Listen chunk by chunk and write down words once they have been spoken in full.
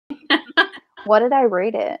What did I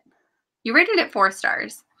rate it? You rated it 4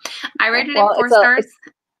 stars. I rated Well, it 4 stars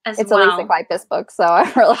as it's well. a Lisa Kleypas book, so I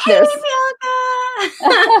really Hey, Bianca!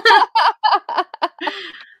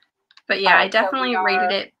 But yeah, I definitely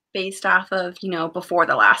rated it based off of, you know, before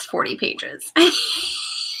the last 40 pages.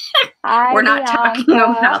 We're not talking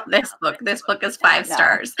about this book. This book is 5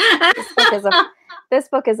 stars. This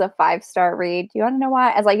book is a 5-star read. Do you want to know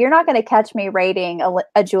why? I was like, you're not going to catch me rating a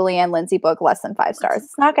Julianne Lindsey book less than 5 stars.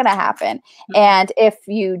 It's not going to happen. Mm-hmm. And if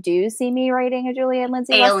you do see me rating a Julianne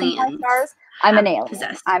Lindsey less than 5 stars, I'm an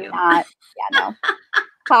alien. I'm not. Yeah, no.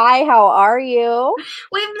 Hi, how are you?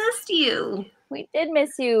 We've missed you. We did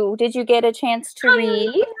miss you. Did you get a chance to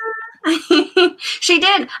read? She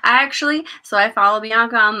did. So I follow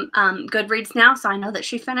Bianca on Goodreads now, so I know that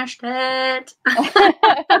she finished it.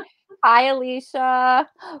 Hi, Alicia.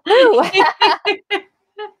 Woo.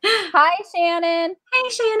 Hi, Shannon. Hey,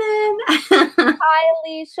 Shannon. Hi,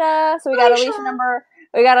 Alicia. So we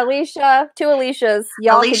got Alicia, 2 Alicias.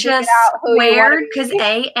 Y'all Alicia can dig it out who squared, because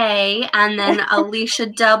AA, and then Alicia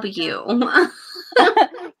W.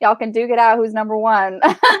 Y'all can duke it out who's number 1.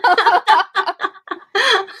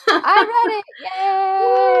 I read it.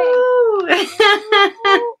 Yay.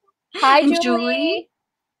 Hi, Julie.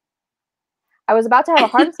 I was about to have a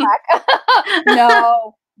heart attack.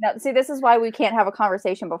 No. See, this is why we can't have a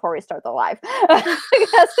conversation before we start the live.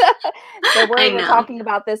 So we're talking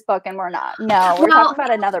about this book and we're not. No, we're talking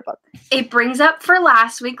about another book. It brings up for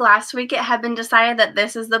last week. Last week it had been decided that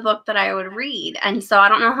this is the book that I would read. And so I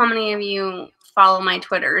don't know how many of you follow my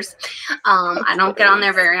Twitters. I don't get on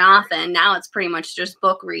there very often. Now it's pretty much just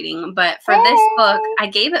book reading. But for this book, I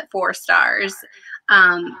gave it 4 stars.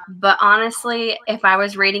 But honestly, if I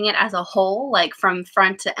was rating it as a whole, like from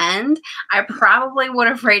front to end, I probably would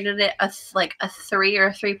have rated it a 3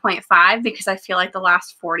 or 3.5 because I feel like the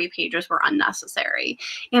last 40 pages were unnecessary,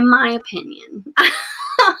 in my opinion.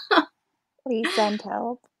 Please send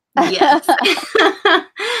help. Yes.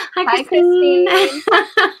 Hi, Christine.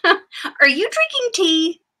 Are you drinking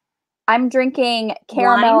tea? I'm drinking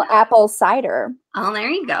caramel apple cider. Oh, there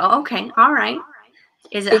you go. Okay. All right.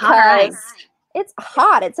 Is it hot or iced? It's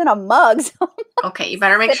hot. It's in a mug. So okay, you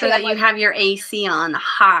better make sure that you have your AC on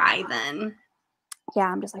high then.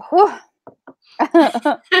 Yeah, I'm just like, whew.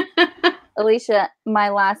 Alicia, my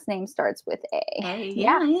last name starts with A.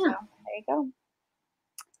 Yeah. So, there you go.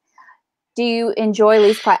 Do you enjoy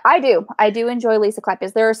Lisa Kleypas? I do. I do enjoy Lisa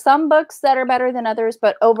Kleypas. There are some books that are better than others,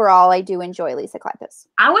 but overall, I do enjoy Lisa Kleypas.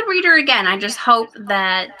 I would read her again. I just hope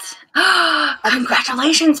that...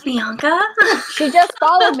 Congratulations, Bianca. She just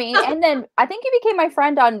followed me, and then I think you became my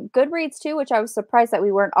friend on Goodreads, too, which I was surprised that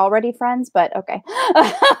we weren't already friends, but okay.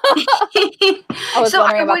 I was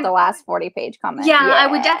wondering about the last 40-page comment. Yeah, I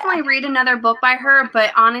would definitely read another book by her,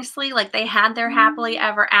 but honestly, like, they had their Happily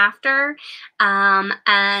Ever After,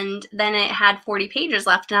 and then it had 40 pages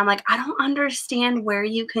left, and I'm like, I don't understand where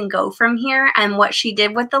you can go from here. And what she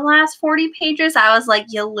did with the last 40 pages, I was like,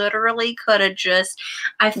 you literally could have just,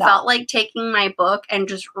 felt like taking my book and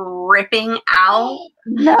just ripping out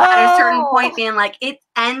at a certain point, being like, it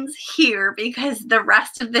ends here because the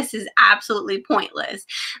rest of this is absolutely pointless.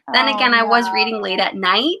 Then again, I was reading late at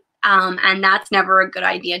night. And that's never a good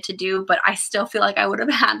idea to do, but I still feel like I would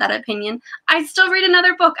have had that opinion. I'd still read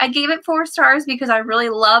another book. I gave it 4 stars because I really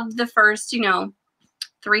loved the first,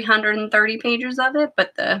 330 pages of it,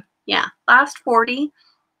 but last 40,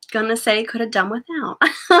 gonna say could have done without.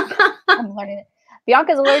 I'm learning it.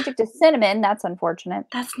 Bianca's allergic to cinnamon. That's unfortunate.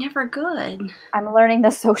 That's never good. I'm learning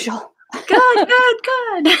the social. Good.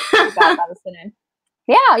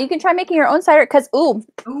 Yeah, you can try making your own cider because, ooh,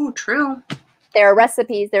 true. There are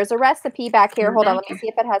recipes. There's a recipe back here. Hold on. Let me see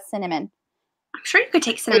if it has cinnamon. I'm sure you could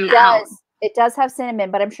take cinnamon out. It does have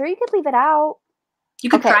cinnamon, but I'm sure you could leave it out. You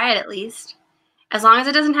could try it at least. As long as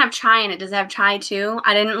it doesn't have chai in it. Does it have chai too?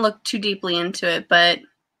 I didn't look too deeply into it, but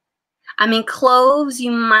I mean, cloves,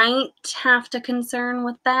 you might have to concern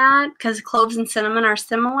with that because cloves and cinnamon are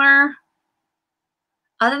similar.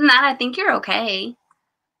 Other than that, I think you're okay.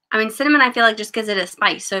 I mean, cinnamon, I feel like just gives it a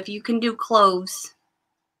spice. So if you can do cloves...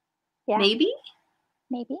 Yeah. Maybe.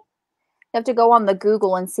 You have to go on the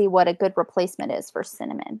Google and see what a good replacement is for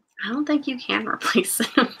cinnamon. I don't think you can replace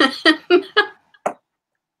cinnamon.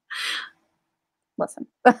 Listen.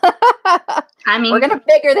 I mean, we're going to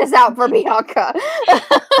figure this out for Bianca.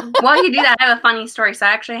 While you do that, I have a funny story. So I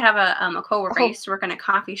actually have a coworker. I used to work in a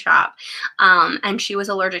coffee shop, and she was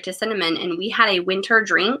allergic to cinnamon. And we had a winter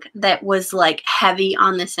drink that was like heavy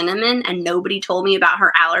on the cinnamon, and nobody told me about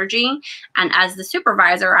her allergy. And as the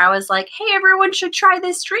supervisor, I was like, hey, everyone should try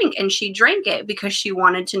this drink. And she drank it because she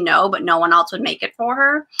wanted to know, but no one else would make it for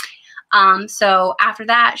her. So after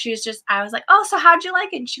that, I was like, oh, so how'd you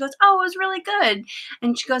like it? And she goes, oh, it was really good.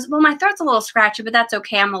 And she goes, well, my throat's a little scratchy, but that's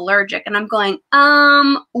okay. I'm allergic. And I'm going,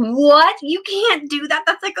 what? You can't do that.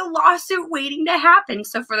 That's like a lawsuit waiting to happen.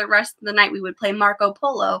 So for the rest of the night, we would play Marco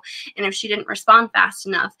Polo. And if she didn't respond fast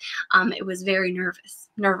enough, it was very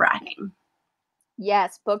nerve-wracking.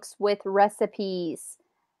 Yes, books with recipes.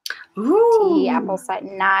 Ooh. Tea, apple cider.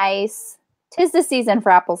 Nice. 'Tis the season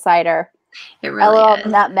for apple cider. It really is.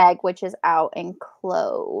 Nutmeg, which is out, and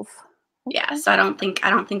clove. Yeah, so I don't think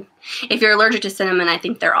if you're allergic to cinnamon, I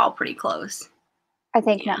think they're all pretty close. I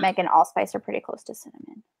think nutmeg and allspice are pretty close to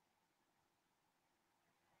cinnamon.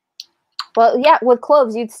 Well, yeah, with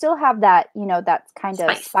cloves, you'd still have that, that kind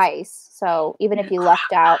of spice. So even if you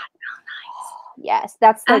left out, yes,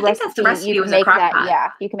 that's the recipe. That's the recipe. You can make that. Pot.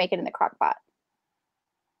 Yeah, you can make it in the crock pot.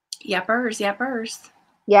 Yepers.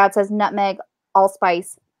 Yeah, it says nutmeg,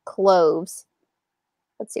 allspice, cloves.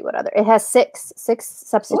 Let's see what other. It has six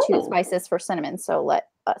substitute spices for cinnamon. So let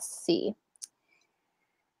us see.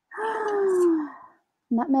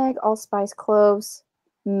 Nutmeg, allspice, cloves,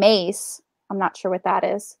 mace. I'm not sure what that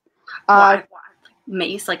is.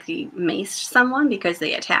 Mace, like the mace someone because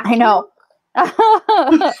they attack. I know. I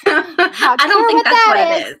don't think that's what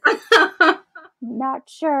it is. Not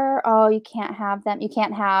sure. Oh, you can't have them. You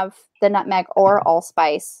can't have the nutmeg or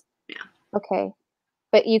allspice. Yeah. Okay.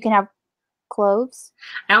 But you can have cloves.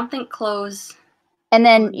 I don't think cloves. And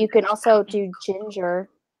then you can also do ginger.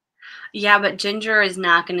 Yeah, but ginger is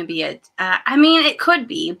not going to be I mean, it could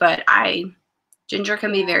be, but ginger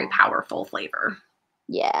can be very powerful flavor.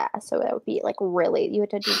 Yeah, so that would be like really, you have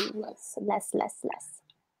to do less.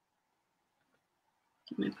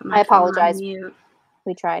 I apologize.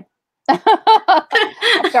 We tried.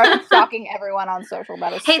 I started stalking everyone on social.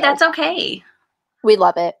 Hey, that's okay. We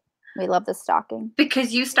love it. We love the stalking.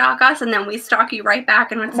 Because you stalk us and then we stalk you right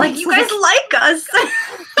back and it's like, you guys like us.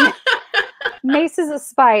 Mace is a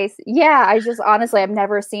spice. Yeah, honestly, I've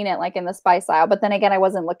never seen it like in the spice aisle, but then again, I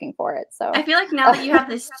wasn't looking for it. So I feel like now that you have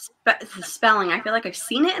this spelling, I feel like I've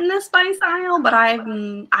seen it in the spice aisle, but I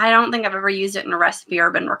don't think I've ever used it in a recipe or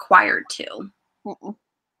been required to.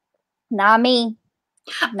 Not me.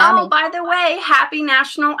 By the way, happy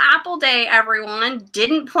National Apple Day, everyone.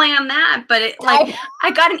 Didn't plan that, but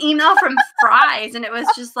I got an email from Fry's and it was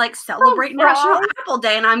just like, celebrate National Apple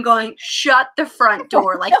Day. And I'm going, shut the front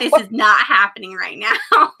door. Like, this is not happening right now.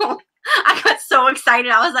 I got so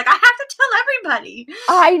excited. I was like, I have to tell everybody.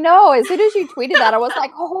 I know. As soon as you tweeted that, I was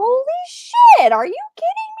like, holy shit. Are you kidding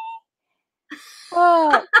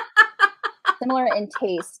me? Similar in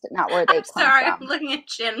taste, not where they come from. Sorry, I'm looking at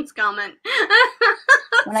Jen's comment.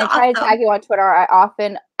 When I try to tag you on Twitter, I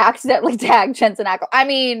often accidentally tag Jensen Ackles. I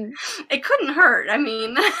mean, it couldn't hurt. I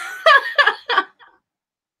mean,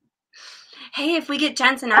 hey, if we get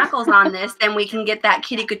Jensen Ackles on this, then we can get that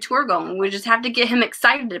kitty couture going. We just have to get him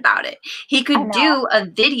excited about it. He could do a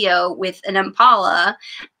video with an Impala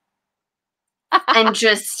and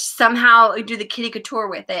just somehow do the kitty couture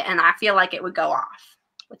with it, and I feel like it would go off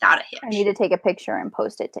without a hitch. I need to take a picture and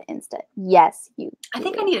post it to Insta. Yes, you do. I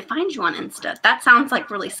think I need to find you on Insta. That sounds like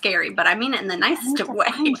really scary, but I mean it in the nicest of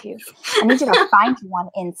ways. I need you to find you on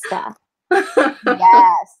Insta.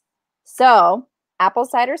 Yes. So, apple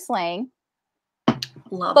cider slang.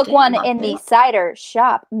 Book 1 in the Cider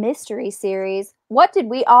Shop Mystery Series. What did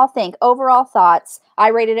we all think? Overall thoughts. I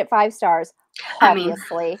rated it 5 stars.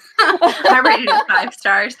 Obviously. I rated it 5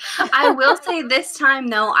 stars. I will say this time,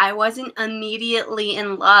 though, I wasn't immediately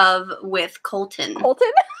in love with Colton.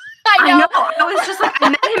 Colton? I know. I was just like, I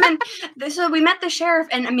met him and so we met the sheriff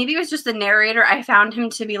and maybe it was just the narrator. I found him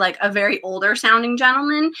to be like a very older sounding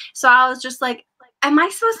gentleman. So I was just like, am I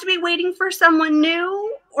supposed to be waiting for someone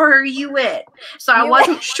new or are you it? So I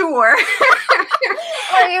wasn't sure.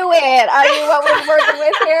 Are you it? Are you what we're working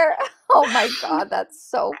with here? Oh my God, that's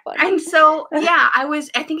so funny. And so, yeah, I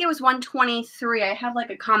think it was 123. I had like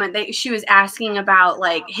a comment that she was asking about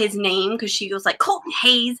like his name because she was like Colton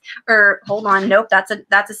Hayes or hold on. Nope. That's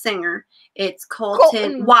a singer. It's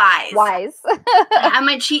Colton Wise. I have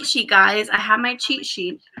my cheat sheet, guys. I have my cheat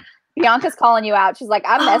sheet. Bianca's calling you out. She's like,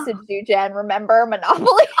 I messaged you, Jen. Remember Monopoly?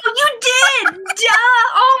 Oh, you did! Duh!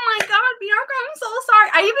 Oh my God, Bianca, I'm so sorry.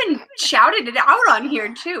 I even shouted it out on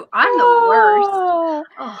here too. I'm the worst.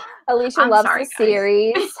 Oh, Alicia loves the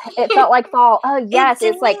series. It felt like fall. Oh yes,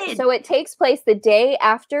 it's like so. It takes place the day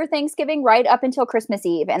after Thanksgiving, right up until Christmas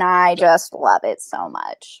Eve, and I just love it so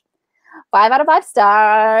much. 5 out of 5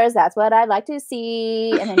 stars. That's what I'd like to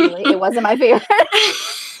see. And then it wasn't my favorite.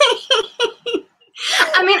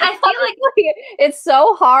 I mean, I feel like it's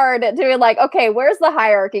so hard to be like, okay, where's the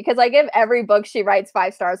hierarchy? Because I give every book she writes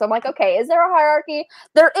 5 stars. I'm like, okay, is there a hierarchy?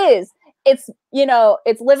 There is. it's, you know,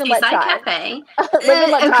 it's live and let Seaside try. Cafe. Live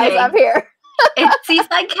and let tries up here. It's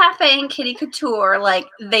Seaside Cafe and Kitty Couture. Like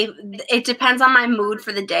it depends on my mood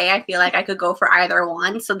for the day. I feel like I could go for either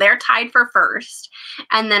one. So they're tied for first.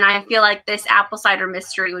 And then I feel like this apple cider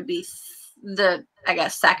mystery would be the, I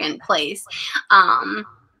guess, second place.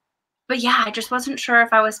 But yeah, I just wasn't sure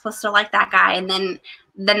if I was supposed to like that guy. And then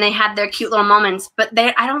they had their cute little moments, but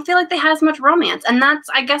I don't feel like they had as much romance. And that's,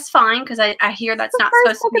 I guess, fine, because I hear that's not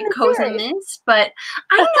supposed to be Cozy Mist. But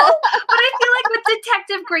I know, but I feel like with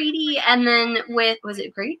Detective Grady and then with, was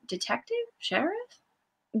it Great Detective? Sheriff?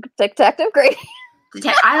 Detective Grady.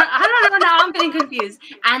 I don't know, now I'm getting confused.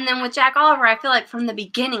 And then with Jack Oliver, I feel like from the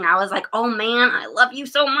beginning, I was like, oh man, I love you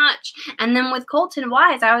so much. And then with Colton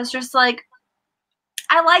Wise, I was just like,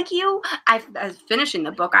 I like you. I was finishing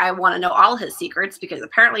the book. I want to know all his secrets because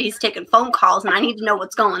apparently he's taking phone calls and I need to know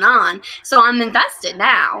what's going on. So I'm invested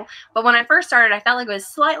now. But when I first started, I felt like it was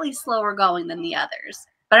slightly slower going than the others.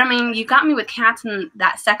 But I mean, you got me with cats in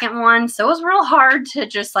that second one. So it was real hard to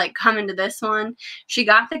just like come into this one. She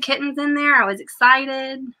got the kittens in there. I was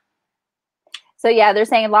excited. So yeah, they're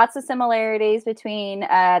saying lots of similarities between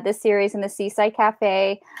this series and the Seaside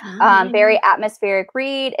Cafe. Very atmospheric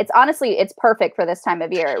read. It's honestly, it's perfect for this time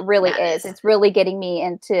of year. It really is. It's really getting me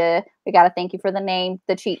into, we got to thank you for the name,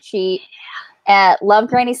 the cheat sheet. Love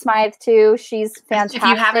Granny Smythe too. She's fantastic. If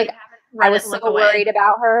you haven't read I was so worried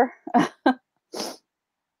about her.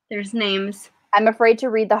 There's names. I'm afraid to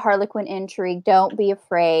read the Harlequin intrigue. Don't be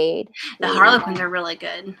afraid. The Harlequins are really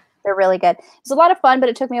good. They're really good. It's a lot of fun, but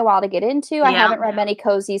it took me a while to get into. Yeah. I haven't read many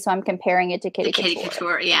cozy, so I'm comparing it to Kitty Couture. Kitty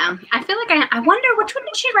Couture, yeah. I feel like I wonder which one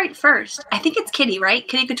did she write first? I think it's Kitty, right?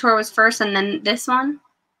 Kitty Couture was first, and then this one?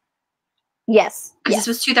 Yes. Because this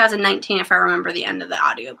was 2019, if I remember the end of the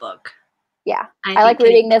audiobook. Yeah. I like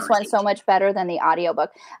reading this one so much better than the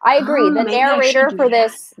audiobook. I agree. The narrator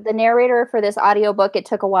for this audiobook, it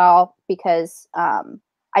took a while because I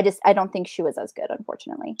don't think she was as good,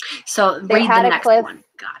 unfortunately. So read the next one.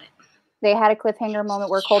 Got it. They had a cliffhanger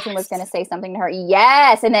moment where Colton was going to say something to her.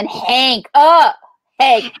 Yes. And then Hank. Hank.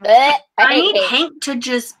 I need Hank to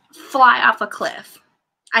just fly off a cliff.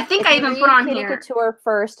 I think I even put on here. Kitty Couture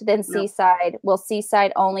first, then Seaside. Will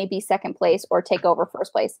Seaside only be second place or take over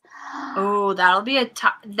first place? Oh, that'll be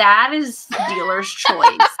that is dealer's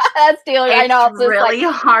choice. That's dealer. I know. It's really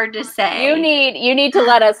hard to say. You need to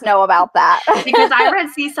let us know about that. Because I read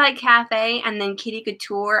Seaside Cafe and then Kitty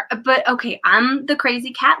Couture. But okay, I'm the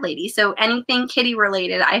crazy cat lady. So anything kitty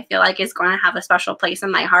related, I feel like is going to have a special place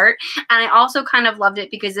in my heart. And I also kind of loved it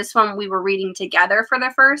because this one we were reading together for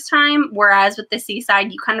the first time. Whereas with the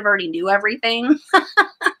Seaside, you kind of already knew everything.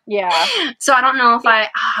 Yeah. So I don't know if I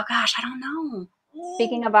don't know.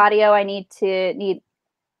 Speaking of audio, I need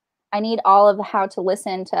all of how to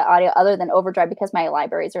listen to audio other than Overdrive because my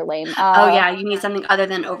libraries are lame. Oh yeah, you need something other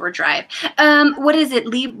than Overdrive. What is it?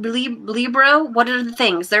 Libro? What are the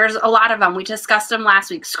things? There's a lot of them. We discussed them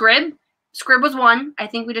last week. Scrib was one. I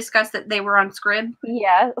think we discussed that they were on Scrib.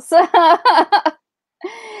 Yes.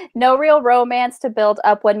 No real romance to build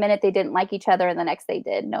up. 1 minute they didn't like each other and the next they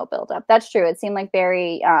did. No build up. That's true. It seemed like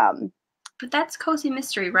very but that's cozy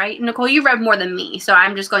mystery, right? Nicole, you read more than me, so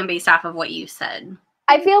I'm just going based off of what you said.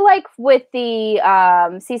 I feel like with the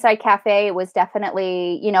Seaside Cafe, it was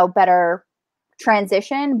definitely, better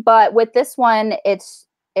transition. But with this one, it's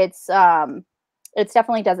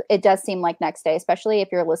definitely does seem like next day, especially if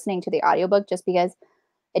you're listening to the audiobook, just because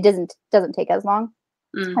it doesn't take as long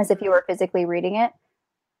as if you were physically reading it.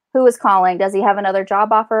 Who is calling? Does he have another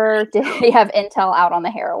job offer? Did he have intel out on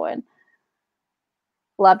the heroin?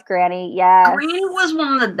 Loved Granny. Yes. Granny was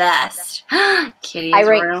one of the best. Kitty. I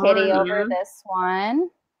rate Kitty over this one.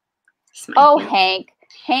 Oh, Hank.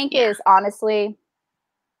 Hank is honestly.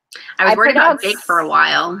 I was worried about Jake for a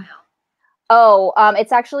while. Oh,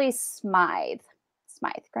 it's actually Smythe.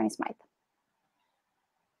 Granny Smythe.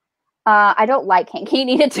 I don't like Hank. He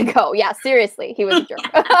needed to go. Yeah, seriously. He was a jerk.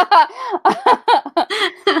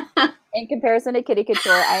 In comparison to Kitty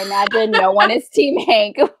Couture, I imagine no one is Team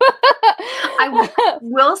Hank. I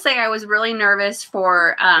will say I was really nervous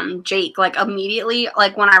for Jake. Like immediately,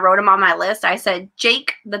 like when I wrote him on my list, I said,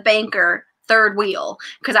 Jake the banker, third wheel.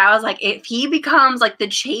 Because I was like, if he becomes like the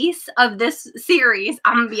Chase of this series,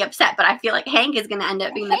 I'm going to be upset. But I feel like Hank is going to end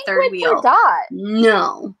up being the third wheel. Dot.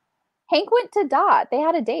 No. Hank went to Dot. They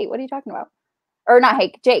had a date. What are you talking about? Or not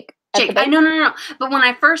Hank, Jake. No. But when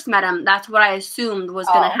I first met him, that's what I assumed was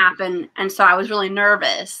going to happen. And so I was really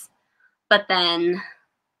nervous. But then.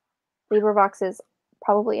 LibriVox is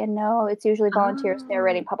probably a no. It's usually volunteers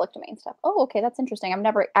narrating public domain stuff. Oh, okay. That's interesting. I've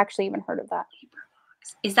never actually even heard of that.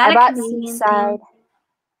 Is that a Canadian thing?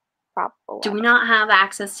 probably. Do we not have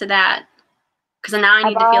access to that? Because now I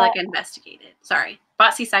need to feel like I investigated. Sorry.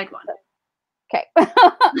 Bought Seaside 1. Okay.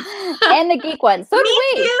 And the geek one. So do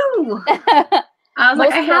we. Too. I was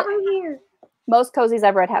like, I have them here. Most cozies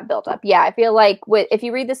I've read have built up. Yeah, I feel like if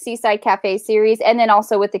you read the Seaside Cafe series, and then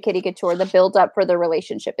also with the Kitty Couture, the build up for the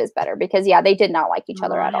relationship is better because they did not like each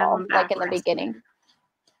other at all, like in the beginning.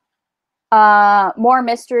 More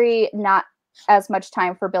mystery, not as much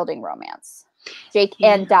time for building romance. Jake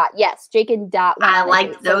and Dot. Yes, Jake and Dot. I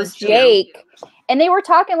liked those two. Jake. And they were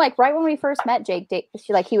talking like right when we first met Jake.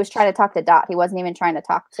 He was trying to talk to Dot. He wasn't even trying to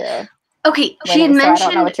talk to. Okay, she had mentioned. I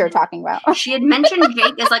don't know what you're talking about. She had mentioned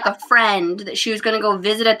Jake as like a friend that she was going to go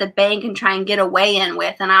visit at the bank and try and get a weigh-in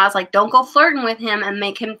with. And I was like, don't go flirting with him and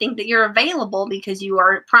make him think that you're available because you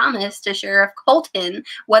are promised to Sheriff Colton,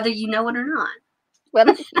 whether you know it or not.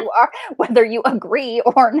 Whether you agree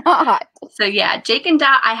or not. So yeah, Jake and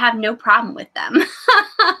Dot, I have no problem with them.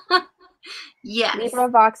 Yes.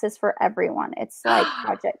 LibriVox is for everyone. It's like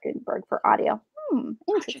Project Gutenberg for audio.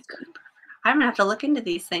 Interesting. I'm going to have to look into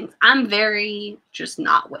these things. I'm very just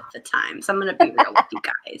not with the times. I'm going to be real with you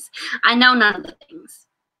guys. I know none of the things.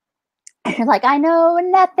 You're like, I know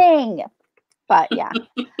nothing. But yeah.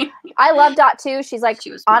 I love Dot too. She's like,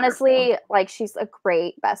 honestly, like she's a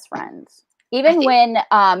great best friend. Even when,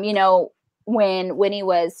 when Winnie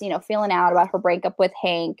was, feeling out about her breakup with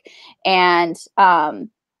Hank and,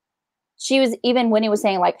 Winnie was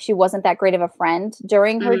saying like she wasn't that great of a friend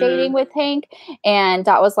during her dating with Hank. And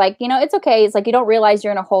Dot was like, it's okay. It's like you don't realize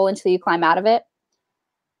you're in a hole until you climb out of it.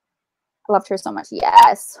 I loved her so much.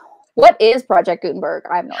 Yes. What is Project Gutenberg?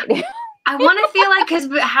 I have no idea. I want to feel like, because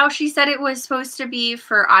how she said it was supposed to be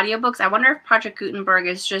for audiobooks, I wonder if Project Gutenberg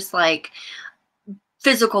is just like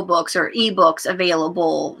physical books or ebooks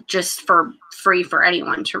available just for free for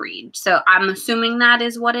anyone to read. So I'm assuming that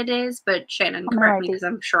is what it is, but Shannon, correct me because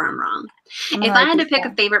I'm sure I'm wrong. If I had to pick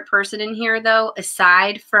a favorite person in here, though,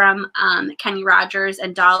 aside from Kenny Rogers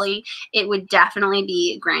and Dolly, it would definitely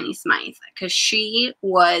be Granny Smythe because she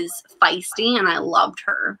was feisty and I loved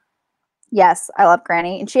her. Yes, I love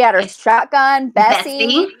Granny. And she had her shotgun,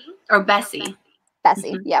 Bessie. Bessie,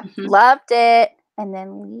 yeah. Loved it. And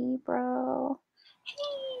then Libro.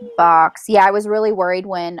 Box. Yeah, I was really worried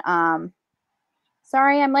when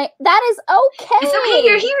sorry, I'm late. That is okay. It's okay,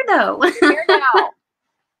 you're here though. Here now.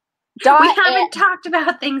 Dot we haven't talked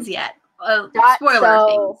about things yet.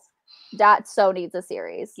 Things. Dot so needs a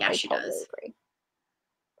series. Yeah, she does. Agree.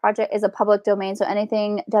 Project is a public domain, so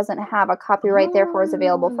anything doesn't have a copyright, therefore is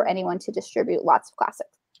available for anyone to distribute. Lots of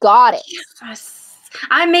classics. Got it. Yes.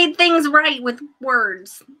 I made things right with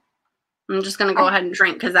words. I'm just going to go ahead and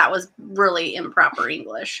drink because that was really improper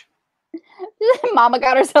English. Mama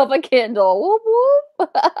got herself a Kindle. Whoop, whoop.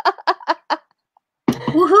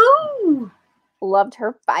 Woohoo! Loved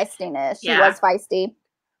her feistiness. She was feisty.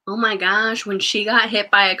 Oh my gosh, when she got hit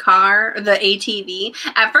by a car, the ATV,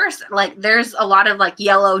 at first, like, there's a lot of, like,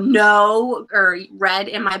 yellow no or red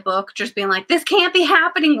in my book just being like, this can't be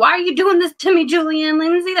happening. Why are you doing this to me, Julie and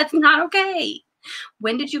Lindsay? That's not okay.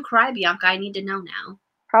 When did you cry, Bianca? I need to know now.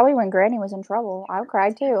 Probably when Granny was in trouble. I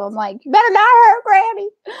cried too. I'm like, you better not hurt Granny.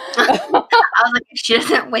 I was like, if she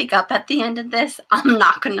doesn't wake up at the end of this, I'm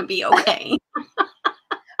not going to be okay.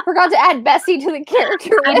 Forgot to add Bessie to the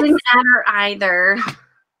character list. I didn't add her either.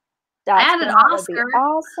 That's I added Oscar.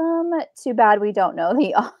 Awesome. Too bad we don't know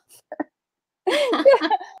the author.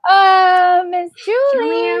 Miss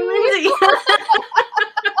Julie.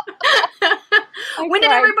 When did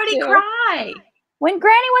everybody cry? When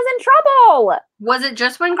Granny was in trouble. Was it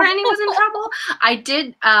just when Granny was in trouble? I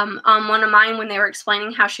did, on one of mine, when they were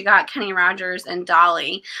explaining how she got Kenny Rogers and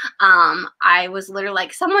Dolly, I was literally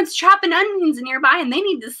like, someone's chopping onions nearby and they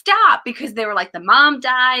need to stop because they were like, the mom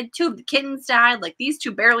died, 2 of the kittens died, like these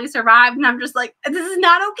 2 barely survived. And I'm just like, this is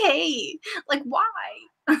not okay. Like, why?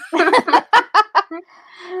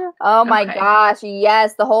 Oh my gosh.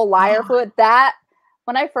 Yes. The whole liar foot. That.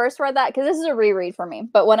 When I first read that, because this is a reread for me,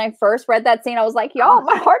 but when I first read that scene, I was like, y'all,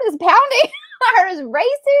 my heart is pounding. My heart is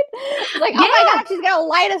racing. Like, oh my God, she's going to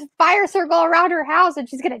light a fire circle around her house and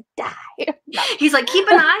she's going to die. He's like, keep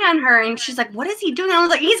an eye on her. And she's like, what is he doing? I was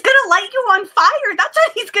like, he's going to light you on fire. That's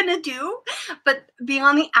what he's going to do. But being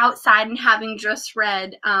on the outside and having just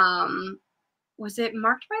read, was it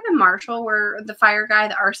Marked by the Marshal where the fire guy,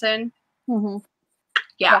 the arson? Mm-hmm.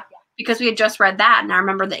 Yeah. Because we had just read that, and I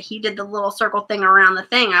remember that he did the little circle thing around the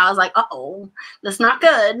thing. I was like, uh-oh, that's not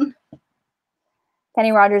good.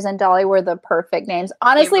 Kenny Rogers and Dolly were the perfect names.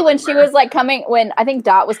 Honestly, really when she were. was like when I think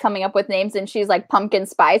Dot was coming up with names and she's like Pumpkin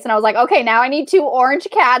Spice, and I was like, okay, now I need 2 orange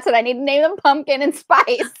cats and I need to name them Pumpkin and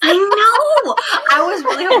Spice. I know. I was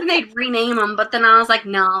really hoping they'd rename them, but then I was like,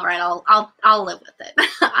 no, all right, I'll live with it.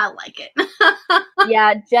 I like it.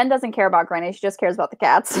 Yeah, Jen doesn't care about Granny. She just cares about the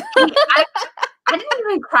cats. I didn't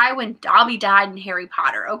even cry when Dobby died in Harry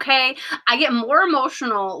Potter, okay? I get more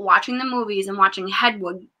emotional watching the movies and watching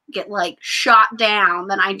Hedwig get like shot down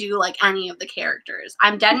than I do like any of the characters.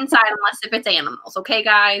 I'm dead inside unless if it's animals, okay,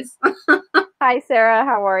 guys? Hi, Sarah.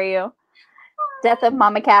 How are you? Death of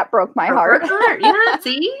Mama Cat broke my heart. Yeah,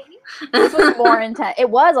 see? This was more intense. It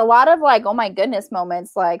was a lot of like, oh my goodness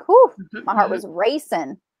moments. Like, whew, my heart was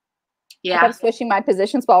racing. Yeah. I kept switching my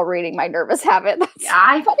positions while reading my nervous habit.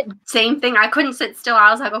 Same thing. I couldn't sit still.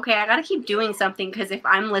 I was like, okay, I got to keep doing something because if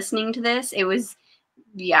I'm listening to this, it was,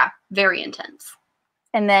 very intense.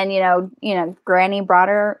 And then, you know, Granny brought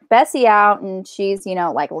her Bessie out and she's,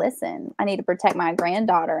 like, listen, I need to protect my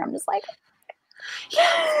granddaughter. I'm just like,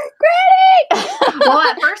 Granny! Well,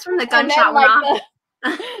 at first when the gunshot went off.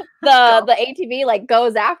 The ATV, like,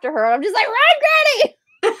 goes after her. And I'm just like, run, Granny!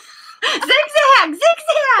 Zigzag!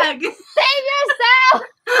 Zigzag! Save yourself!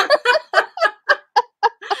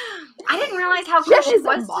 I didn't realize how close she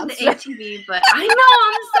was to the ATV, but I know,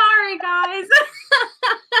 I'm sorry, guys.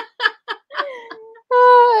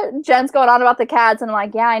 Jen's going on about the cats, and I'm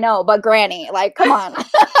like, yeah, I know, but Granny, like, come on.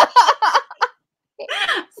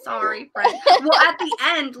 Sorry, friend. Well, at the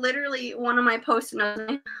end, literally, one of my post notes,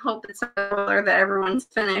 I hope it's similar that everyone's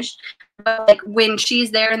finished, but like when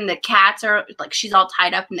she's there and the cats are like, she's all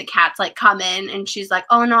tied up and the cats like come in and she's like,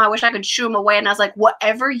 oh no, I wish I could shoo them away. And I was like,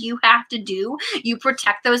 whatever you have to do, you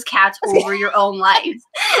protect those cats over your own life.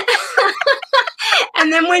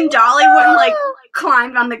 And then when Dolly went like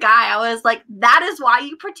climbed on the guy, I was like, that is why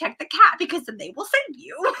you protect the cat, because then they will save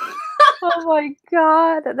you. Oh my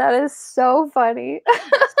God, that is so funny.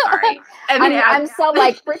 Sorry. I'm so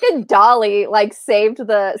like freaking Dolly like saved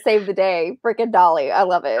the day. Freaking Dolly. I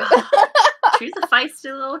love it. She's a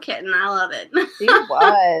feisty little kitten. I love it. She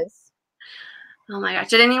was. Oh my gosh.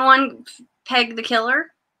 Did anyone peg the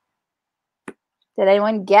killer? Did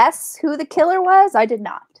anyone guess who the killer was? I did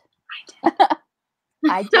not. I did.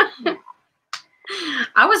 I did.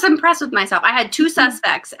 I was impressed with myself. I had 2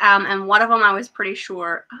 suspects, and one of them I was pretty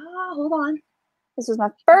sure. Oh, hold on. This was my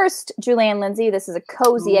first Julianne Lindsey. This is a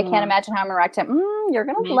cozy. I can't imagine how I'm gonna react to it. You're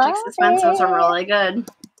gonna love suspense. Those are really good.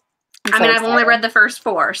 I've only read the first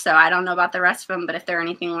 4, so I don't know about the rest of them. But if they're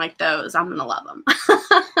anything like those, I'm gonna love them.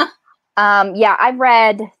 Yeah, I've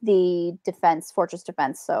read the Fortress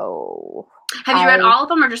Defense. So, have you read all of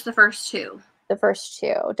them or just the first 2? The first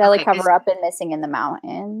 2, Deadly Cover Up and Missing in the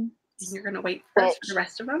Mountain. You're gonna wait for the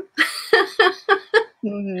rest of them?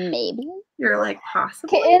 Maybe. You're like,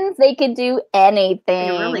 possibly. Kittens, they can do anything.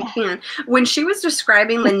 They really can. When she was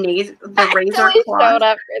describing the razor claw, showed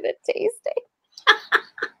up for the tasting.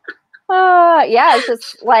 Yeah, it's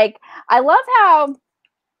just like, I love how,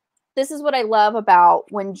 this is what I love about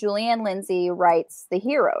when Julianne Lindsey writes the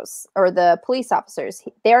heroes or the police officers.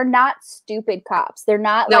 They're not stupid cops. They're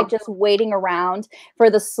not like just waiting around for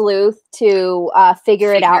the sleuth to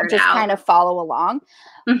figure it out, just kind of follow along.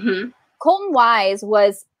 Mm-hmm. Colton Wise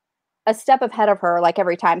was a step ahead of her like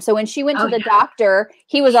every time. So when she went to the doctor,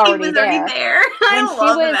 he was already there.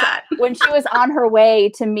 When she was on her way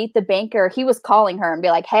to meet the banker, he was calling her and be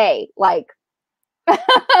like, hey, like,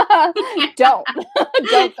 don't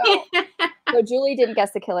go. So Julie didn't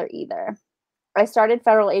guess the killer either. I started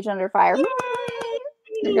Federal Agent Under Fire.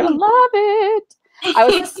 You're gonna love it. I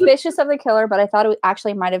was suspicious of the killer, but I thought it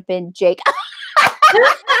actually might have been Jake.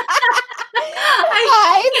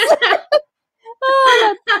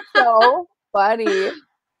 Oh, that's so funny.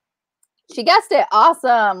 She guessed it.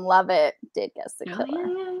 Awesome. Love it. Did guess the killer.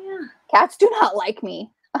 Yeah. Cats do not like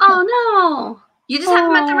me. Oh no. You just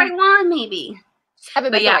haven't met the right one, maybe.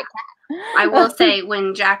 Haven't met the right cat. I will say,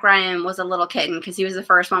 when Jack Ryan was a little kitten, because he was the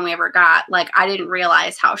first one we ever got, like, I didn't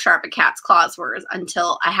realize how sharp a cat's claws were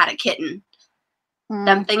until I had a kitten. Mm-hmm.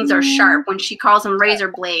 Them things are sharp. When she calls them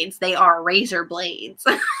razor blades, they are razor blades.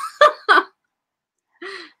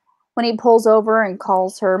 When he pulls over and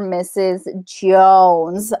calls her Mrs.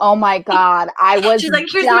 Jones. Oh my God. I was She's like,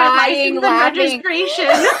 here's my license and registration. She's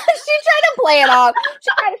trying to play it off.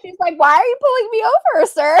 She's like, why are you pulling me over,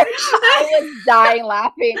 sir? I was dying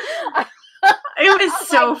laughing. It was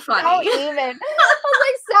so funny. Don't even. I was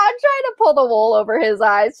like, stop trying to pull the wool over his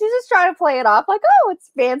eyes. She's just trying to play it off like, oh,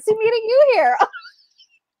 it's fancy meeting you here.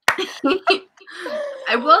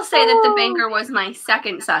 I will say that the banker was my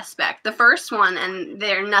second suspect. The first one, and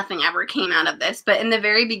nothing ever came out of this, but in the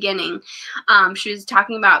very beginning, she was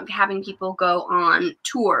talking about having people go on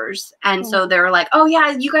tours. And so they were like, oh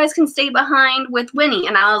yeah, you guys can stay behind with Winnie.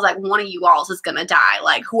 And I was like, one of you alls is going to die.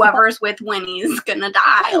 Like whoever's with Winnie is going to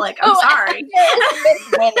die. Like, I'm sorry.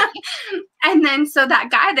 And then so that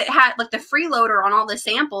guy that had like the freeloader on all the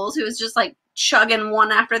samples, who was just like chugging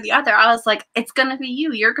one after the other, I was like, it's gonna be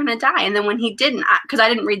you, you're gonna die. And then when he didn't, because I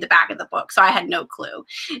didn't read the back of the book, so I had no clue.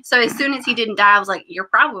 So as soon as he didn't die, I was like, you're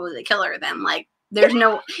probably the killer then. Like there's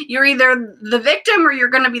no, you're either the victim or you're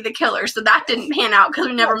gonna be the killer. So that didn't pan out because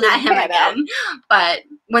we never met him again. But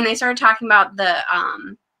when they started talking about the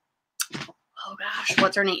oh gosh,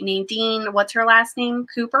 what's her name? Nadine, what's her last name?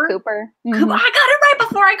 Cooper? Cooper. I got it right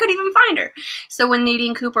before I could even find her. So when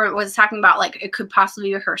Nadine Cooper was talking about like it could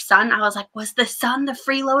possibly be her son, I was like, was the son the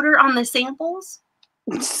freeloader on the samples?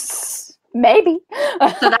 Maybe.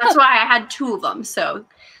 So that's why I had two of them. So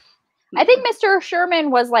I think Mr.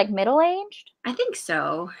 Sherman was like middle-aged. I think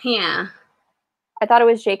so. Yeah. I thought it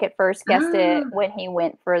was Jake at first guessed it when he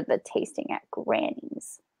went for the tasting at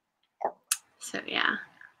Granny's. So yeah.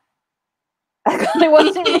 It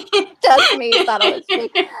wasn't just me. Thought it was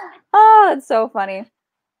Jake. Oh, it's so funny.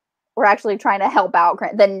 We're actually trying to help out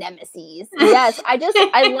the nemesis. Yes, I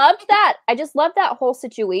loved that. I just loved that whole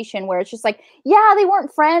situation where it's just like, yeah, they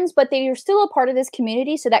weren't friends, but they were still a part of this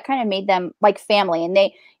community. So that kind of made them like family. And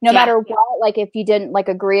they, no matter what, like if you didn't like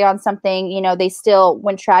agree on something, you know, they still,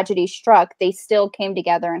 when tragedy struck, they still came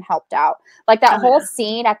together and helped out. Like that whole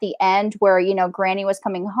scene at the end where, you know, Granny was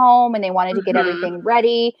coming home and they wanted to get everything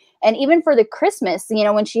ready. And even for the Christmas, you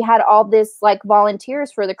know, when she had all this like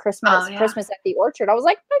volunteers for the Christmas at the orchard, I was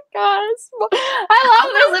like, oh my God,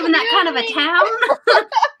 I live in that kind of a town.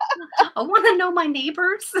 I want to know my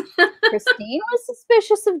neighbors. Christine was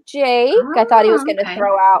suspicious of Jake. I thought he was going to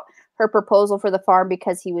throw out her proposal for the farm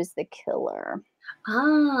because he was the killer.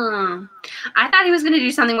 Oh, I thought he was going to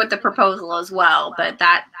do something with the proposal as well, but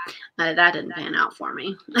that didn't pan out for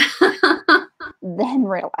me. Then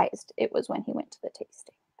realized it was when he went to the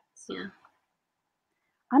tasting. Yeah.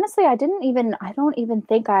 Honestly, I don't even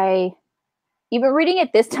think even reading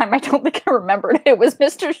it this time, I don't think I remembered it was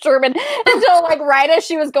Mr. Sherman until like right as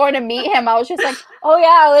she was going to meet him. I was just like, oh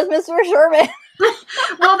yeah, it was Mr. Sherman.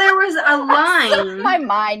 Well, there was a line. My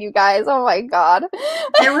mind, you guys. Oh my God.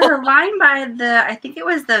 There was a line by I think it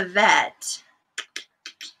was the vet.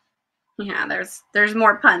 Yeah, there's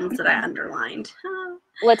more puns that I underlined.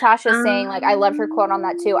 Latasha's saying, like, I loved her quote on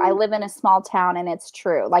that too. I live in a small town and it's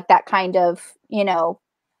true. Like that kind of, you know,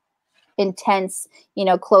 intense, you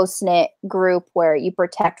know, close-knit group where you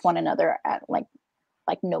protect one another at like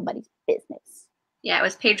nobody's business. Yeah, it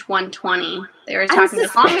was page 120. They were talking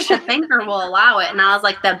as long as the banker will allow it. And I was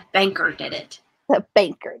like, the banker did it. The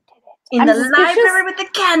banker did it. In the library with the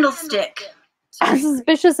candlestick. I'm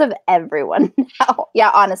suspicious of everyone now.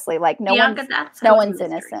 Yeah, honestly, like no one's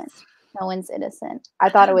innocent. No one's innocent. I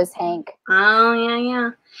thought it was Hank. Oh,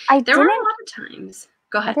 yeah. There were a lot of times.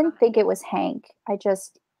 Go ahead. I didn't think it was Hank. I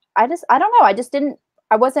don't know.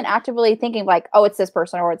 I wasn't actively thinking like, oh, it's this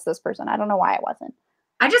person or it's this person. I don't know why I wasn't.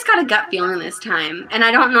 I just got a gut feeling this time. And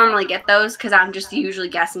I don't normally get those because I'm just usually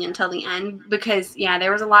guessing until the end. Because, yeah,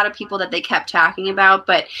 there was a lot of people that they kept talking about.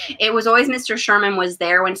 But it was always Mr. Sherman was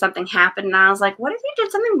there when something happened. And I was like, what if he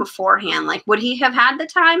did something beforehand? Like, would he have had the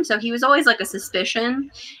time? So he was always like a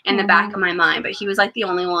suspicion in the back of my mind. But he was like the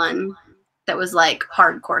only one that was like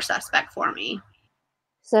hardcore suspect for me.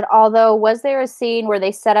 Said, although, was there a scene where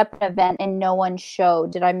they set up an event and no one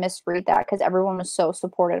showed? Did I misread that? Because everyone was so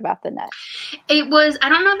supportive about the net. It was, I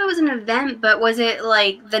don't know if it was an event, but was it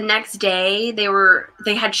like the next day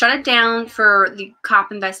they had shut it down for the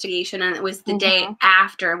cop investigation, and it was the day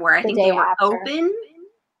after where I think they were open.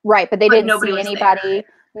 Right, but they didn't see anybody. There.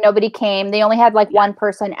 Nobody came. They only had like one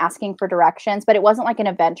person asking for directions, but it wasn't like an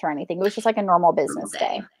event or anything. It was just like a normal business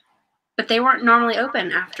day. But they weren't normally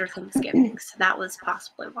open after Thanksgiving, so that was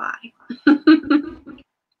possibly why.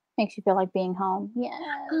 Makes you feel like being home. Yes.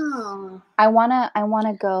 Oh. I wanna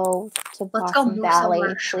go to Blossom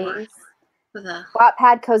Valley, please.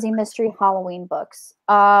 Wattpad Cozy Mystery Halloween books.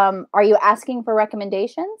 Are you asking for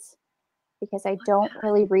recommendations? Because I don't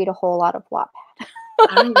really read a whole lot of Wattpad.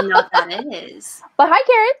 I don't even know what that is. But hi,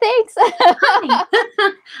 Karen. Thanks. Hi.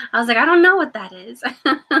 I was like, I don't know what that is.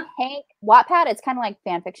 Hank, Wattpad, it's kind of like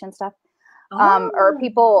fan fiction stuff. Or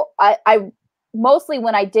people, I mostly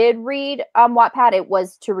when I did read Wattpad, it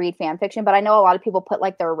was to read fan fiction, but I know a lot of people put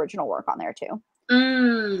like their original work on there too.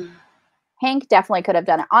 Hank definitely could have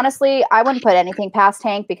done it. Honestly, I wouldn't put anything past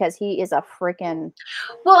Hank because he is a freaking...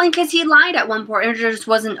 Well, and because he lied at one point, and just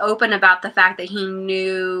wasn't open about the fact that he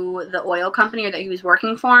knew the oil company or that he was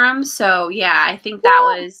working for him. So, yeah, I think that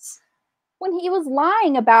was... When he was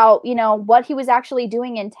lying about, you know, what he was actually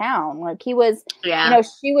doing in town. Like, he was, you know,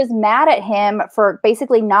 she was mad at him for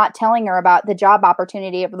basically not telling her about the job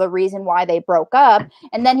opportunity of the reason why they broke up.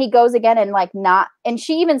 And then he goes again and, like, not... And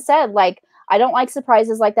she even said, like, I don't like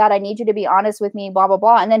surprises like that. I need you to be honest with me, blah, blah,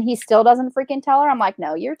 blah. And then he still doesn't freaking tell her. I'm like,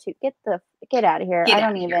 no, you're too... Get out of here. I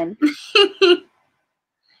don't even...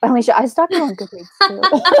 Alicia, I stopped you on Goodreads, too.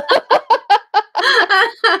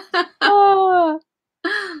 Oh.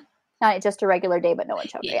 Not just a regular day, but no one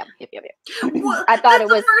showed up. Yep. Well, I thought it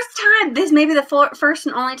was the first time. This may be the first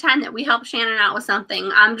and only time that we help Shannon out with something.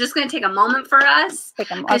 I'm just going to take a moment for us.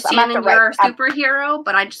 Because Shannon, you're our superhero,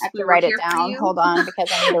 but I just have to write it down. Hold on, because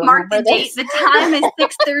I need to mark the this. date. The time is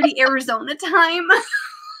 6:30 Arizona time.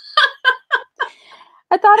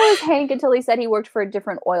 I thought it was Hank until he said he worked for a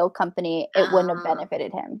different oil company. It wouldn't have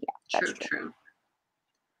benefited him. Yeah, that's true.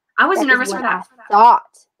 I was nervous for that. I thought.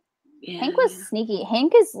 Yeah, Hank was sneaky.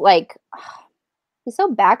 Hank is like, he's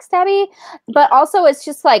so backstabby, but also it's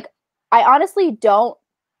just like, I honestly don't,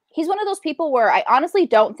 he's one of those people where I honestly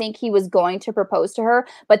don't think he was going to propose to her,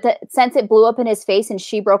 but since it blew up in his face and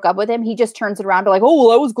she broke up with him, he just turns it around to like, oh,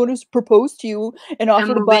 well, I was going to propose to you and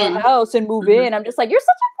offer to buy a house and move in. I'm just like, you're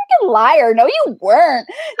such a freaking liar. No, you weren't.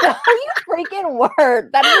 No, you freaking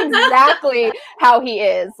weren't. That is exactly how he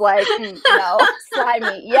is. Like, no,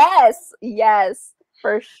 slimy. Yes.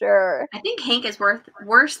 For sure. I think Hank is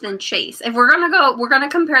worse than Chase. If we're gonna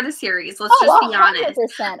compare the series. Let's just be honest.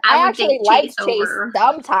 100%. I actually like Chase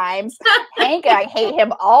sometimes. Hank, I hate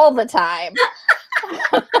him all the time.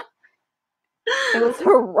 It was a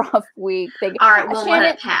rough week. All right, we'll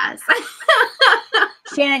let it pass.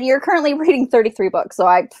 Shannon, you're currently reading 33 books, so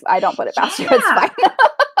I don't put it past you. It's fine.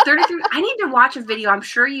 33. I need to watch a video. I'm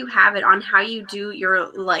sure you have it on how you do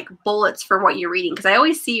your like bullets for what you're reading, because I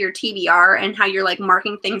always see your TBR and how you're like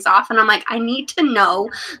marking things off, and I'm like, I need to know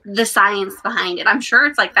the science behind it. I'm sure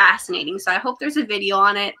it's like fascinating, so I hope there's a video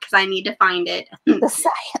on it because I need to find it. The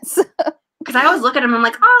science. Because I always look at them, I'm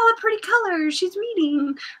like, oh, the pretty colors she's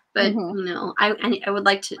reading, but you know, I would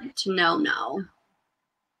like to know.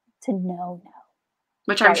 To know.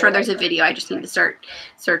 Which I'm sure there's a video. I just need to start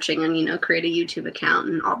searching and, you know, create a YouTube account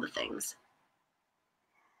and all the things.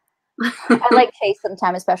 I like Chase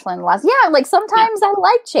sometimes, especially in the last. Yeah, like sometimes I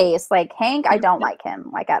like Chase. Like Hank, I don't like him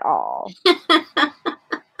like at all.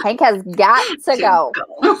 Hank has got to go.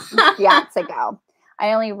 Got to go.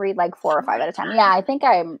 I only read like 4 or 5 at a time. Yeah, I think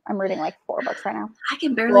I'm reading like 4 books right now. I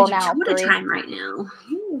can barely do 2 at a time right now.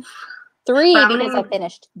 Oof. 3 because I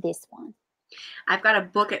finished this one. I've got to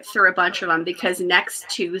book it through a bunch of them because next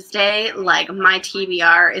Tuesday, like my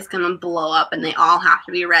TBR is going to blow up and they all have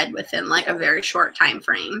to be read within like a very short time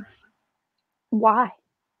frame. Why?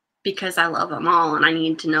 Because I love them all and I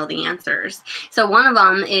need to know the answers. So one of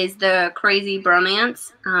them is the Crazy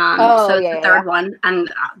Bromance. So it's the third one,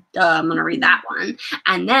 and I'm going to read that one.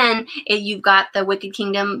 And then you've got The Wicked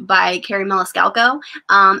Kingdom by Carrie Maniscalco.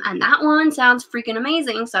 And that one sounds freaking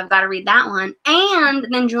amazing, so I've got to read that one. And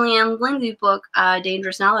then Julianne Lindsey book,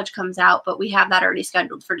 Dangerous Knowledge, comes out, but we have that already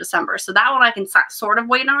scheduled for December. So that one I can sort of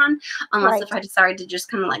wait on, unless if I decide to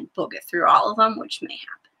just kind of like book it through all of them, which may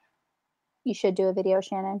happen. You should do a video,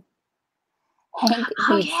 Shannon. Hank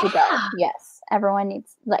needs to go. Yes. Everyone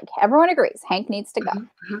agrees. Hank needs to go.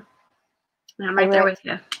 I'm right there with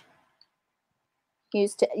you.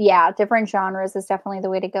 Different genres is definitely the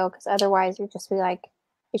way to go, because otherwise you'd just be like,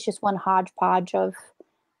 it's just one hodgepodge of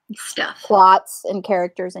stuff, plots and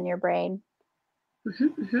characters in your brain.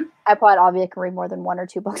 I probably obviously can read more than 1 or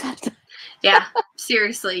 2 books at a time. Yeah,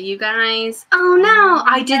 seriously, you guys. Oh no,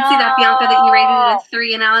 I did see that, Bianca, that you rated it a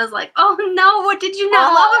 3, and I was like, oh no, what did you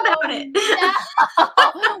not love about it?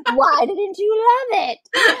 No. Why didn't you love it?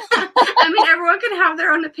 I mean, everyone can have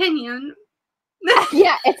their own opinion.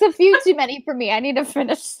 Yeah, it's a few too many for me. I need to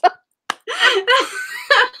finish some.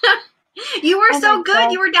 You were so good.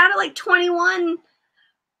 God. You were down to like 21.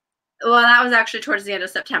 Well, that was actually towards the end of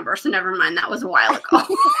September, so never mind. That was a while ago.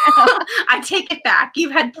 I take it back.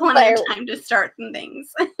 You've had plenty of time to start some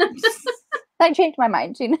things. I changed my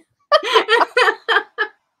mind, Gina.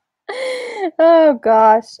 Oh,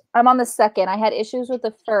 gosh. I'm on the 2nd. I had issues with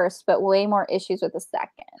the 1st, but way more issues with the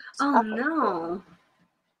 2nd. Oh, no.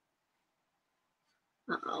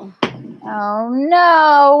 Uh-oh. Oh,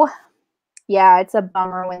 no. Yeah, it's a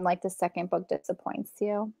bummer when, like, the 2nd book disappoints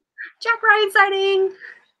you. Jack Ryan sighting.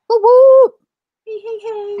 Woo-woo!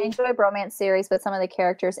 I enjoy bromance series, but some of the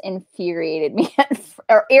characters infuriated me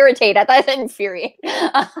or irritated. I thought I said infuriate.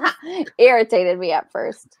 Irritated me at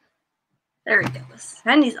first. There he goes.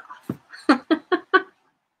 And he's off.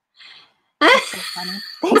 That's so funny.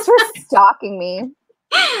 Thanks for stalking me.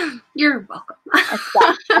 You're welcome. I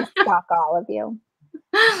stalk all of you.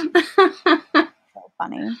 So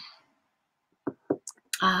funny.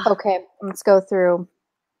 Okay, let's go through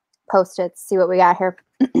Post-its, see what we got here.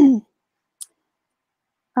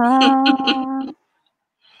 Oh,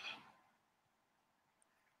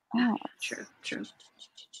 True.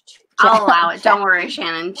 I'll allow it. Don't worry,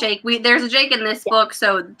 Shannon. Jake, there's a Jake in this book,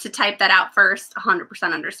 so to type that out first,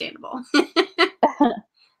 100% understandable.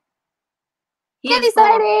 He's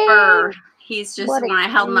fur. He's just, when I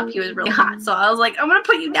held him up, he was really hot. So I was like, I'm going to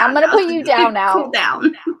put you down. I'm going to put you down now. Cool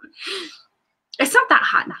down. It's not that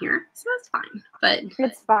hot in here, so that's fine. But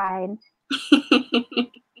it's fine.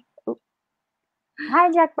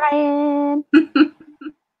 Hi, Jack Bryan.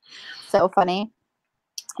 So funny.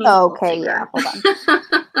 He's okay, yeah, hold on.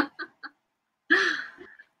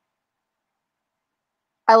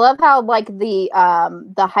 I love how like the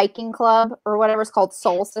hiking club or whatever is called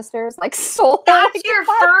Soul Sisters, like Soul. That's your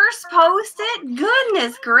first Post-it?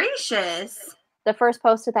 Goodness gracious. The first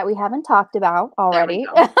Post-it that we haven't talked about already.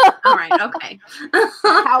 All right, okay.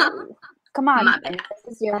 Come on.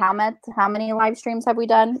 This is your how many live streams have we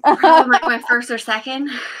done? my first or second.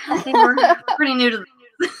 I think we're pretty new to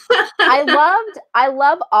this. I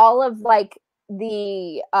love all of like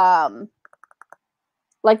the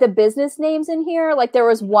business names in here. Like there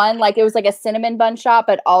was one, like it was like a cinnamon bun shop,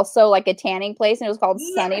 but also like a tanning place, and it was called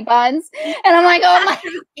Sunny Buns. And I'm like, oh my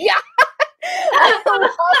god, I love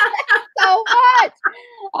that so much.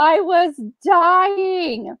 I was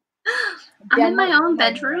dying. I'm in my own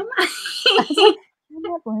bedroom.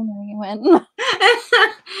 What room are you in?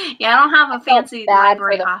 Yeah, I don't have a fancy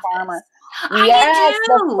library office. Farmer. Yes,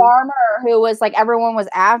 the farmer who was like, everyone was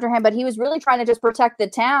after him, but he was really trying to just protect the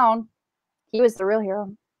town. He was the real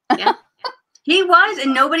hero. Yeah, he was,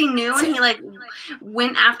 and nobody knew, and he like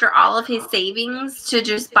went after all of his savings to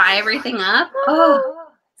just buy everything up. Oh.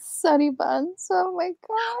 Sunny Buns. Oh my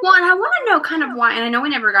god. Well, and I want to know kind of why, and I know we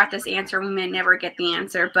never got this answer. We may never get the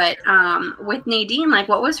answer, but with Nadine, like,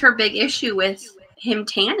 what was her big issue with him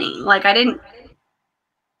tanning? Like,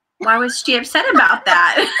 why was she upset about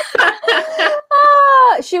that?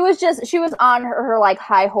 She was on her like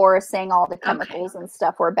high horse saying all the chemicals and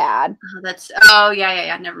stuff were bad.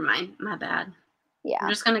 Yeah. Never mind. My bad. Yeah. I'm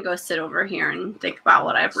just gonna go sit over here and think about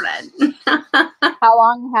what I've read.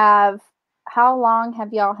 How long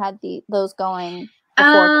have y'all had those going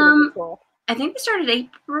before? I think we started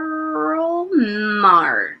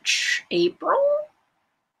March. April?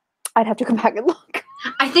 I'd have to come back and look.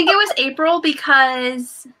 I think it was April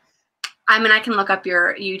because, I mean, I can look up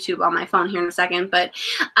your YouTube on my phone here in a second, but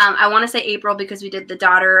I want to say April because we did The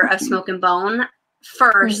Daughter of Smoke and Bone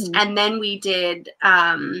first, and then we did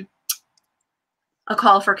A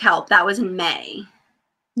Call for Kelp. That was in May.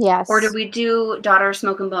 Yes. Or did we do Daughter of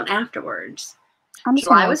Smoke and Bone afterwards?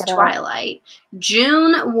 July was Twilight.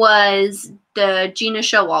 June was the Gina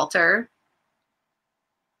Showalter.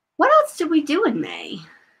 What else did we do in May?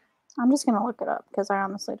 I'm just going to look it up because I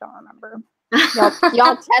honestly don't remember.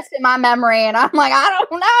 Y'all tested my memory, and I'm like, I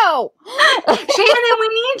don't know. Shannon, we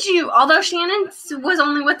need you. Although Shannon was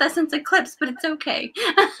only with us since Eclipse, but it's okay.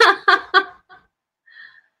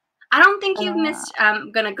 I don't think you've missed.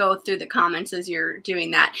 I'm going to go through the comments as you're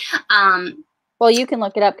doing that. Well, you can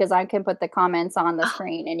look it up because I can put the comments on the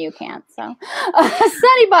screen and you can't. So,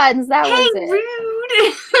 Sunny Buttons, that was it.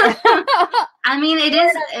 Rude. I mean, it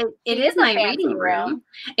is my reading room.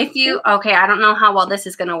 Okay, I don't know how well this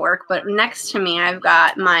is going to work, but next to me, I've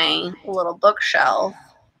got my little bookshelf.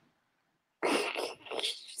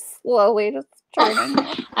 Slowly just turning.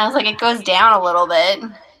 I was like, it goes down a little bit.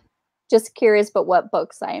 Just curious, but what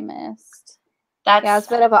books I missed. It's a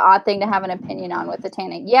bit of an odd thing to have an opinion on with the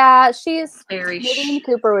tanning. Yeah, Nadine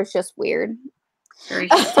Cooper was just weird. Very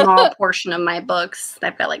small portion of my books.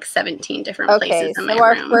 I've got like 17 different places in my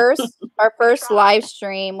room. Our first live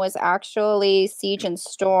stream was actually Siege and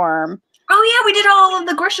Storm. Oh yeah, we did all of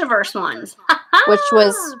the Grishaverse ones. Which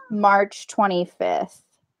was March 25th.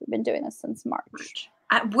 We've been doing this since March.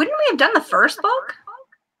 Wouldn't we have done the first book?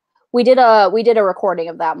 We did a recording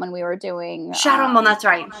of that when we were doing Shadow and Bone. That's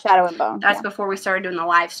right. Shadow and Bone. That's before we started doing the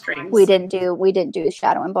live streams. We didn't do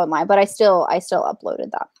Shadow and Bone live, but I still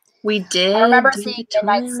uploaded that. We did. I remember seeing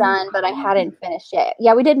Midnight Sun, but I hadn't finished it.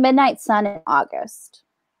 Yeah, we did Midnight Sun in August.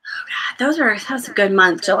 Oh God, that was a good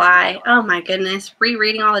month, July. Oh my goodness,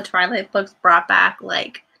 rereading all the Twilight books brought back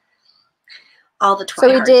like all the So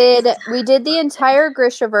Twihards. we did the entire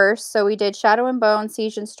Grishaverse. So we did Shadow and Bone,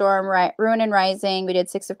 Siege and Storm, Ruin and Rising. We did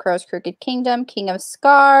Six of Crows, Crooked Kingdom, King of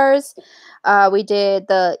Scars. We did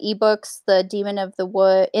the ebooks, The Demon of the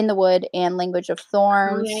Wood, In the Wood, and Language of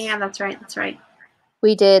Thorns. Oh yeah, that's right. That's right.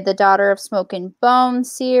 We did the Daughter of Smoke and Bone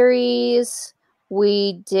series.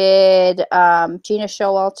 We did Gina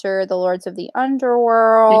Showalter, The Lords of the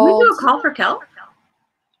Underworld. Did we do a Call for Kelp?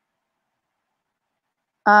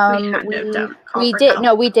 We did.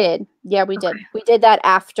 No, we did. Yeah, we did. We did that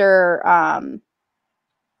after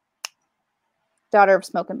Daughter of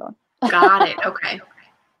Smoke and Bone. Got it. Okay.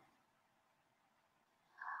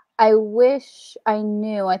 I wish I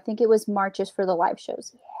knew. I think it was Marches for the live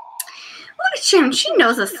shows. Look at Jim. She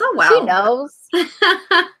knows us so well. She knows.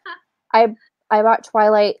 I bought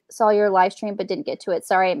Twilight, saw your live stream, but didn't get to it.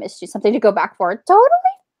 Sorry, I missed you. Something to go back for. Totally.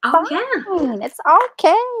 Oh fine. yeah. It's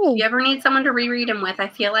okay. If you ever need someone to reread them with, I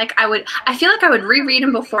feel like I would reread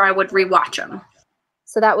them before I would rewatch them.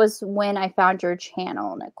 So that was when I found your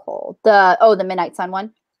channel, Nicole. The Midnight Sun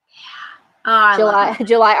one. Yeah.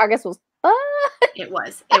 July, August was. It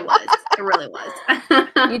was. It really was.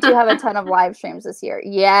 You do have a ton of live streams this year.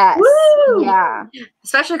 Yes. Woo! Yeah.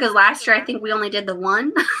 Especially because last year I think we only did the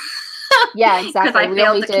one. Yeah, exactly. Because I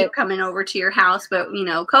failed to keep coming over to your house, but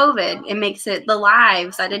COVID, it makes it the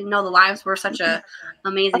lives. I didn't know the lives were such a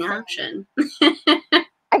amazing option.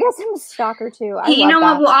 I guess I'm a stalker too. You know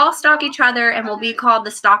what? We'll all stalk each other, and we'll be called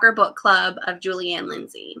the Stalker Book Club of Julie and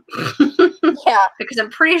Lindsey. Yeah, because I'm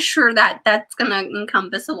pretty sure that that's going to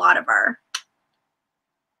encompass a lot of our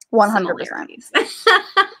 100%.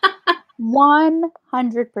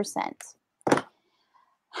 100%.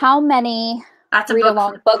 How many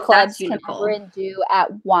read-along book clubs can everyone do at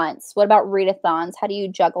once? What about readathons? How do you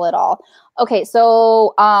juggle it all? Okay,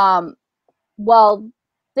 so well,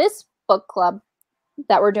 this book club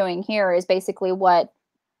that we're doing here is basically what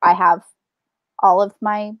I have all of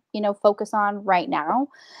my focus on right now.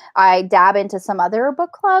 I dab into some other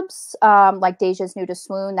book clubs, like Deja's New to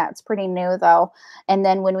Swoon. That's pretty new though. And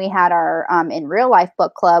then when we had our in real life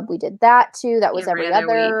book club, we did that too. That was every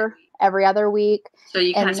other week. So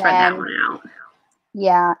you kind of spread that one out.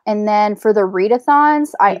 Yeah, and then for the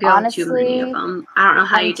readathons, I honestly too many of them. I don't know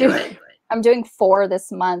how you do it. I'm doing 4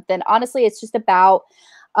 this month, and honestly, it's just about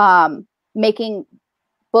making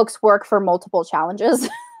books work for multiple challenges. So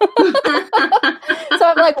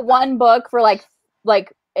I'm like one book for like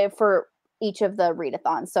for each of the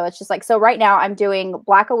readathons. So it's just like, so right now I'm doing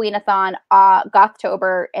Black Halloween-a-thon,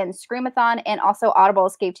 Gothtober, and Screamathon, and also Audible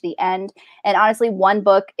Escape to the End. And honestly, one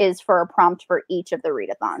book is for a prompt for each of the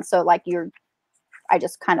readathons. So like I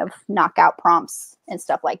just kind of knock out prompts and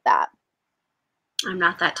stuff like that. I'm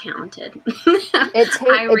not that talented. It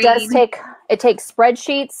takes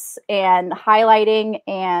spreadsheets and highlighting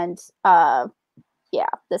and yeah,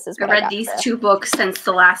 this is what I read these 2 books since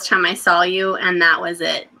the last time I saw you, and that was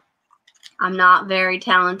it. I'm not very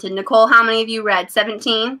talented. Nicole, how many of you read?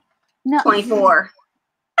 17? No. 24?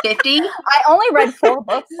 50? I only read 4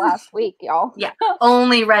 books last week, y'all. Yeah,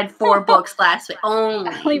 only read 4 books last week.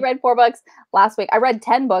 I only read 4 books last week. I read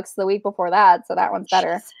 10 books the week before that, so that one's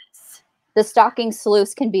better. Jesus. The Stalking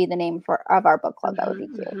Sleuths can be the name of our book club. That would be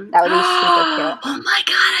cute. That would be super cute. Oh my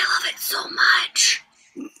god, I love it so much.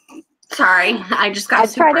 Sorry, I just got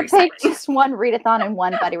super excited. Pick just one readathon and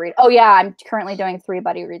one buddy read. Oh yeah, I'm currently doing 3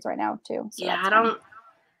 buddy reads right now too. So yeah,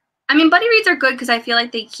 I mean, buddy reads are good because I feel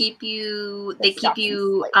like they keep you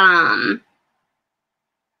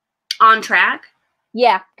on track.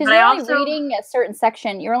 Yeah, because you're only reading a certain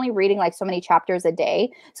section. You're only reading like so many chapters a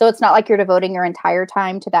day, so it's not like you're devoting your entire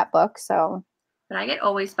time to that book. So, but I get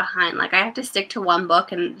always behind. Like I have to stick to one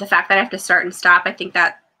book, and the fact that I have to start and stop, I think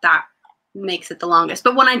that makes it the longest.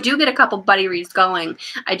 But when I do get a couple buddy reads going,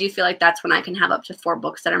 I do feel like that's when I can have up to 4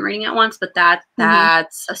 books that I'm reading at once. But that's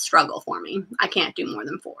a struggle for me. I can't do more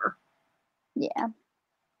than 4. Yeah.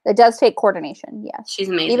 It does take coordination, yes. She's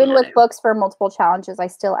amazing. Even with books for multiple challenges, I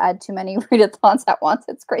still add too many readathons at once.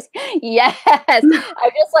 It's crazy. Yes. I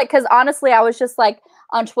just like, because honestly, I was just like,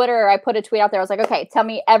 on Twitter, I put a tweet out there. I was like, okay, tell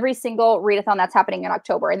me every single readathon that's happening in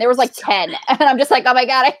October. And there was like 10. And I'm just like, oh my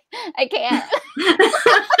God, I can't.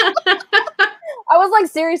 I was like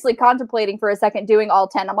seriously contemplating for a second doing all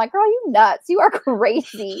 10. I'm like, girl, you nuts. You are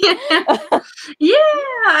crazy.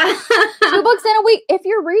 Yeah. 2 books in a week. If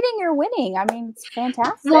you're reading, you're winning. I mean, it's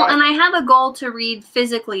fantastic. Well, and I have a goal to read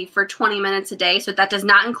physically for 20 minutes a day. So that does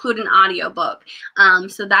not include an audiobook.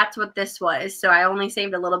 So that's what this was. So I only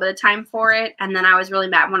saved a little bit of time for it. And then I was really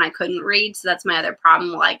mad when I couldn't read. So that's my other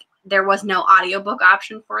problem. Like there was no audiobook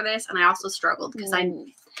option for this. And I also struggled because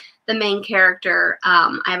the main character,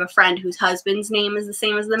 I have a friend whose husband's name is the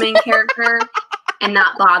same as the main character. and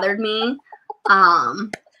that bothered me.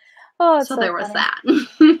 Oh, so there was funny.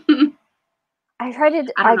 that. I try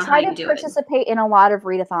to participate in a lot of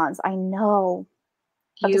readathons. I know.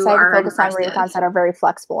 I've decided to focus on readathons that are very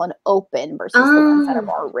flexible and open versus the ones that are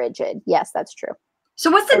more rigid. Yes, that's true. So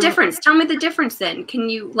what's the difference? Tell me the difference then. Can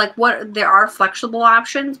you, like, what, there are flexible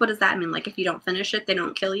options? What does that mean? Like, if you don't finish it, they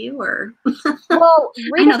don't kill you, or? Well,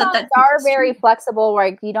 readathons are very flexible,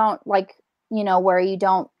 where you don't, like, you know, where you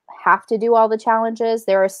don't have to do all the challenges.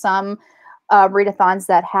 There are some readathons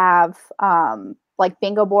that have like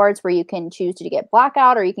bingo boards where you can choose to get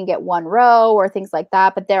blackout, or you can get one row or things like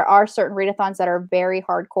that. But there are certain readathons that are very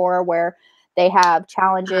hardcore where they have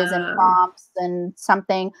challenges and prompts and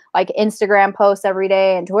something like Instagram posts every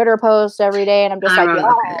day and Twitter posts every day. And I'm just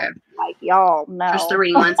y'all know. Just the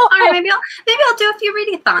reading ones. All right, maybe I'll do a few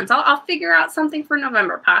readathons. I'll figure out something for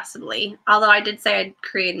November possibly. Although I did say I'd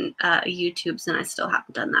create a YouTube's and I still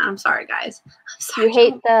haven't done that. I'm sorry, guys. I'm sorry.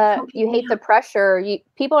 You hate the pressure.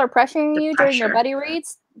 People are pressuring you during your buddy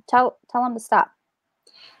reads. Tell them to stop.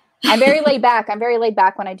 I'm very laid back. I'm very laid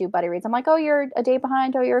back when I do buddy reads. I'm like, oh, you're a day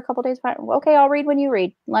behind. Oh, you're a couple days behind. Okay, I'll read when you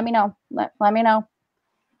read. Let me know. Let me know.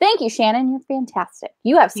 Thank you, Shannon. You're fantastic.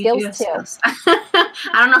 You have skills too. Skills. I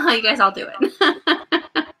don't know how you guys all do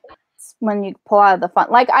it. When you pull out of the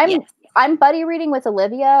fun. Like I'm buddy reading with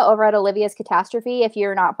Olivia over at Olivia's Catastrophe. If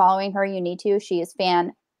you're not following her, you need to. She is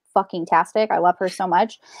fucking-tastic. I love her so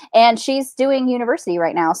much. And she's doing university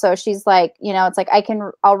right now. So she's like, you know, it's like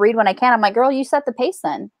I'll read when I can. I'm like, girl, you set the pace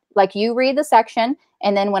then. Like, you read the section,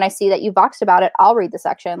 and then when I see that you boxed about it, I'll read the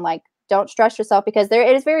section. Like, don't stress yourself, because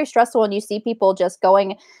it is very stressful when you see people just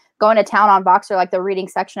going to town on Boxer, like they're reading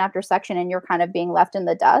section after section, and you're kind of being left in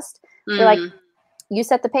the dust. You're like, you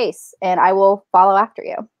set the pace, and I will follow after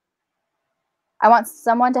you. I want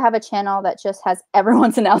someone to have a channel that just has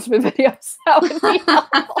everyone's announcement videos. That would be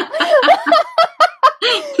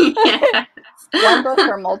yes. One book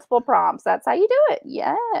for multiple prompts. That's how you do it.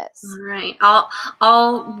 Yes. All right.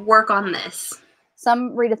 I'll work on this.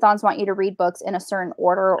 Some readathons want you to read books in a certain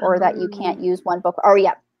order, or that you can't use one book. Oh,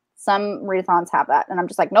 yeah. Some readathons have that. And I'm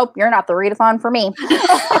just like, nope, you're not the readathon for me.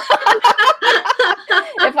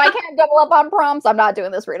 If I can't double up on prompts, I'm not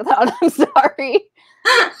doing this readathon. I'm sorry.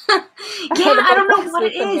 I don't know what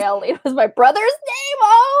it is. It was my brother's name.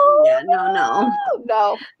 Oh, yeah,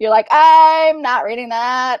 no. You're like, I'm not reading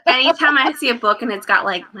that. Anytime I see a book and it's got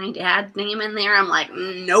like my dad's name in there, I'm like,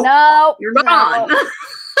 nope, you're gone.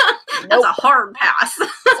 That's a hard pass.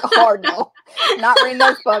 It's a hard no. Not reading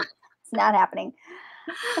those books. It's not happening.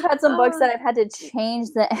 I've had some books that I've had to change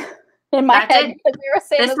in my head.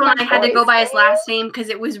 This one I had to go by his last name because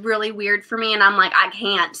it was really weird for me, and I'm like, I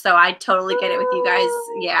can't. So I totally get it with you guys.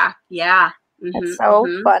 Yeah. It's so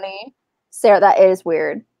funny. Sarah, that is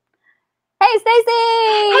weird. Hey, Stacey!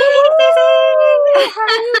 Hey, Stacey! How are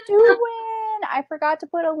you doing? I forgot to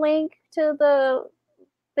put a link to the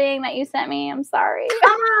thing that you sent me. I'm sorry.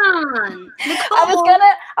 Come on. I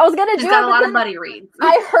was gonna do got a lot of buddy reads.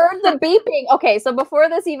 I heard the beeping. Okay, so before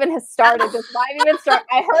this even has started, this live even started,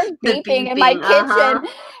 I heard beeping in my kitchen.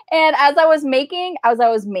 And as I was making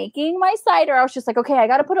my cider, I was just like, okay, I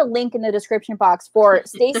got to put a link in the description box for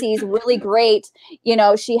Stacey's really great. You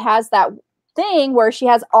know, she has that thing where she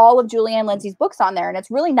has all of Julianne Lindsey's books on there, and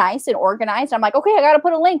it's really nice and organized. I'm like, okay, I got to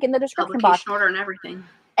put a link in the description box. Order and everything.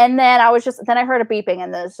 And then I heard a beeping,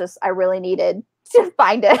 and it's just, I really needed to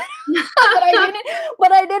find it.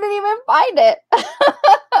 but I didn't even find it.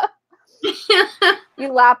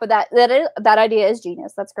 You laugh, but that idea is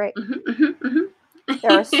genius. That's great.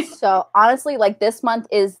 There are so, honestly, like, this month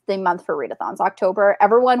is the month for readathons. October,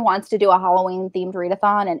 everyone wants to do a Halloween themed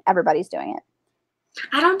readathon, and everybody's doing it.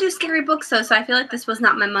 I don't do scary books though, so I feel like this was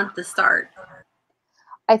not my month to start.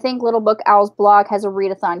 I think Little Book Owl's blog has a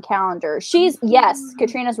readathon calendar.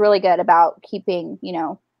 Katrina's really good about keeping, you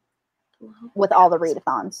know, with all the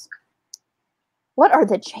readathons. What are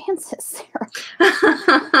the chances,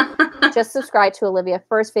 Sarah? Just subscribe to Olivia.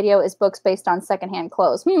 First video is books based on secondhand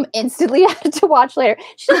clothes. Instantly added to watch later.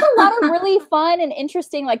 She does a lot of really fun and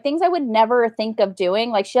interesting, like, things I would never think of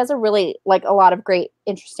doing. Like, she has a lot of great,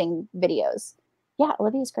 interesting videos. Yeah,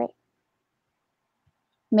 Olivia's great.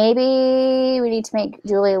 Maybe we need to make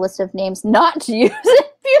Julie a list of names not to use in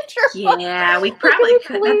future. Yeah, we probably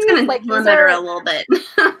could. That's going to limit her a little bit. These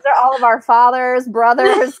are all of our fathers,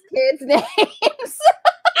 brothers, kids' names.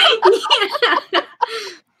 Yeah.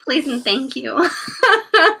 Please and thank you.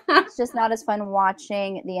 It's just not as fun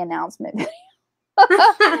watching the announcement video.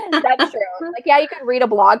 That's true. Like, yeah, you could read a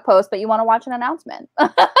blog post, but you want to watch an announcement.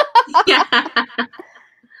 Yeah.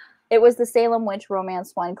 It was the Salem Witch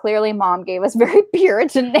romance one. Clearly, Mom gave us very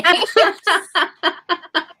Puritan names.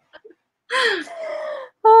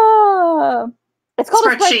 called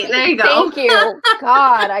a Spreadsheet. There you go. Thank you.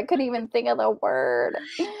 God, I couldn't even think of the word.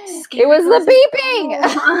 Scary It was the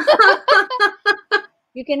beeping.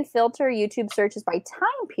 You can filter YouTube searches by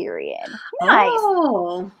time period. Nice.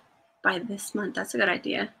 Oh, by this month. That's a good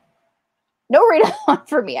idea. No read-along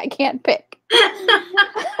for me. I can't pick.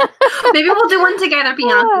 Maybe we'll do one together,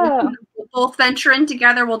 Bianca. We'll both venture in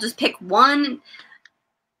together. We'll just pick one,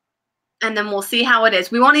 and then we'll see how it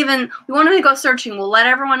is. We won't even go searching. We'll let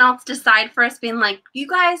everyone else decide for us, being like, you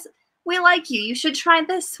guys, we like you. You should try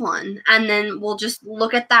this one. And then we'll just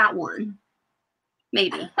look at that one.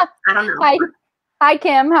 Maybe. I don't know. Hi,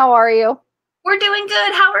 Kim. How are you? We're doing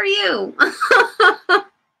good. How are you?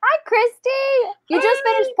 Hi, Christy. You just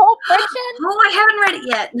finished Pulp Fiction? Oh, I haven't read it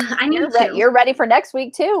yet. I need to. You're ready for next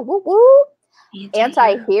week, too. Woo woo.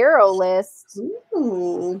 Anti-hero list.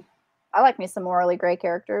 Ooh. I like me some morally gray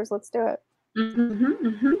characters. Let's do it. Mm-hmm,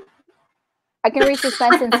 mm-hmm. I can read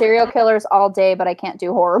suspense and serial killers all day, but I can't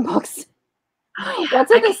do horror books. Oh, yeah.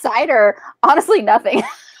 What's in the cider? Honestly, nothing.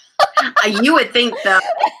 You would think, though.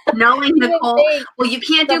 Knowing Nicole. Well, you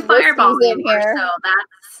can't do Fireball anymore, so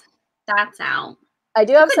that's out. I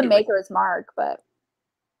do have some Maker's Mark, but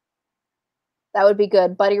that would be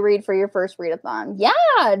good. Buddy read for your first readathon.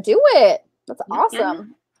 Yeah, do it. That's awesome. Yeah.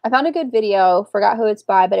 I found a good video. Forgot who it's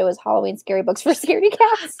by, but it was Halloween scary books for scaredy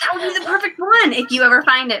cats. That would be the perfect one. If you ever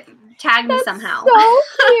find it, tag me somehow. So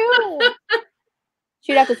cute.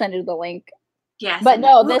 She'd have to send you the link. Yes. But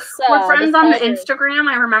no, we're friends on the Instagram.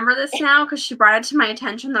 I remember this now because she brought it to my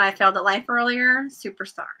attention that I failed at life earlier. Super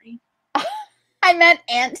sorry. I meant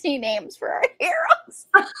anti-names for our heroes.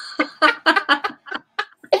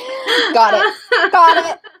 Got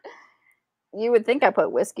it. You would think I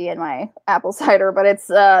put whiskey in my apple cider, but it's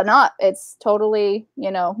not. It's totally,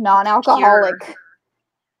 non-alcoholic. Pure.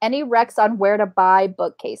 Any recs on where to buy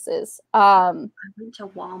bookcases? I went to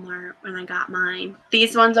Walmart when I got mine.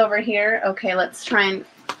 These ones over here. Okay, let's try and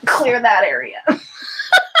clear that area.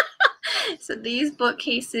 So these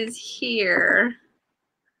bookcases here,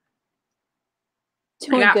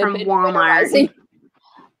 I got from Walmart.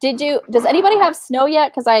 Does anybody have snow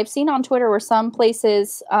yet? Because I've seen on Twitter where some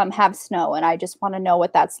places have snow, and I just want to know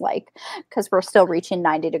what that's like because we're still reaching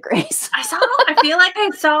 90 degrees. I feel like I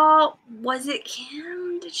saw, was it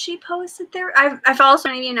Kim? Did she post it there? I follow so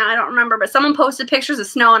many of you now, I don't remember, but someone posted pictures of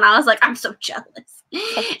snow, and I was like, I'm so jealous.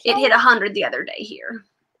 It hit 100 the other day here.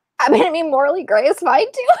 I mean, morally gray is fine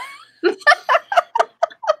too.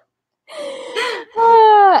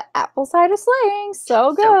 Apple cider slaying,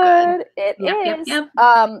 so good. It is. Yep.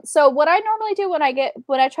 So what I normally do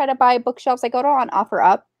when I try to buy bookshelves, I go on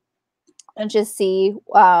OfferUp and just see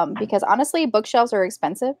because honestly, bookshelves are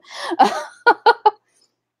expensive.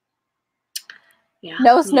 Yeah.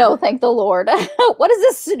 No snow, thank the Lord. What is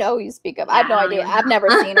this snow you speak of? I have no idea. I've never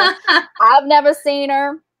seen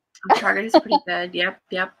her. Target is pretty good. Yep.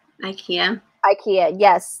 IKEA,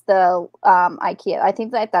 yes, the IKEA. I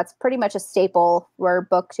think that's pretty much a staple where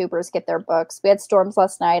booktubers get their books. We had storms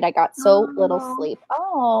last night. I got so little sleep.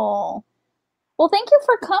 Oh, well, thank you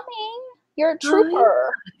for coming. You're a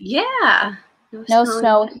trooper. Yeah. No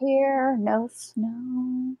snow here. No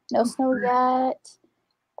snow. No snow yet.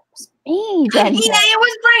 It was me, Jen. Yeah, it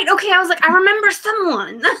was bright. Okay, I was like, I remember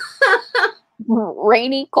someone.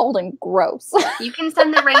 Rainy, cold, and gross. You can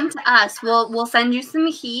send the rain to us. We'll send you some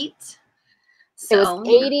heat. So, it was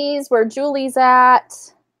 80s where Julie's at.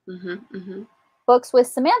 Books with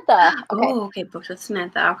Samantha. Okay. Oh, okay. Books with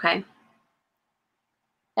Samantha. Okay.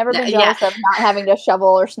 Never been jealous of not having to shovel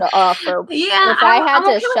or snow. If I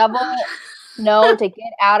had to shovel snow to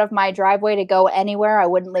get out of my driveway to go anywhere, I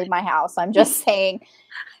wouldn't leave my house. I'm just saying.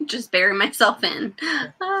 Just bury myself in.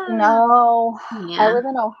 No. Yeah. I live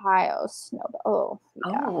in Ohio. Snow. Oh.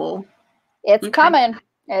 Yeah. Oh. It's coming.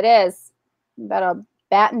 It is. You better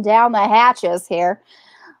batten down the hatches here.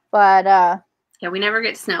 But yeah, we never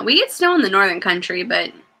get snow. We get snow in the northern country,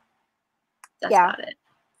 but that's about it.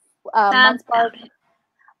 Munns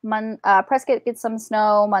Park, Prescott gets some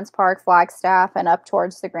snow, Munns Park, Flagstaff, and up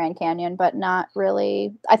towards the Grand Canyon, but not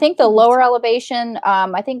really. I think the lower elevation,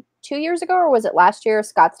 I think 2 years ago, or was it last year,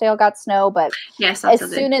 Scottsdale got snow, but as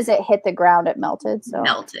soon as it hit the ground, it melted. So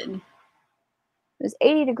melted. It was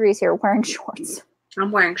 80 degrees here wearing shorts. I'm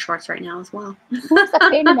wearing shorts right now as well. Who's that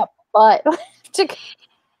pain in the butt?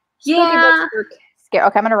 Yeah. Okay,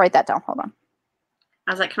 I'm going to write that down. Hold on.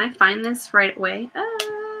 I was like, can I find this right away?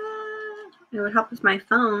 It would help with my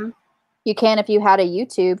phone. You can if you had a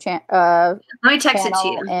YouTube channel. Let me text it to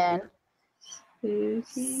you. And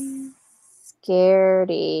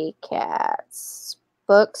Scaredy Cats.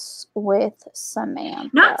 Books with Samantha.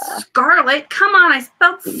 Not Scarlet. Come on, I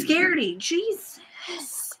spelled Scaredy. Jesus.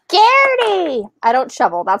 scaredy. I don't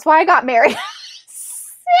shovel. That's why I got married.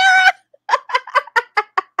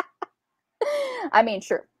 I mean,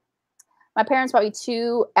 sure. My parents bought me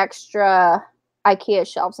 2 extra IKEA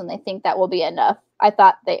shelves, and they think that will be enough. I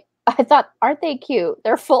thought, aren't they cute?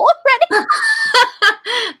 They're full already.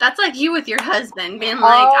 That's like you with your husband being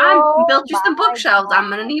like, I built you some bookshelves. God. I'm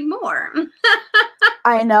gonna need more.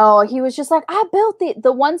 I know. He was just like, I built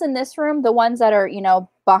the ones in this room, the ones that are, you know,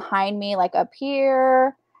 behind me, like up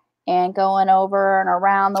here and going over and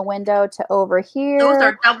around the window to over here. Those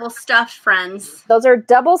are double stuffed, friends. Those are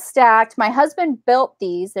double stacked. My husband built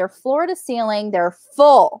these. They're floor to ceiling. They're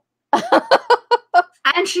full.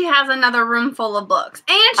 And she has another room full of books.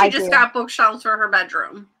 And she just got bookshelves for her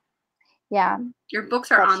bedroom. Yeah. Your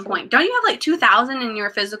books are on point. Don't you have like 2,000 in your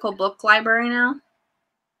physical book library now?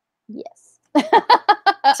 Yes.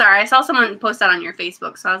 Sorry, I saw someone post that on your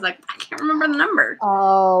Facebook, so I was like, I can't remember the number.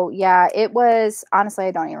 Oh, yeah. It was, honestly,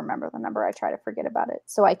 I don't even remember the number. I try to forget about it.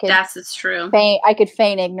 So I could. It's true. I could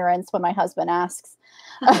feign ignorance when my husband asks.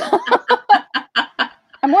 I'm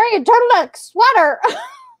wearing a turtleneck sweater.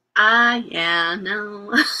 Yeah,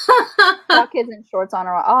 no. All kids in shorts on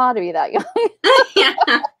are ought to be that young. Yeah.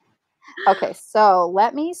 Okay, so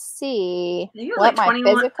let me see what like my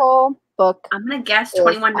physical book. I'm gonna guess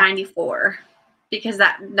 2194 because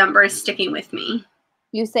that number is sticking with me.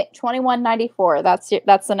 You say 2194. That's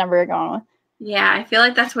the number you're going with. Yeah, I feel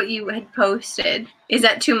like that's what you had posted. Is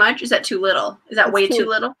that too much? Is that too little? Is that way too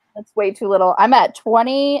little? That's way too little. I'm at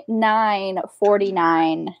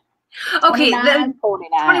 2949. Okay, then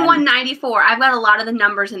 2194. I've got a lot of the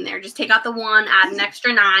numbers in there. Just take out the 1, add an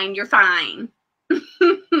extra 9. You're fine.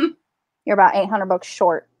 You're about 800 books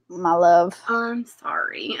short, my love. I'm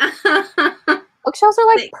sorry. Bookshelves are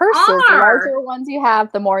like purses. The larger ones you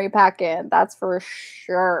have, the more you pack in. That's for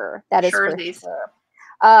sure. That is for sure.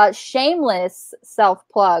 Shameless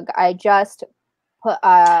self-plug. I just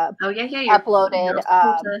uploaded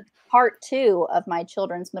part 2 of my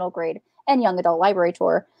children's middle grade and young adult library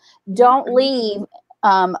tour. Don't leave.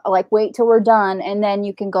 Wait till we're done, and then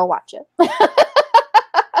you can go watch it.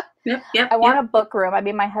 Yep. I want a book room. I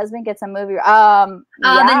mean, my husband gets a movie. Then you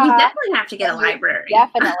definitely have to get a library.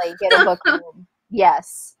 Definitely get a book room.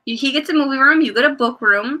 Yes. He gets a movie room. You get a book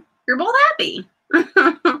room. You're both happy.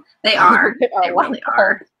 They are. They really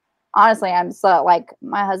are. Honestly, I'm so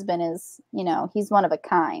my husband is. You know, he's one of a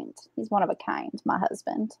kind. He's one of a kind. My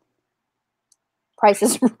husband. Price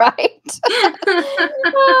is Right.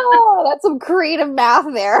 Oh, that's some creative math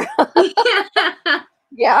there.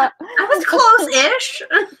 Yeah. I was close-ish.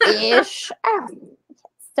 Ish. Oh,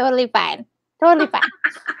 it's totally fine. Totally fine.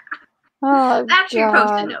 Oh, that's your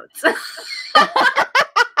post-it notes.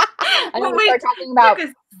 I know we start talking about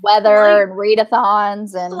weather and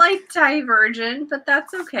readathons and slight divergent, but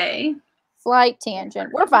that's okay. Slight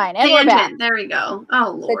tangent. We're fine. And we're back. There we go.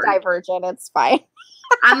 Oh, Lord. The divergent. It's fine.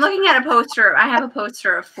 I'm looking at a poster. I have a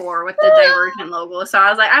poster of 4 with the Divergent logo. So I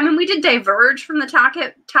was like, I mean, we did diverge from the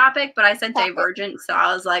topic, but I said Divergent. So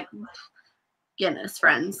I was like, Guinness,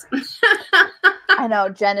 friends. I know.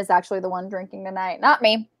 Jen is actually the one drinking tonight. Not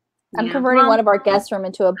me. I'm converting one of our guest room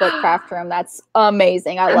into a book craft room. That's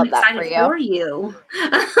amazing. I'm love that for you.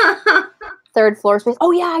 3rd floor space.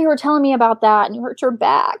 Oh, yeah, you were telling me about that, and you hurt your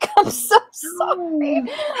back. I'm so sorry.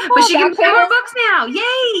 But she can play more books now.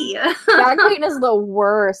 Yay! Back pain is the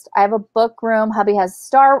worst. I have a book room. Hubby has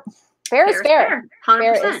fair is fair. 100%.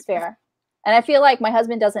 Fair is fair. And I feel like my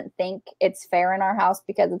husband doesn't think it's fair in our house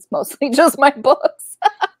because it's mostly just my books.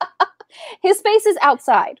 His space is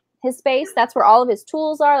outside. His space, that's where all of his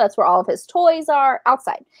tools are. That's where all of his toys are,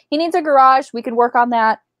 outside. He needs a garage. We could work on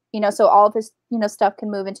that. So all of his, stuff can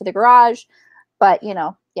move into the garage. But,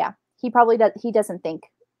 yeah, he probably does. He doesn't think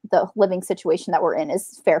the living situation that we're in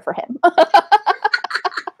is fair for him. I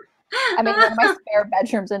mean, one of my spare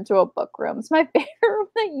bedrooms into a book room. It's my favorite.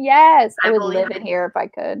 Yes, I would live in here if I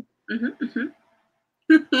could.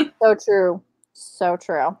 So true. So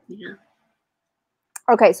true. Yeah.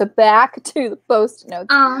 Okay, so back to the post notes.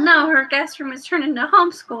 Oh no, her guest room is turned into a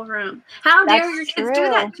homeschool room. How dare your kids do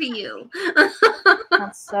that to you?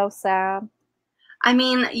 That's so sad. I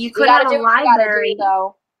mean, you could have a library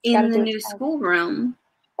in the new schoolroom.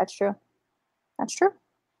 That's true. That's true.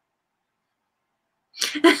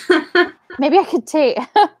 Maybe I could take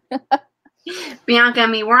Bianca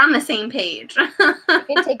and me, we're on the same page. I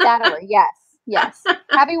can take that over. Yes.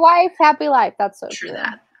 Happy wife, happy life. That's so true.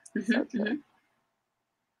 That. So true.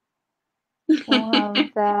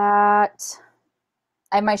 That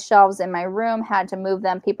I have my shelves in my room, had to move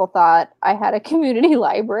them. People thought I had a community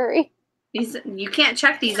library. You can't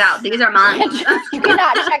check these out. These are mine. You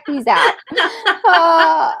cannot check these out.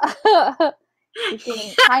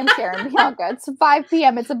 freaking timeshare in Bianca. It's 5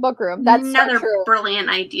 p.m. It's a book room. That's another so true. brilliant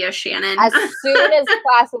idea, Shannon. As soon as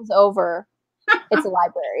class is over, it's a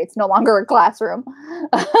library. It's no longer a classroom.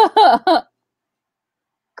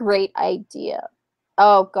 Great idea.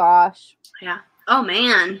 Oh, gosh. Yeah. Oh,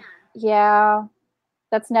 man. Yeah.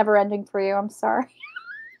 That's never ending for you. I'm sorry.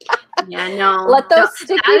 Yeah, no. Let those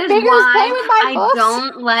sticky fingers play with my books. I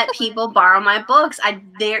don't let people borrow my books.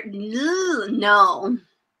 No.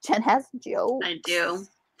 Jen has jokes. I do.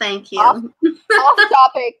 Thank you. Off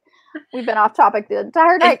topic. We've been off topic the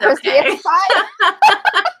entire night, Christy. Okay. It's fine.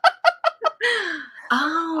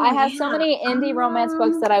 I have so many indie romance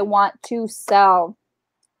books that I want to sell.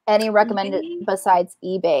 Any recommended besides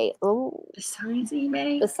eBay? Ooh. Besides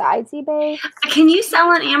eBay? Besides eBay? Can you sell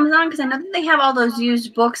on Amazon? Because I know that they have all those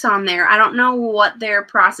used books on there. I don't know what their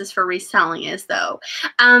process for reselling is, though.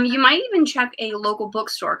 You might even check a local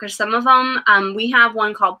bookstore, because some of them, we have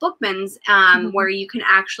one called Bookman's, where you can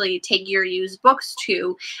actually take your used books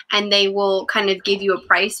to, and they will kind of give you a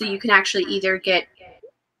price, so you can actually either get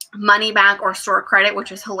money back or store credit,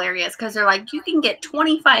 which is hilarious, because they're like, you can get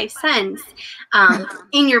 25 cents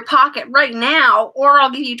in your pocket right now, or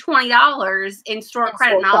I'll give you $20 in store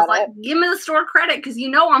credit. And I was like, give me the store credit, because you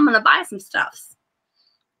know I'm going to buy some stuff.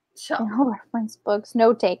 So no reference books,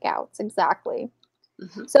 no takeouts. Exactly.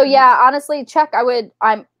 So yeah, honestly, check.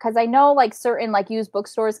 Because I know like certain like used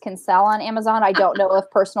bookstores can sell on Amazon. I don't know if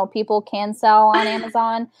personal people can sell on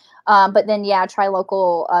Amazon. But then yeah, try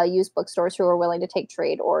local used bookstores who are willing to take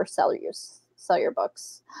trade or sell your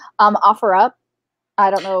books. OfferUp. I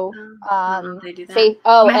don't know. They do that.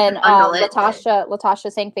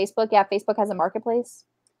 Latasha saying Facebook. Yeah, Facebook has a marketplace.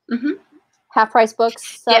 Half Price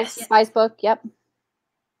Books. Yes. Buys book. Yep.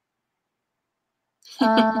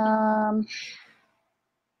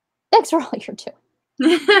 Thanks for all you're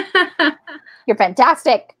doing. You're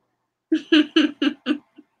fantastic.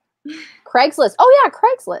 Craigslist. Oh, yeah,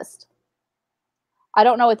 Craigslist. I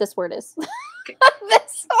don't know what this word is.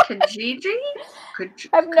 Kijiji? I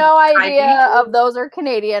have no idea if those are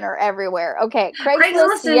Canadian or everywhere. Okay,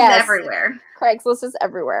 Craigslist is everywhere. Craigslist is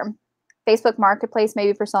everywhere. Facebook Marketplace,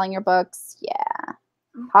 maybe for selling your books. Yeah.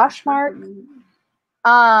 Poshmark.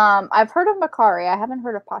 I've heard of Macari. I haven't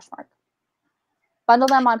heard of Poshmark. Bundle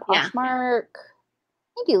them on Poshmark.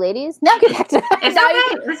 Thank you, ladies. Now get back to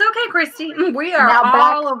It's okay, Christy. We are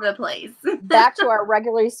all over the place. Back to our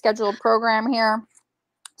regularly scheduled program here.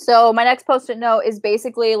 So my next post-it note is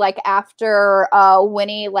basically like after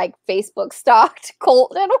Winnie like Facebook stalked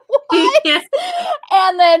Colton Wise.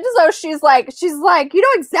 And then so she's like, you know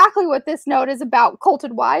exactly what this note is about,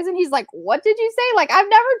 Colton Wise. And he's like, what did you say? Like, I've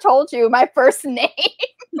never told you my first name.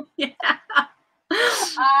 Yeah.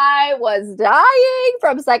 I was dying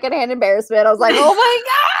from secondhand embarrassment. I was like, oh my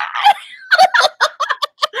God.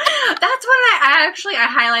 That's when I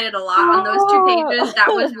highlighted a lot on those 2 pages. That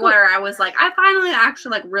was where I was like, I finally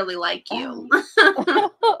actually like really like you.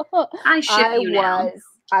 I ship you now.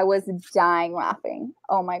 I was dying laughing.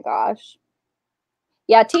 Oh my gosh.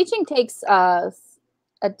 Yeah, teaching takes a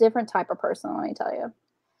different type of person, let me tell you.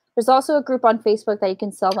 There's also a group on Facebook that you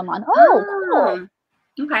can sell them on. Oh, cool.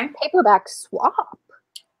 Okay. Paperback swap.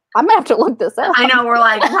 I'm gonna have to look this up. I know, we're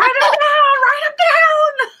like, write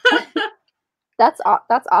them down. That's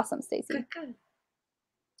awesome, Stacey. Good.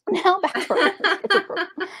 Now back to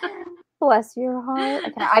bless your heart.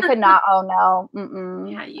 I could not. Oh no.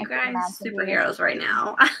 Yeah, you guys superheroes right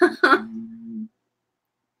now.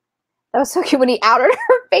 That was so cute when he outed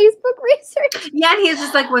her Facebook research. Yeah, and he was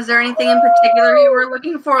just like, was there anything in particular you were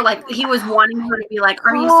looking for? Like, he was wanting her to be like,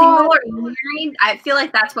 are you single or married? I feel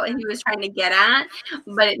like that's what he was trying to get at,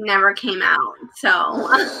 but it never came out. So.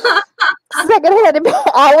 Secondhand,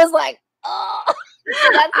 I was like, oh.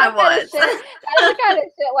 That's the kind of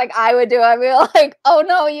shit like I would do. I'd be like, oh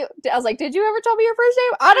no, I was like, did you ever tell me your first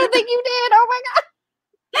name? I don't think you did. Oh my God.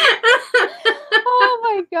 Oh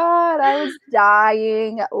my God. I was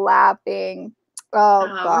dying laughing. Oh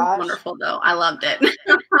gosh. Wonderful though. I loved it.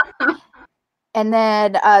 And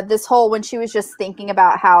then this whole, when she was just thinking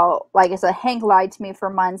about how, like I said, Hank lied to me for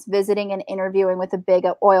months, visiting and interviewing with a big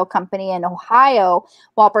oil company in Ohio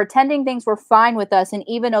while pretending things were fine with us and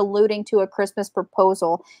even alluding to a Christmas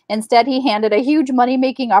proposal. Instead, he handed a huge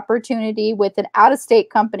money-making opportunity with an out-of-state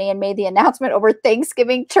company and made the announcement over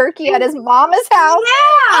Thanksgiving turkey at his mama's house.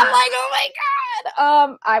 Yeah. I'm like, oh my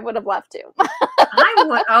God. I would have left too. I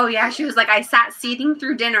would. Oh yeah. She was like, I sat seething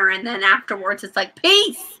through dinner, and then afterwards it's like,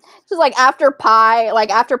 peace. Just like after pie, like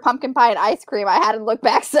after pumpkin pie and ice cream, I hadn't looked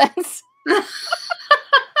back since.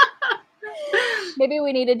 Maybe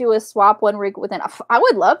we need to do a swap one week within. I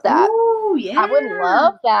would love that. Oh yeah, I would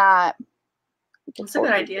love that. That's a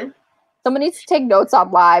good idea. Someone needs to take notes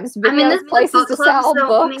on lives. I mean, this is a places book to club, sell so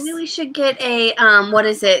books. maybe we should get a what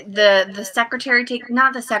is it? The secretary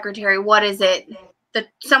not the secretary. What is it?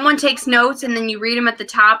 Someone takes notes and then you read them at the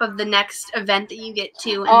top of the next event that you get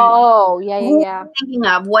to. And oh, yeah. Thinking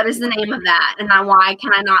of what is the name of that, and why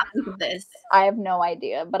can I not think of this? I have no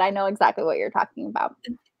idea, but I know exactly what you're talking about.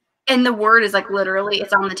 And the word is like literally,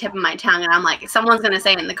 it's on the tip of my tongue, and I'm like, someone's gonna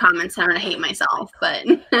say it in the comments, and I'm gonna hate myself. But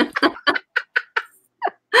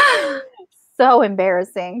so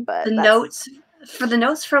embarrassing. But the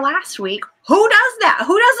notes for last week. Who does that?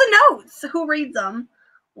 Who does the notes? Who reads them?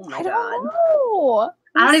 Oh my god! Know.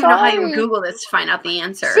 I don't even know how you would Google this to find out the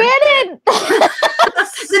answer. Shannon!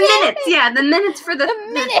 The minutes, yeah, the minutes for the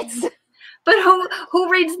minutes. But who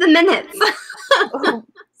reads the minutes?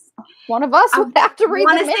 One of us would have to read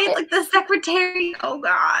the minutes. I want to say it's like the secretary. Oh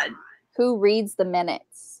god. Who reads the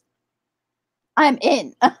minutes? I'm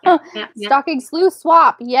in. Yeah. Stocking sleuth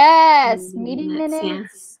swap. Yes. Meeting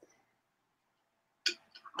minutes. Yeah.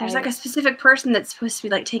 There's like a specific person that's supposed to be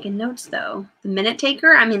like taking notes though. The minute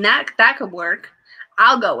taker? I mean that could work.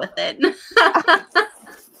 I'll go with it.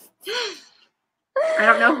 I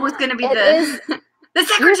don't know who's gonna be the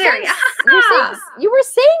secretary. You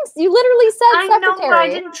literally said secretary. I know, but I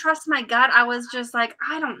didn't trust my gut. I was just like,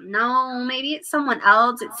 I don't know. Maybe it's someone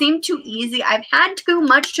else. It seemed too easy. I've had too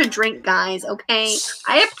much to drink, guys. Okay,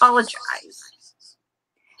 I apologize.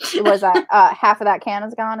 Was that half of that can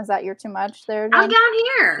is gone? Is that you're too much there? Jen? I'm down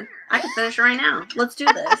here. I can finish right now. Let's do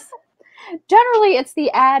this. Generally, it's the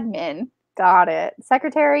admin. Got it.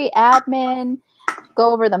 Secretary, admin.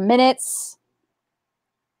 Go over the minutes.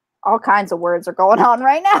 All kinds of words are going on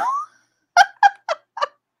right now.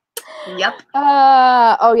 Yep.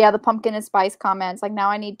 Oh yeah, the pumpkin and spice comments. Like now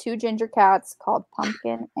I need 2 ginger cats called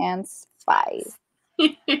Pumpkin and Spice.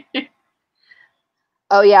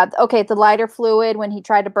 Oh yeah, okay, the lighter fluid when he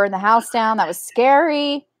tried to burn the house down, that was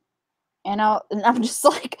scary. And I'm just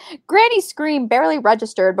like, Granny's scream barely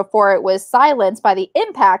registered before it was silenced by the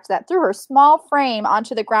impact that threw her small frame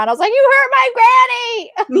onto the ground. I was like, you hurt my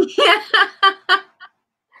granny! Yeah.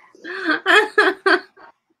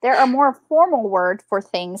 There are more formal words for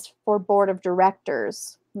things for board of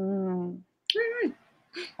directors. I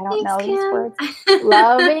don't know these words.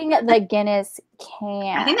 Loving the Guinness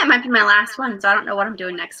can. I think that might be my last one, so I don't know what I'm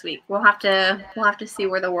doing next week. We'll have to see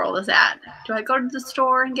where the world is at. Do I go to the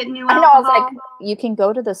store and get new alcohol? I know. I was like, you can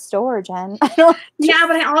go to the store, Jen. Yeah,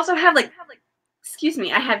 but I also have like, excuse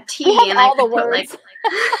me, I have tea and all I could the put words. like.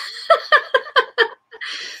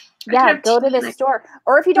 Yeah, go to the store.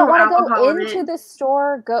 Or if you don't want to go into the the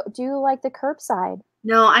store, go do like the curbside.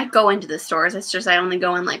 No, I go into the stores. It's just I only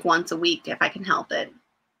go in like once a week if I can help it.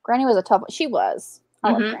 Granny was a tough one. She was.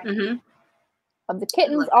 I love Granny. Mm-hmm. Of the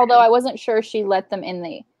kittens, although I wasn't sure she let them in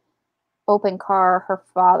the open car. Her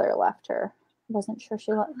father left her. I wasn't sure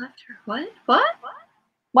she left her. What?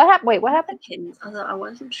 What happened? Wait, what happened? Kittens, although I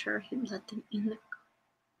wasn't sure he let them in the.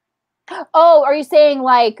 Oh, are you saying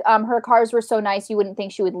like her cars were so nice you wouldn't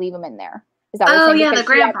think she would leave them in there? Is that what you're saying? Yeah, the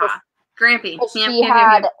grandpa, Grampy. She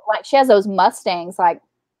had like she has those Mustangs. Like,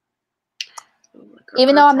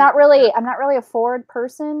 even though I'm not really a Ford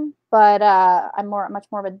person, but I'm much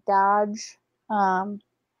more of a Dodge.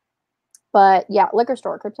 But yeah, liquor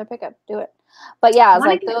store, curbside pickup, do it. But yeah, it's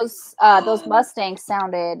like those Mustangs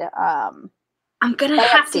sounded. I'm gonna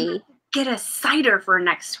have to get a cider for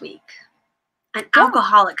next week. An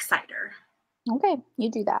alcoholic cider. Okay, you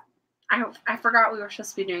do that. I forgot we were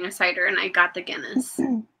supposed to be doing a cider, and I got the Guinness.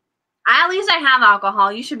 At least I have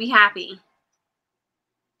alcohol. You should be happy.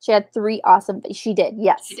 She had 3 awesome. She did.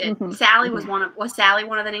 Yes, she did. Sally was Was Sally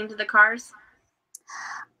one of the names of the cars?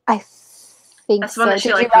 I think that's so. One that did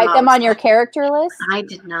you write them on your character list? I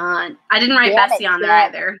did not. I didn't write Bessie on there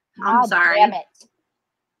either. I'm sorry. Damn it.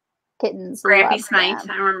 Kittens. Grampy Smythe.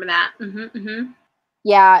 I remember that.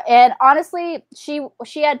 Yeah, and honestly, she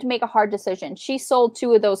had to make a hard decision. She sold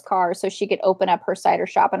 2 of those cars so she could open up her cider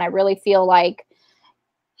shop, and I really feel like.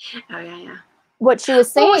 Oh yeah. What she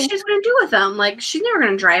was saying. What she's gonna do with them? Like she's never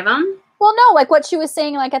gonna drive them. Well, no, like what she was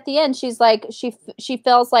saying, like at the end, she's like she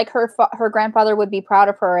feels like her grandfather would be proud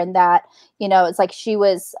of her, and that it's like she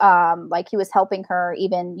was like he was helping her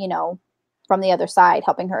even from the other side,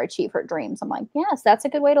 helping her achieve her dreams. I'm like, yes, that's a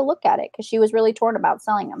good way to look at it because she was really torn about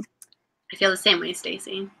selling them. I feel the same way,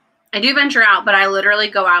 Stacy. I do venture out, but I literally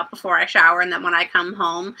go out before I shower, and then when I come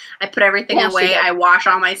home, I put everything away, I wash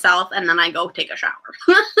all myself, and then I go take a shower.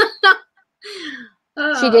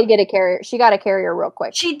 She did get a carrier. She got a carrier real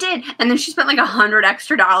quick. She did. And then she spent like $100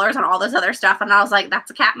 extra on all this other stuff. And I was like, that's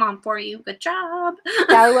a cat mom for you. Good job.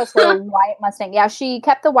 Sally was her white Mustang. Yeah, she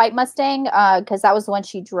kept the white Mustang because that was the one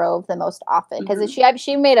she drove the most often. Because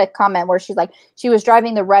she made a comment where she's like, she was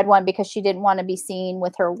driving the red one because she didn't want to be seen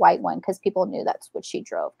with her white one because people knew that's what she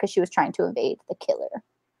drove because she was trying to evade the killer.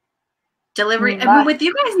 Delivery. I mean, with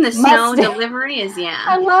you guys in the snow, delivery is, yeah.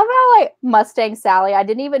 I love how, like, Mustang Sally, I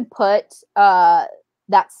didn't even put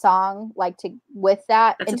that song like with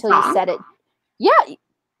that until you said it. Yeah.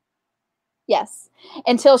 Yes.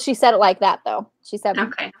 Until she said it like that, though. She said,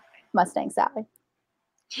 "Okay, Mustang Sally."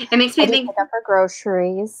 It makes me think pick up her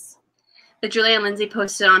groceries. That Julie and Lindsey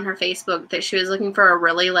posted on her Facebook that she was looking for a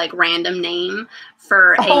really like random name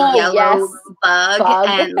for a yellow bug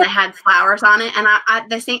and it had flowers on it. And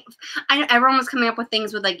everyone was coming up with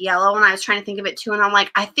things with like yellow, and I was trying to think of it too. And I'm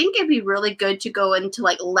like, I think it'd be really good to go into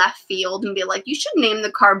like left field and be like, you should name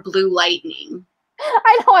the car Blue Lightning.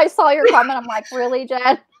 I know. I saw your comment. I'm like, really,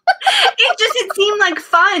 Jen? It seemed like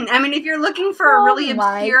fun. I mean, if you're looking for a really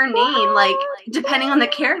obscure name, like depending on the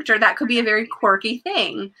character, that could be a very quirky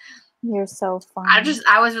thing. You're so funny.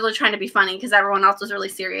 I was really trying to be funny because everyone else was really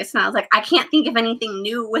serious, and I was like, I can't think of anything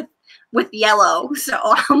new with yellow, so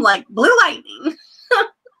I'm like, Blue Lightning.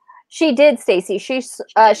 She did, Stacy. She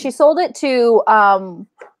sold it to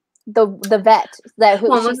the vet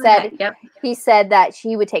he said that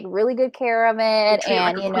he would take really good care of it,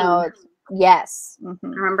 and like yes. I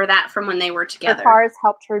remember that from when they were together. The cars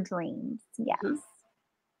helped her dreams. Yes.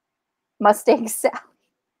 Mustang Sally.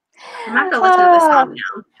 I'm gonna have to listen to this song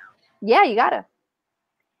now. Yeah, you gotta.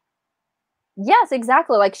 Yes,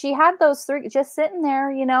 exactly. Like she had those three just sitting there,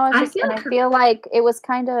 I feel like it was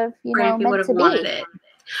kind of, meant to be. It.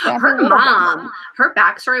 Her mom, her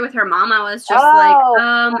backstory with her mom, I was just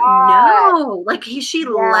no. Like she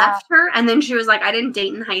left her, and then she was like, I didn't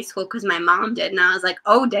date in high school because my mom did. And I was like,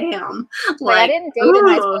 oh, damn. Like I didn't date in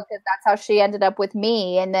high school because that's how she ended up with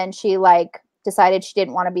me. And then she decided she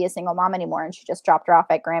didn't want to be a single mom anymore. And she just dropped her off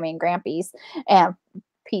at Grammy and Grampy's and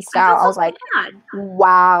peaced out. I was like,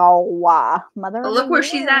 wow. Mother. But look where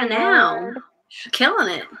she's at now. She's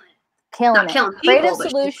killing it. Greatest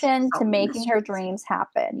solution to making her dreams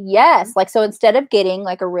happen. Yes. Like, so instead of getting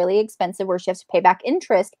like a really expensive where she has to pay back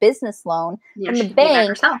interest business loan from the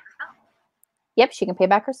bank. Yep. She can pay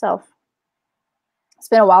back herself. It's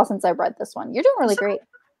been a while since I've read this one. You're doing really great.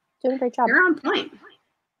 Doing a great job. You're on point.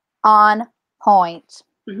 On point.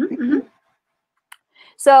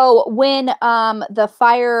 So when the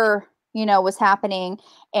fire, was happening,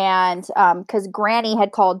 and because Granny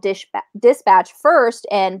had called dispatch first,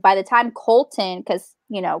 and by the time Colton, because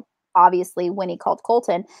obviously Winnie called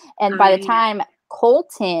Colton, and by the time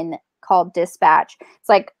Colton called dispatch, it's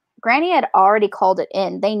like Granny had already called it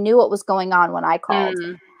in. They knew what was going on when I called,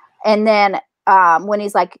 and then when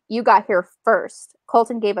he's like, "You got here first,"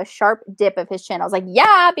 Colton gave a sharp dip of his chin. I was like,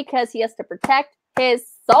 "Yeah," because he has to protect his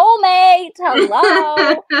soulmate.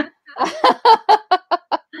 Hello.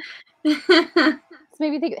 This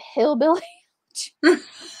made me think of Hillbilly.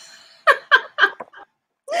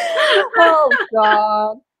 Oh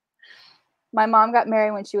God. My mom got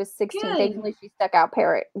married when she was 16. Good. Thankfully she stuck out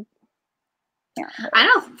parrot. I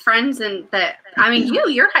know friends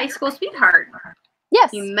your high school sweetheart.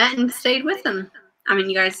 Yes. You met and stayed with them. I mean,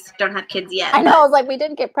 you guys don't have kids yet. I know. I was like, we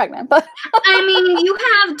didn't get pregnant, but I mean, you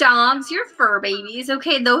have dogs. You're fur babies.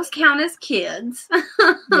 Okay, those count as kids.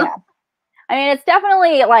 Yeah. I mean, it's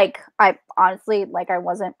definitely like I honestly I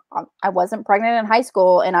wasn't pregnant in high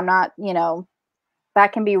school, and I'm not.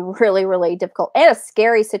 That can be really, really difficult and a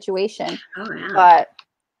scary situation. Oh yeah. But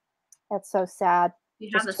that's so sad.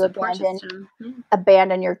 You have the support system.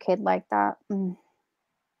 Abandon your kid like that.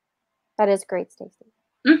 That is great, Stacey.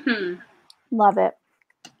 Love it.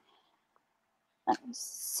 Let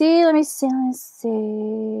me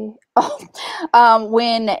see. Oh,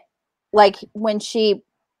 when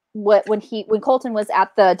Colton was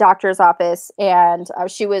at the doctor's office, and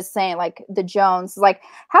she was saying like the Jones, like,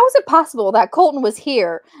 how is it possible that Colton was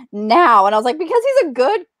here now? And I was like, because he's a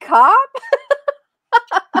good cop.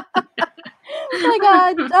 Oh my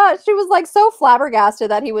God. She was like so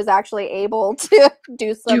flabbergasted that he was actually able to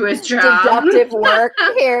do some deductive work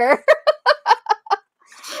here.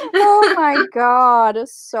 Oh my God,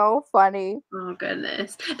 it's so funny. Oh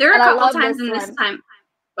goodness. There are a couple times in this time.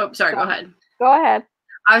 Oh, sorry, go ahead. Go ahead.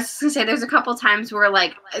 I was just gonna say there's a couple times where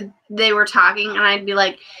like they were talking and I'd be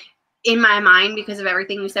like, in my mind, because of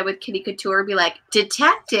everything you said with Kitty Couture, be like,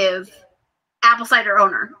 detective apple cider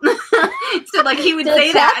owner. So like he would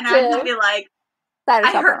say that and I would just be like,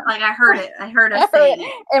 I heard it. I heard us saying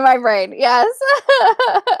it in my brain. Yes.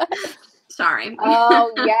 Sorry. right?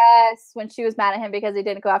 Oh, yes. When she was mad at him because he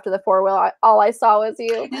didn't go after the 4-wheel, all I saw was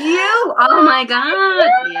you. You? Oh my God.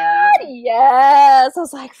 Yeah. Yes. I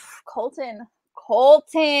was like, Colton.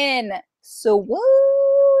 Swoon.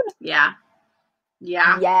 Yeah.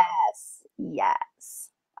 Yeah. Yes.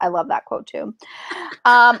 I love that quote too.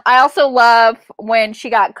 I also love when she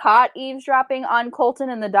got caught eavesdropping on Colton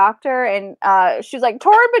and the doctor, and she was like,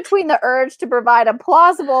 torn between the urge to provide a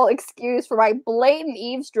plausible excuse for my blatant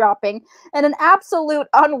eavesdropping and an absolute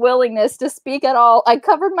unwillingness to speak at all. I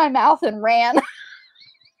covered my mouth and ran.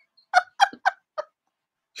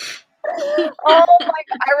 Oh my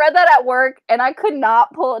God. I read that at work and I could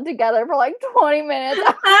not pull it together for like 20 minutes.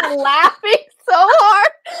 I was laughing so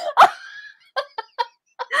hard.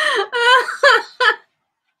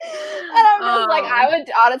 And I'm just like,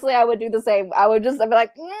 I would do the same. I'd be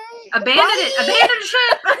like, abandon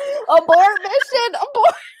ship. Abort mission,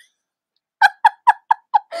 abort.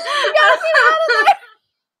 You gotta get out of there.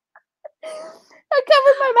 I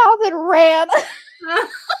covered my mouth and ran.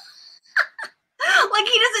 Like,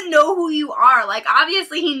 he doesn't know who you are. Like,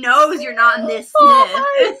 obviously he knows you're not Miss Smith. Oh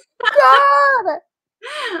my God.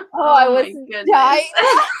 Oh, I was dying.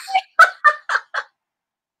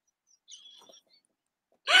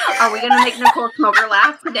 Are we going to make Nicole Smoker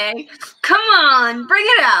laugh today? Come on, bring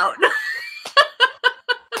it out.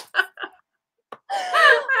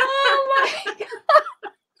 Oh my God.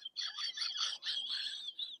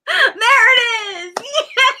 There it is.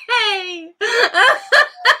 Yay.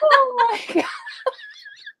 Oh my God.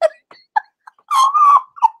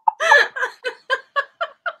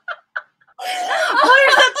 Pull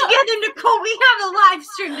yourself together, Nicole. We have a live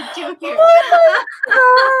stream to do here.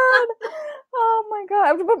 Oh my God. I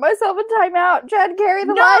have to put myself in timeout. Jen, carry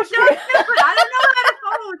the live stream. Don't do it. I don't know how to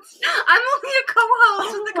host. I'm only a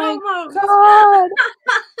co-host with the co-host. God.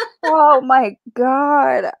 Oh my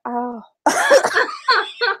God. Oh. I'm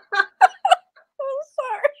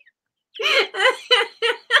sorry.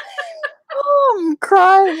 Oh, I'm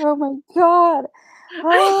crying. Oh my God.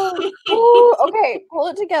 Oh. Ooh, okay, pull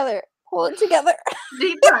it together.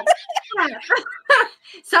 Deep breath.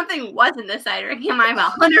 Something was in the cider. I'm 100%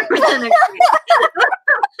 agree.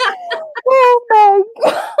 Oh my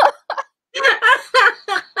God.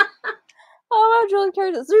 Oh, Julie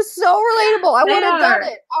carried this. They're so relatable. I would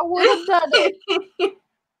have done it.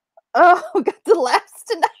 Oh, got the laughs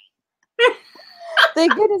tonight.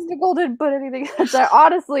 Thank goodness Nicole didn't put anything in there.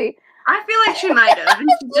 Honestly. I feel like she might have. She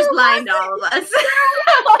just lied to all of us.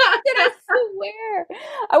 I swear.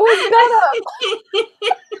 I was gonna.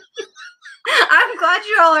 I'm glad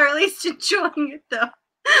you all are at least enjoying it, though.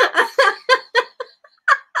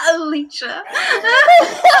 Alicia.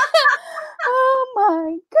 Oh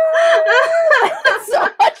my God. It's so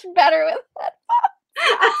much better with that.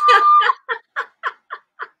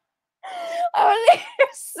 I was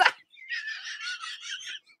here.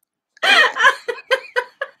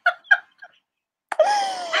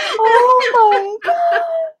 Oh my God.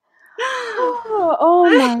 Oh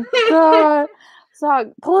my God. So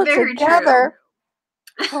pull it Very together.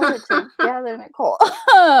 True. Pull it together, Nicole.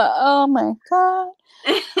 Oh my God.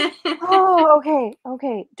 Oh,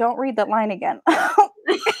 okay. Don't read that line again.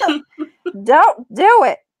 Don't do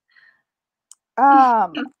it.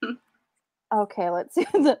 Okay, let's see.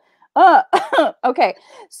 Okay.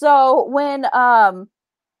 So when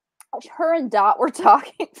her and Dot were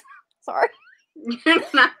talking, sorry. You're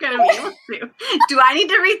not going to be able to. Do I need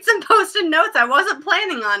to read some post-it notes? I wasn't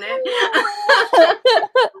planning on it.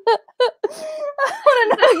 I want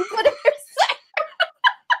to know you put it in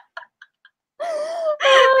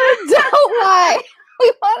your don't lie.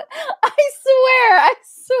 I swear.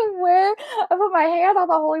 I put my hand on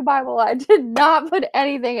the Holy Bible. I did not put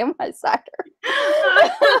anything in my cider.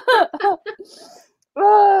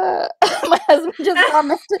 My husband just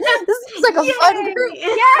commented. This is like a fun group.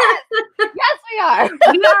 Yes, we are.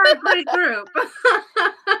 We are a good group.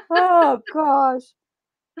 Oh gosh,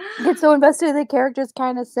 get so invested in the characters,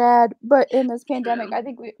 kind of sad. But in this pandemic, I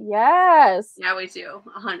think Yeah, we do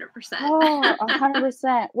 100%. Oh,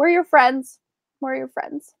 100%. We're your friends.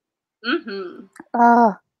 Mm-hmm.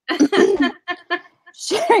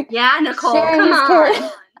 Yeah, Nicole, come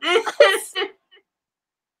on.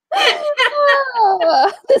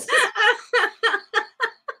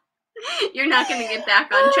 You're not going to get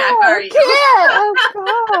back on track, are you? I can't.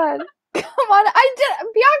 Oh, God. Come on. I did.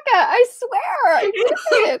 Bianca, I swear. I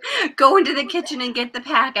did. Go into the kitchen and get the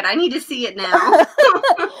packet. I need to see it now.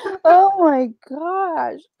 Oh, my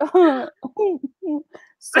gosh.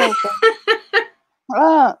 So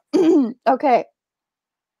funny. Okay.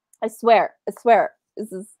 I swear.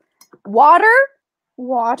 This is water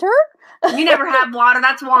Water? You never have water.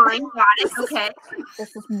 That's wine. Got it. Okay.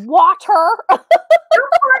 This is water. Don't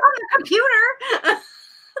pour it on the computer.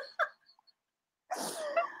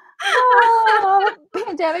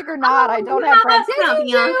 Pandemic or not, I don't have friends. Yes,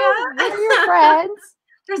 you do. What are your friends?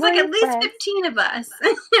 There's like at least 15 of us.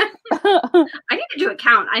 I need to do a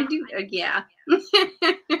count. I do. Yeah.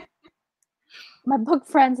 My book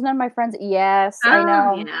friends, none of my friends. Yes, I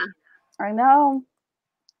know. Yeah. I know.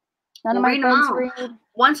 None of my friends read.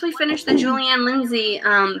 Once we finish the Julianne Lindsey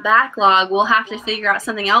backlog, we'll have to figure out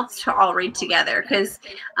something else to all read together because,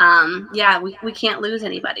 yeah, we can't lose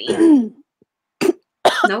anybody.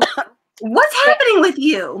 Nope. What's happening with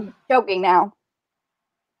you? Joking now.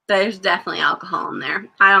 There's definitely alcohol in there.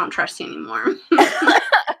 I don't trust you anymore.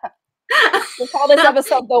 We'll call this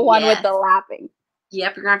episode the one with the laughing.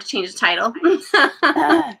 Yep, you're going to have to change the title.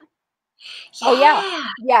 Oh, yeah.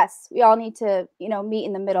 Yes, we all need to, meet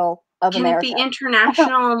in the middle of America. Can it be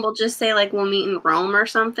international and we'll just say, like, we'll meet in Rome or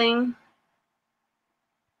something?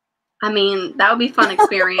 I mean, that would be a fun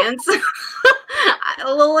experience.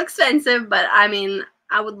 A little expensive, but, I mean,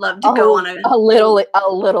 I would love to go on a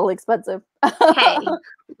little expensive. Hey,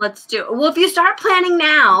 let's do it. Well, if you start planning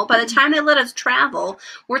now, by the time they let us travel,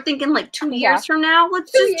 we're thinking, like, 2 years from now,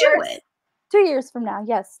 let's just do it. 2 years from now,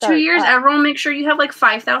 yes. 2 years, everyone make sure you have like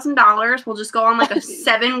 $5,000. We'll just go on like a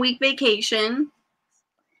 7-week vacation.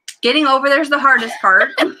 Getting over there's the hardest part.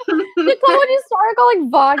 When you start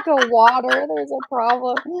going vodka water, there's a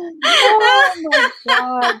problem. Oh my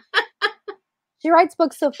God. She writes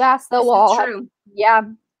books so fast though. True. Yeah,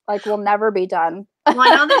 like we'll never be done. Well,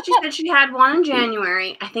 I know that she said she had one in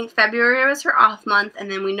January. I think February was her off month,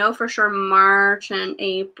 and then we know for sure March and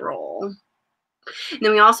April. And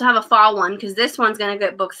then we also have a fall one because this one's going to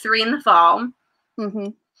get book 3 in the fall. Mm-hmm.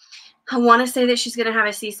 I want to say that she's going to have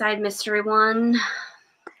a Seaside Mystery one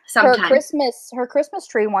sometime. Her Christmas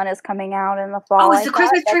tree one is coming out in the fall. Oh, is the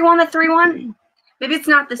Christmas tree one the 3 one? Maybe it's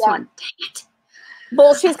not this one. Dang it.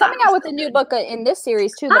 Well, she's coming out with a new book in this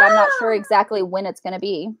series too, but I'm not sure exactly when it's going to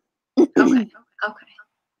be. Okay.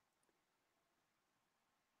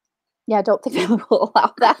 Yeah, I don't think they will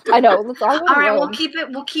allow that. I know. All right, we'll keep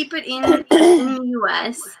it in the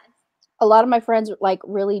US. A lot of my friends like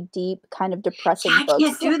really deep, kind of depressing books. I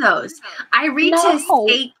can't do those. I read to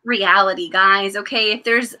escape reality, guys. Okay, if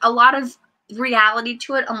there's a lot of reality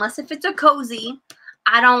to it, unless if it's a cozy,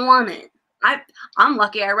 I don't want it. I'm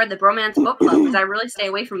lucky I read the Bromance Book Club because I really stay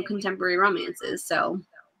away from contemporary romances. So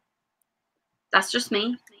that's just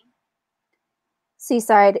me.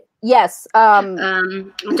 Seaside, yes.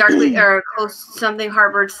 Darkly or close something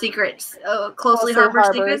harbored secrets. Closely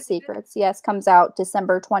harbored secrets. Yes, comes out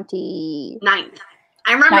December 29th.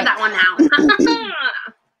 I remember that one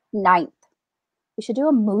now. 9th. We should do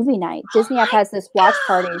a movie night. Disney app has this watch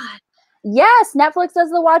parties. Yes, Netflix does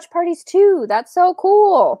the watch parties too. That's so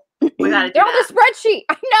cool. We gotta do They're on the spreadsheet.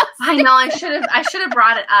 I know. I should have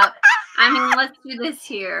brought it up. I mean, let's do this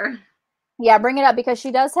here. Yeah, bring it up because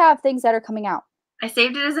she does have things that are coming out. I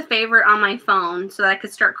saved it as a favorite on my phone so that I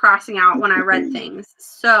could start crossing out when I read things.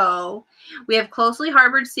 So we have Closely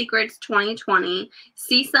Harbored Secrets 2020.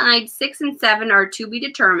 Seaside 6 and 7 are to be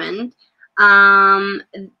determined.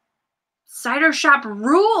 Cider Shop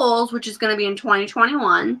Rules, which is going to be in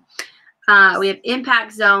 2021. We have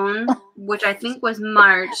Impact Zone, which I think was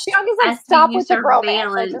March. Stop with the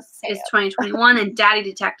Surveillance is 2021, and Daddy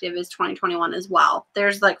Detective is 2021 as well.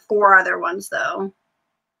 There's like 4 other ones though,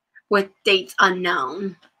 with dates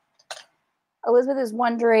unknown. Elizabeth is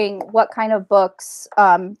wondering what kind of books,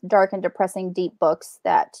 dark and depressing, deep books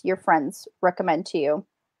that your friends recommend to you,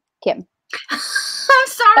 Kim. I'm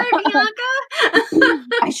sorry,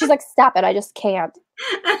 Bianca. She's like, stop it. I just can't.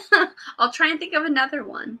 I'll try and think of another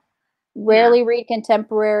one. Rarely read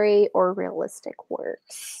contemporary or realistic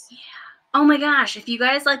works. Yeah. Oh my gosh. If you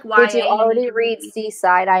guys like YA. Did you already read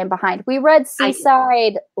Seaside? I am behind. We read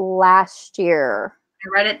Seaside last year. I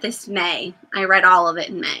read it this May. I read all of it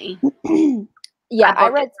in May. Yeah, I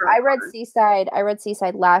read Seaside. I read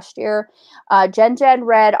Seaside last year. Jen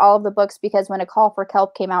read all of the books because when A Call for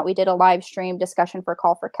Kelp came out, we did a live stream discussion for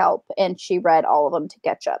Call for Kelp, and she read all of them to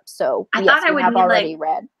catch up. So I thought I would already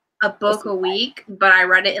read a book a week, but I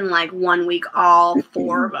read it in like 1 week, all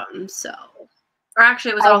 4 of them. So, or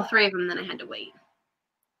actually, it was all 3 of them. Then I had to wait.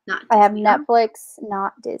 Not Disney, I have Netflix,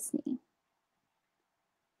 not Disney.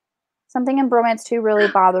 Something in Bromance 2 really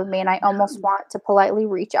bothered me, and I almost want to politely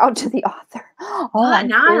reach out to the author. Oh,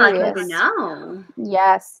 now I like to know.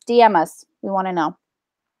 Yes, DM us. We want to know.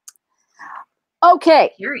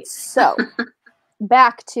 Okay, so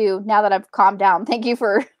back to, now that I've calmed down, thank you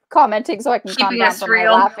for commenting so I can calm Keeping down us from my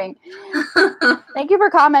real. laughing. Thank you for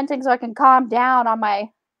commenting so I can calm down on my.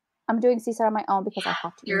 I'm doing Seaside on my own because I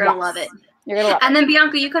have to. You're gonna love it. You're gonna love it. And then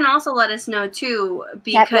Bianca, you can also let us know too,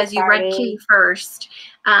 because you read Kitty first.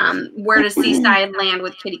 Where does Seaside land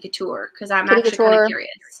with Kitty Couture? Because I'm actually kind of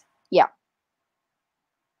curious. Yeah.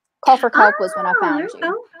 Call for Help was when I found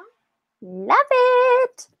you. Love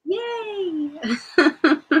it. Yay.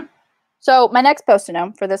 So my next post-it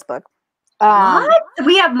note for this book. What?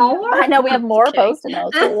 We have more? I know we have more post-it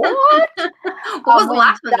notes. What? What was the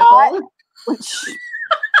last one, Nicole?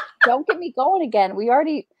 Don't get me going again.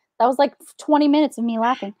 That was like 20 minutes of me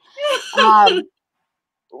laughing.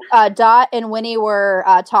 Dot and Winnie were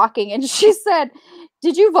talking, and she said,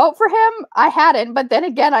 "Did you vote for him?" I hadn't, but then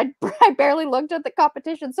again, I barely looked at the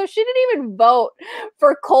competition, so she didn't even vote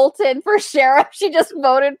for Colton for sheriff. She just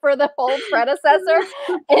voted for the whole predecessor.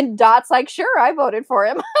 And Dot's like, "Sure, I voted for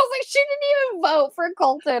him." I was like, "She didn't even vote for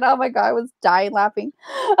Colton." Oh my god, I was dying laughing.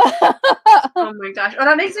 Oh my gosh. Oh,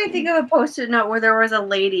 that makes me think of a post-it note where there was a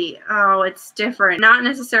lady. Oh, it's different. Not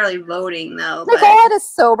necessarily voting though. Nicole had to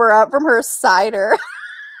sober up from her cider.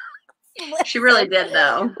 She really did,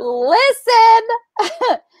 though. Listen!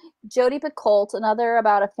 Jodi Picoult, another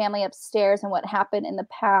about a family upstairs and what happened in the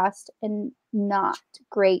past and not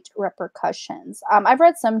great repercussions. I've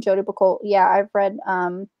read some Jodi Picoult. Yeah, I've read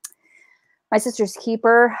My Sister's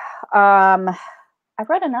Keeper. I've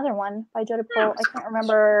read another one by Jodi Picoult. I can't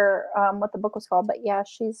remember what the book was called, but yeah,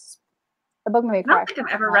 the book made me cry. I don't think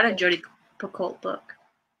I've ever read a Jodi Picoult book.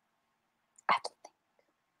 I have to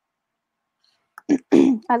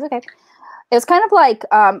think. That's okay. It's kind of like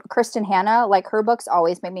Kristen Hanna. Like, her books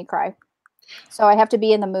always make me cry. So I have to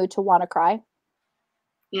be in the mood to want to cry.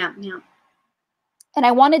 Yeah. And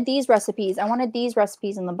I wanted these recipes. I wanted these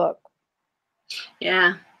recipes in the book.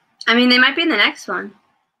 Yeah. I mean, they might be in the next one.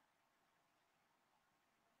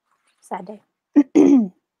 Sad day.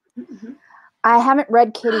 I haven't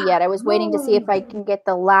read Kitty yet. I was waiting to see if I can get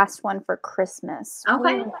the last one for Christmas.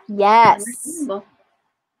 Okay. Ooh, yes.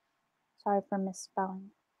 Sorry for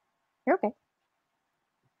misspelling. You're okay.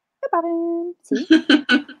 No problem. See?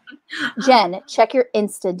 Jen, check your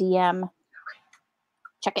Insta DM.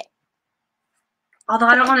 Check it. Although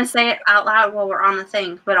I don't want to say it out loud while we're on the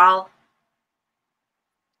thing, but I'll.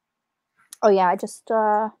 Oh, yeah. I just,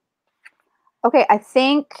 okay. I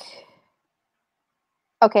think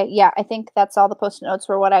that's all the post-it notes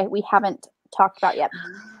for what we haven't talked about yet.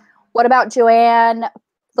 What about Joanne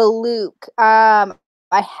Fluke?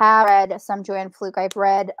 I have read some Joanne Fluke. I've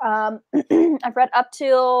read up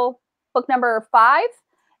till book number 5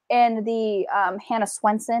 in the Hannah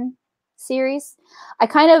Swenson series. I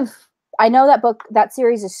know that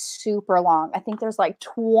series is super long. I think there's like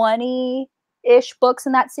 20-ish books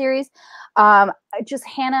in that series. Hannah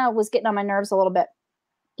was getting on my nerves a little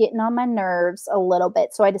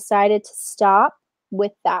bit. So I decided to stop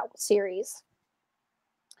with that series.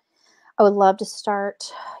 I would love to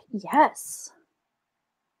start. Yes.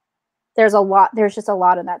 There's just a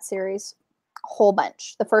lot in that series. A whole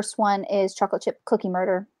bunch. The first one is Chocolate Chip Cookie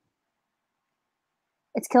Murder.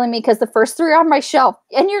 It's killing me because the first 3 are on my shelf.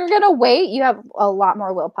 And you're going to wait? You have a lot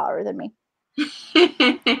more willpower than me.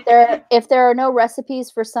 If there are no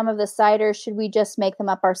recipes for some of the ciders, should we just make them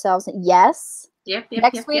up ourselves? Yes. Yep.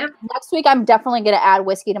 Next week, I'm definitely going to add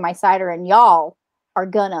whiskey to my cider, and y'all are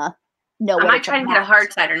going to know what I might try and get a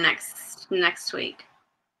hard cider next week.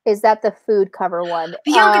 Is that the food cover one?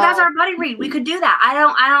 Bianca, that's our buddy read. We could do that. I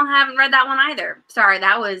haven't read that one either. Sorry,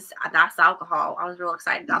 that's alcohol. I was real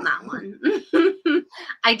excited on that one.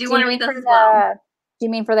 I do want to read this as well. Do you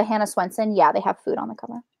mean for the Hannah Swenson? Yeah, they have food on the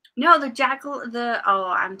cover. No,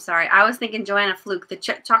 I'm sorry. I was thinking Joanna Fluke, the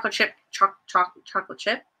chocolate chip. Chocolate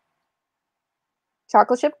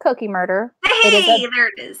Chip Cookie Murder. Hey, there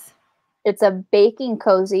it is. It's a baking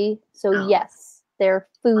cozy. So yes, they're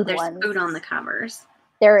food there's ones. Food on the covers.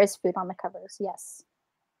 There is food on the covers, yes.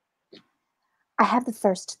 I have the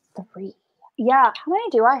first 3. Yeah, how many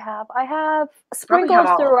do I have? I have sprinkles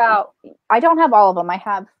throughout. I don't have all of them. I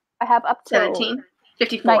have up to 17,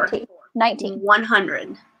 54, 19.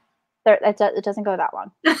 100. It doesn't go that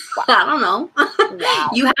long. Wow. I don't know. Wow.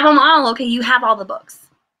 You have them all. Okay, you have all the books.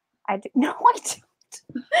 I do. No, I don't.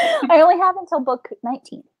 I only have until book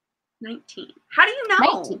 19. 19. How do you know?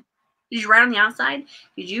 19. Did you write on the outside?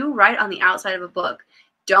 Did you write on the outside of a book?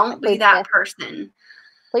 Don't be that person.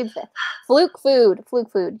 Plead the 5th. Fluke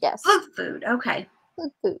food. Yes. Fluke food. Okay.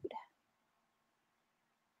 Fluke food.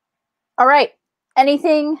 All right.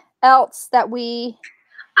 Anything else that we...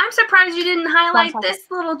 I'm surprised you didn't highlight this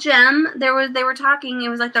little gem. They were talking, it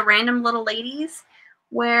was like the random little ladies,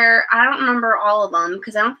 where I don't remember all of them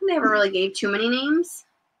because I don't think they ever really gave too many names.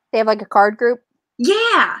 They have like a card group?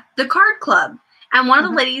 Yeah, the card club. And one of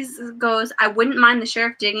the ladies goes, I wouldn't mind the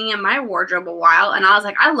sheriff digging in my wardrobe a while. And I was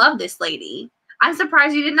like, I love this lady. I'm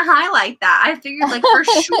surprised you didn't highlight that. I figured like for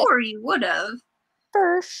sure you would have.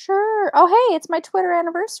 For sure. Oh, hey, it's my Twitter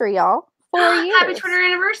anniversary, y'all. 4 years. Happy Twitter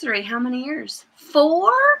anniversary. How many years?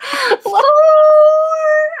 4? 4!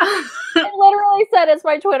 It literally said it's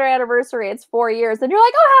my Twitter anniversary. It's 4 years. And you're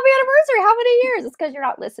like, oh, happy anniversary. How many years? It's because you're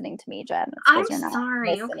not listening to me, Jen. I'm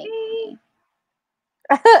sorry. Okay.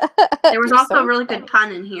 There was also a really good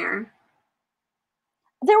pun in here.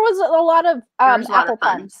 There was a lot of apple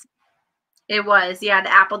puns. It was. Yeah,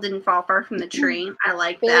 the apple didn't fall far from the tree. I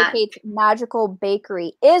like Bailey that. Kate's Magical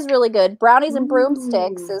Bakery is really good. Brownies and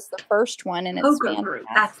Broomsticks is the first one, and it's fantastic.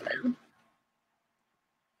 That's them.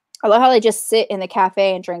 I love how they just sit in the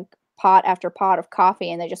cafe and drink pot after pot of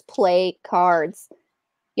coffee, and they just play cards.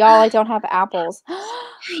 Y'all, I don't have apples.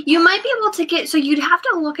 You might be able to get, so you'd have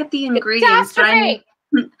to look at the ingredients. But I mean,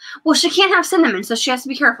 well, she can't have cinnamon, so she has to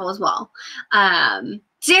be careful as well.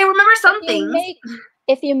 See, I remember some things.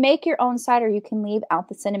 If you make your own cider, you can leave out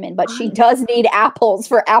the cinnamon, but she does need apples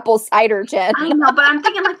for apple cider, Jen. I know, but I'm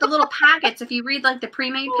thinking like the little packets. If you read like the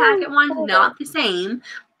pre-made packet ones, not the same,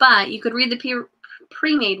 but you could read the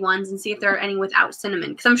pre-made ones and see if there are any without cinnamon,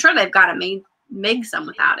 because I'm sure they've got to make some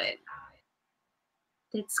without it.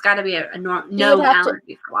 It's got to be a no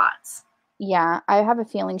allergy for lots. Yeah, I have a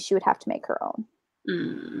feeling she would have to make her own.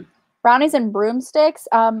 Brownies and Broomsticks.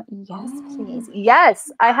 Yes, please.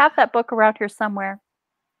 Yes, I have that book around here somewhere.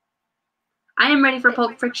 I am ready for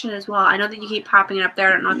Pulp Fiction as well. I know that you keep popping it up there.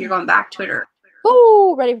 I don't know if you're going back to it or.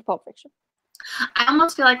 Ooh, ready for Pulp Fiction. I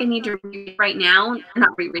almost feel like I need to read it right now.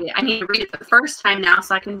 Not reread it. I need to read it for the first time now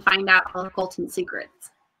so I can find out all the Colton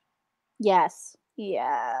secrets. Yes.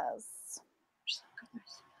 Yes.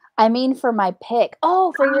 I mean for my pick.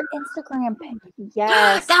 Oh, for your Instagram pick.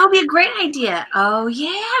 Yes. That would be a great idea. Oh,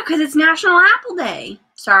 yeah, because it's National Apple Day.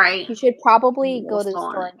 Sorry. You should probably go to the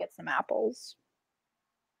store and get some apples.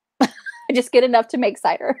 Just get enough to make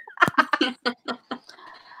cider.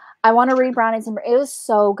 I want to read Brownies and it was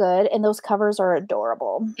so good, and those covers are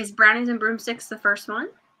adorable. Is Brownies and Broomsticks the first one?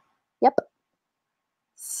 Yep.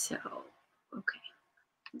 So, okay.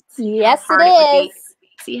 Yes, it is.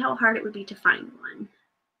 See how hard it would be to find one.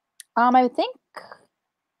 I think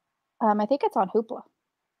it's on Hoopla.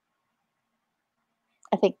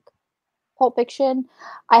 I think Pulp Fiction.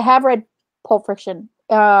 I have read Pulp Fiction.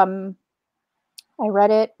 I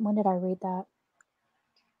read it. When did I read that?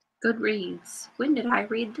 Goodreads. When did I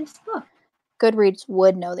read this book? Goodreads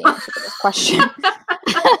would know the answer to this question.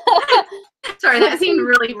 Sorry, that seemed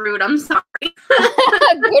really rude. I'm sorry.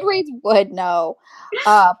 Goodreads would know.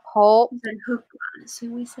 Pulp. So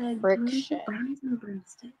we said Friction. Brownies and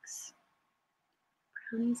Broomsticks.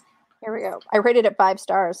 Brownies. Here we go. I rated it 5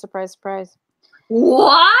 stars. Surprise, surprise.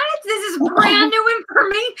 What? This is brand new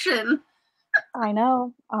information. I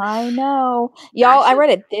know. Y'all, I read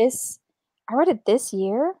it this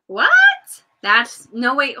year. What? That's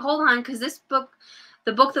no wait, hold on, because this book,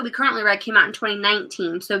 the book that we currently read came out in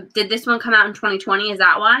 2019. So did this one come out in 2020? Is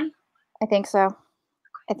that why? I think so.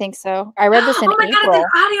 I read this in April. God, it's an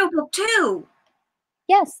audiobook too.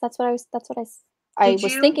 Yes, that's what I was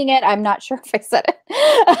thinking it. I'm not sure if I said it.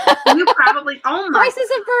 You probably. Oh my!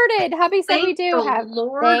 Prices averted. Hubby said we do.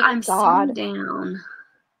 Lord, I'm so down.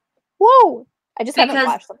 Whoa! I just haven't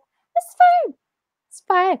watched them. It's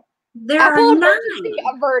fine. There are 9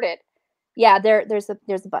 averted. Yeah, there's a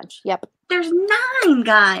bunch. Yep. There's 9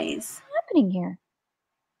 guys. What's happening here?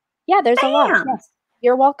 Yeah, there's a lot. Yes.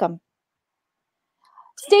 You're welcome.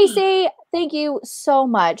 Stacy, thank you so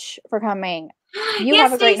much for coming. You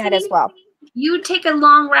have a great night as well. You take a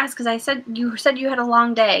long rest because you said you had a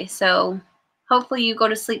long day. So hopefully you go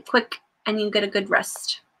to sleep quick and you get a good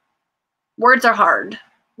rest. Words are hard.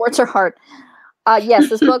 Yes,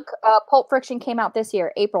 this book, Pulp Fiction, came out this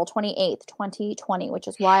year, April 28th, 2020, which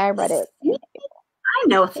is why I read it. I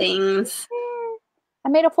know things. I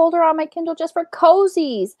made a folder on my Kindle just for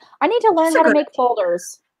cozies. I need to learn how to make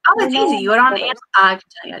folders. Oh, it's easy. You go on Amazon. I can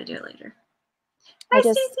tell you how to do it later.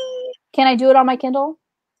 Can I do it on my Kindle?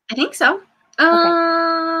 I think so.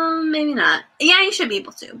 Okay. Maybe not. Yeah, you should be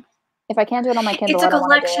able to. If I can't do it on my Kindle, it's a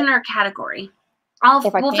collection or category. We'll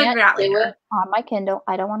figure it out later. Do it on my Kindle,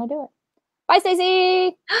 I don't want to do it. Bye,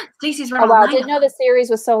 Stacy. Stacy's running. Oh wow! Didn't know the series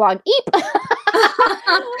was so long. Eep.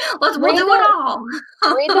 We'll do it all.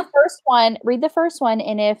 Read the first one.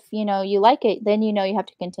 And if you like it, then you have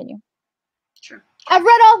to continue. Sure. I've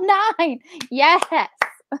read all 9. Yes.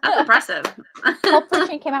 That's impressive. Pulp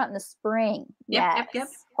Fiction came out in the spring. Yep.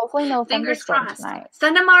 Hopefully no thunderstorms tonight.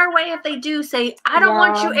 Send them our way if they do. Say, I don't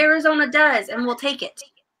want you, Arizona does, and we'll take it.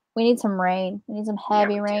 We need some rain. We need some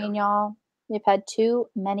heavy rain, y'all. We've had too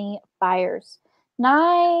many fires.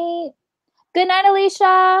 Night. Good night,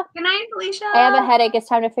 Alicia. Good night, Alicia. I have a headache. It's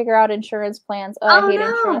time to figure out insurance plans. Oh, I hate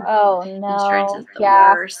insurance. Oh, no. Insurance is the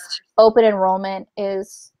worst. Open enrollment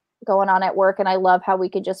is going on at work, and I love how we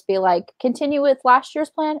could just be like, continue with last year's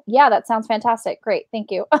plan. Yeah, that sounds fantastic. Great.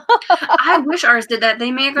 Thank you. I wish ours did that.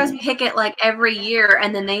 They make us pick it like every year,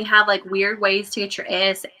 and then they have like weird ways to get your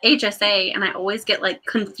HSA, and I always get like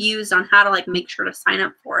confused on how to like make sure to sign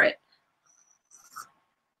up for it.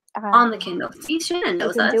 On the Kindle. See, Shannon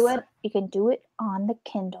knows us. You can do it on the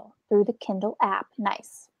Kindle through the Kindle app.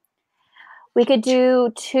 Nice. We could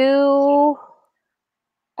do 2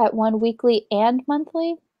 at one weekly and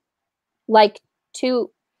monthly, like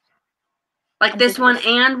 2. Like this one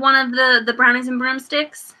and one of the brownies and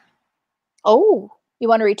broomsticks. Oh, you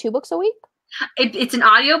want to read 2 books a week? It's an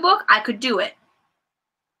audiobook. I could do it.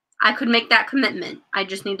 I could make that commitment. I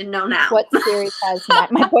just need to know now. What series has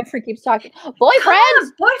my boyfriend keeps talking?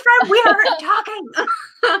 Boyfriend, we are talking.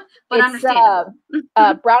 But understandable.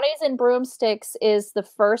 Brownies and Broomsticks is the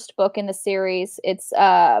first book in the series. It's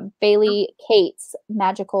Bailey Kate's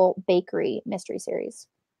Magical Bakery mystery series.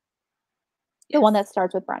 Yes. The one that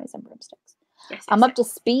starts with Brownies and Broomsticks. Yes, I'm up to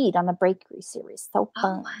speed on the bakery series. So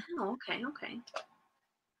fun. Oh, wow. Okay.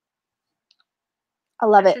 I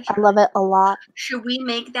love it. I love it a lot. Should we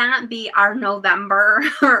make that be our November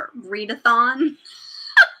readathon?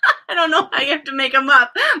 I don't know how you have to make them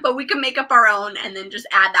up, but we can make up our own and then just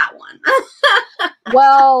add that one.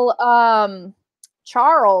 Well,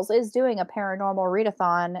 Charles is doing a paranormal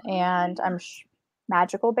readathon, and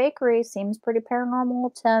Magical Bakery seems pretty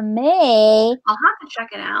paranormal to me. I'll have to check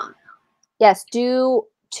it out. Yes, do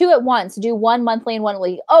 2 at once. Do 1 monthly and 1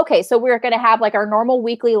 weekly. Okay, so we're going to have like our normal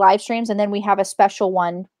weekly live streams, and then we have a special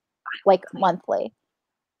one like monthly.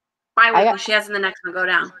 Bi-weekly. She has in the next one go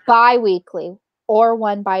down. Bi-weekly, or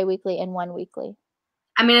 1 bi-weekly and 1 weekly.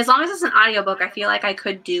 I mean, as long as it's an audiobook, I feel like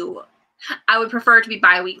I would prefer it to be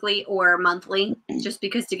bi-weekly or monthly, just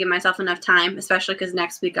because to give myself enough time, especially because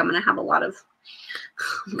next week I'm going to have a lot of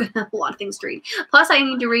things to read. Plus, I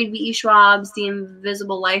need to read V.E. Schwab's The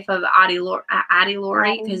Invisible Life of Addie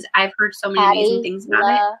Laurie, because I've heard so many amazing things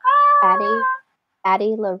about it.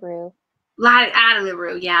 Addie LaRue. Addie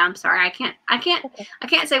LaRue. Yeah, I'm sorry. I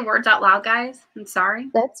can't say words out loud, guys. I'm sorry.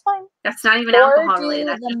 That's fine. That's not even alcohol related.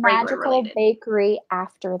 That's just regular Magical related. Bakery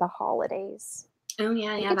after the holidays. Oh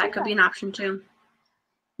yeah, that could be an option too.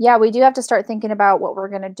 Yeah, we do have to start thinking about what we're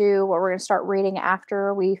going to do, what we're going to start reading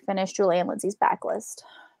after we finish Julie and Lindsey's backlist.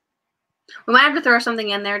 We might have to throw something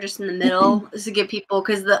in there just in the middle to give people,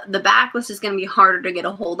 because the backlist is going to be harder to get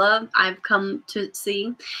a hold of, I've come to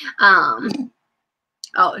see. Oh,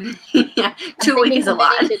 yeah, 2 weeks is a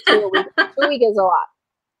lot. 2 weeks is a lot.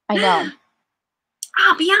 I know.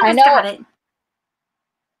 Bianca's got it.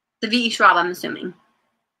 The V.E. Schwab, I'm assuming.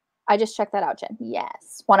 I just checked that out, Jen.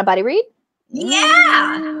 Yes. Want a buddy read?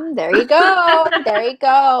 Yeah. There you go. There you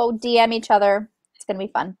go. DM each other. It's going to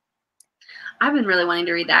be fun. I've been really wanting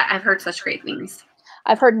to read that. I've heard such great things.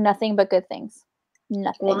 I've heard nothing but good things.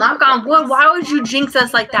 Nothing. Well, knock on wood. Why would you jinx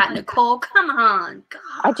us like that, Nicole? Come on.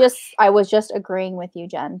 God. I was just agreeing with you,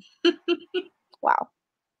 Jen. Wow.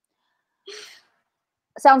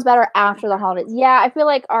 Sounds better after the holidays. Yeah, I feel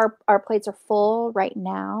like our plates are full right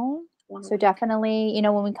now. So definitely,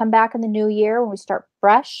 when we come back in the new year, when we start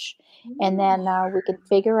fresh, and then we can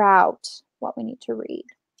figure out what we need to read.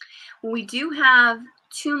 We do have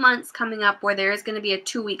 2 months coming up where there is going to be a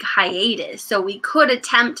 2-week hiatus. So we could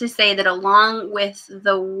attempt to say that along with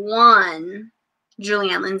the one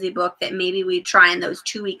Julianne Lindsey book, that maybe we try in those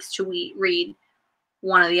 2 weeks to read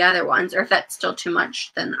one of the other ones. Or if that's still too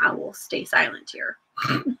much, then I will stay silent here.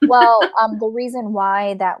 Well, the reason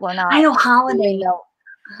why that we're not... I know, holiday.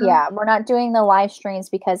 Yeah, we're not doing the live streams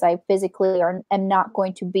because I physically am not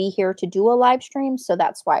going to be here to do a live stream, so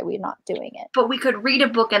that's why we're not doing it. But we could read a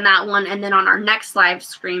book in that one, and then on our next live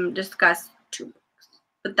stream discuss 2 books.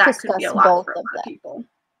 But that could be a lot for a lot of people.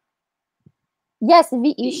 Yes,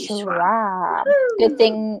 V.E. Schwab. Good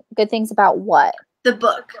things about what? The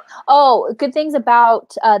book. Oh, good things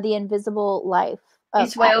about The Invisible Life.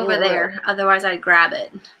 It's way over there. Otherwise, I'd grab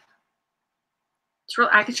it. It's real.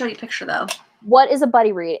 I can show you a picture though. What is a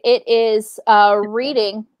buddy read? It is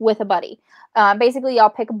reading with a buddy. Basically, y'all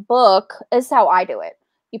pick a book. This is how I do it.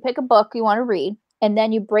 You pick a book you want to read, and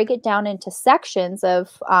then you break it down into sections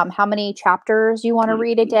of how many chapters you want to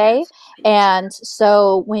read a day. And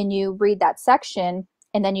so when you read that section,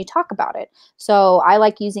 and then you talk about it. So I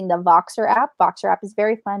like using the Voxer app. Voxer app is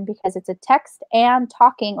very fun because it's a text and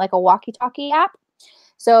talking, like a walkie-talkie app.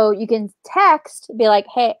 So you can text, be like,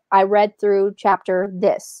 hey, I read through chapter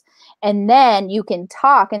this. And then you can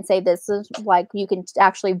talk and say, this is like, you can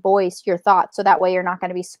actually voice your thoughts. So that way you're not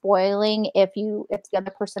going to be spoiling if the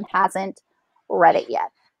other person hasn't read it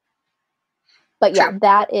yet. But yeah,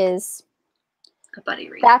 that is a buddy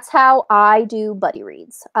read. That's how I do buddy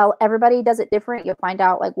reads. Everybody does it different. You'll find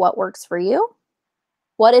out like what works for you.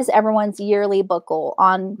 What is everyone's yearly book goal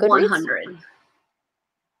on Goodreads? 100.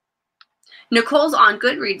 Nicole's on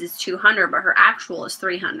Goodreads is 200, but her actual is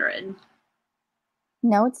 300.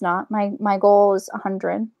 No, it's not. My goal is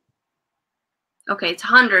 100. Okay, it's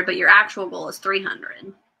 100, but your actual goal is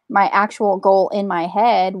 300. My actual goal in my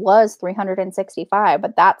head was 365,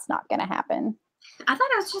 but that's not going to happen. I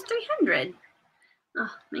thought it was just 300.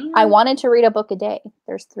 Oh, man. I wanted to read a book a day.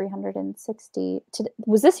 There's 360.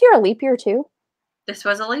 Was this year a leap year too? This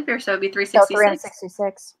was a leap year, so it'd be 366. So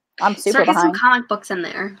 366. I'm super behind. Some comic books in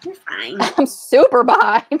there. You're fine. I'm super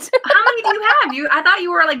behind. How many do you have? I thought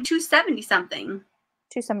you were like 270 something.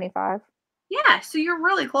 275. Yeah, so you're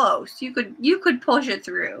really close. You could push it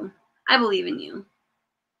through. I believe in you.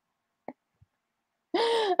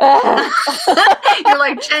 You're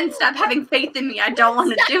like, Jen, stop having faith in me. I don't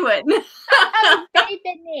want to do it. Faith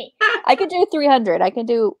in me. I could do 300. I can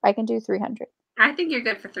do 300. I think you're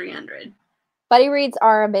good for 300. Buddy reads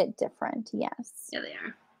are a bit different. Yes. Yeah, they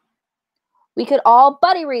are. We could all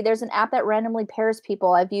buddy read. There's an app that randomly pairs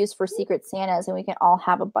people I've used for Secret Santas, and we can all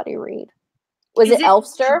have a buddy read. Was it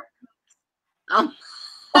Elfster? Oh.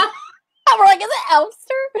 We're like, is it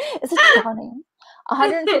Elfster? Is it funny?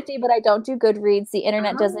 150, but I don't do Goodreads. The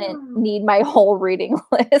internet doesn't need my whole reading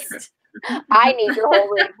list. I need your whole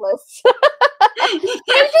reading list. I'm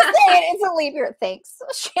just saying, it's a leap year. Thanks.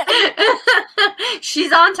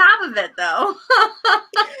 She's on top of it, though.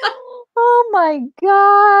 Oh my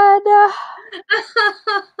God.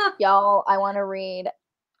 Y'all, I want to read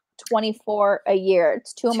 24 a year.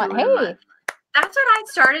 It's 2 a month. Hey. That's what I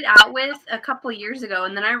started out with a couple years ago,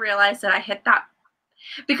 and then I realized that I hit that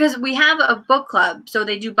because we have a book club, so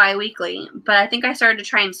they do bi-weekly, but I think I started to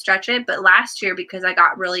try and stretch it. But last year, because I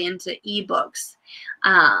got really into ebooks,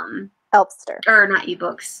 Elfster, or not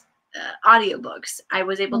ebooks, audiobooks, I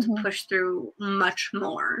was able to push through much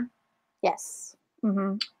more. Yes.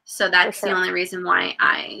 Mm-hmm. So that's the only reason why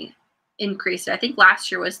I increased it. I think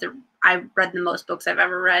last year was I read the most books I've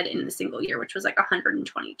ever read in a single year, which was like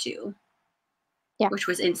 122. Yeah. Which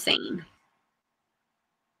was insane.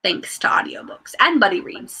 Thanks to audiobooks and buddy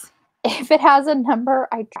reads. If it has a number,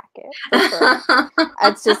 I track it. For sure.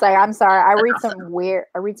 It's just like, I'm sorry. I read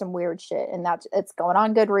some weird shit, and it's going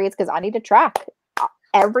on Goodreads because I need to track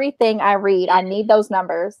everything I read. I need those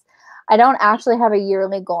numbers. I don't actually have a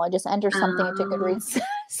yearly goal. I just enter something into Goodreads.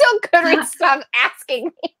 So Goodreads stops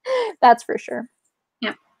asking me. That's for sure.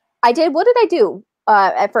 Yep. I did. What did I do?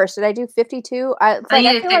 At first, did I do 52? I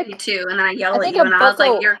did 52, and then I yelled at you, and I was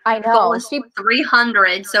like, "Your goal is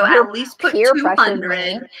 300, so at least put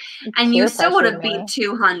 200." And you still would have beat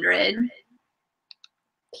 200.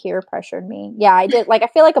 Peer pressured me. Yeah, I did. Like, I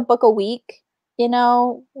feel like a book a week,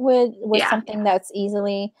 with something that's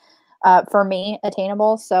easily, for me,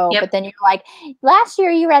 attainable. So, but then you're like, last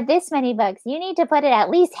year you read this many books. You need to put it at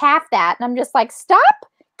least half that. And I'm just like, stop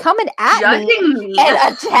coming at me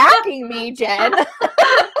and attacking me, Jen.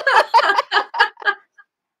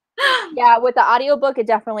 Yeah, with the audiobook, it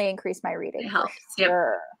definitely increased my reading. It helps.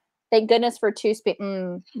 Sure. Thank goodness for 2-speed.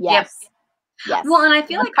 Yes. Yes. Well, and I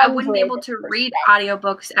feel like I wouldn't be able to read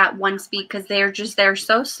audiobooks at 1 speed because they're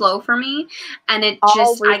so slow for me, and I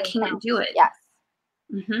can't do it. Yes.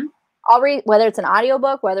 Mm-hmm. I'll read, whether it's an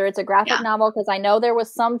audiobook, whether it's a graphic novel, because I know there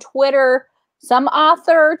was some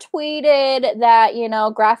author tweeted that,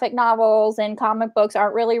 graphic novels and comic books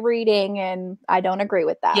aren't really reading, and I don't agree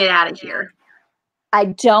with that. Get out of here. I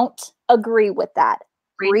don't agree with that.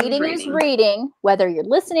 Reading is reading, whether you're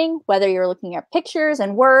listening, whether you're looking at pictures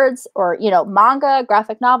and words, or, manga,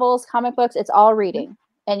 graphic novels, comic books, it's all reading.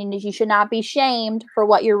 And you should not be shamed for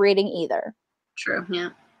what you're reading either. True, yeah.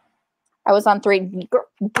 I was on 3.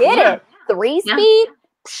 Get it? 3 speed?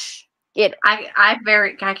 Psh. Get it.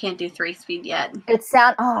 I can't do 3 speed yet. It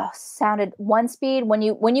sounded 1 speed. When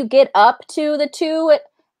you get up to the 2,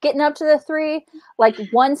 getting up to the 3, like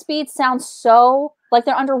 1 speed sounds so like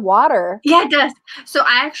they're underwater. Yeah, it does. So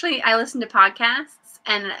I listen to podcasts,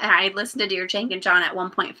 and I listen to Dear Jake and John at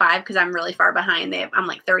 1.5 because I'm really far behind. I'm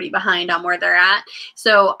like 30 behind on where they're at.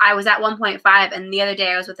 So I was at 1.5, and the other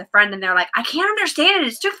day I was with a friend, and they're like, I can't understand it.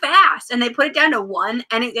 It's too fast. And they put it down to 1,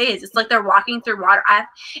 and it is. It's like they're walking through water.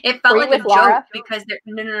 It felt like a joke because they're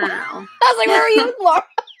no. I was like, where are you with Laura?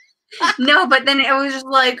 No, but then it was just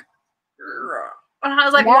like, And I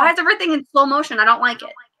was like, why is everything in slow motion? I don't like it.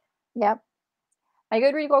 Yep. My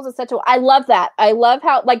Goodreads goals is set to, I love that. I love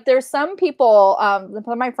how, like, there's some people, some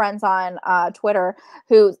of my friends on Twitter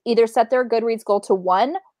who either set their Goodreads goal to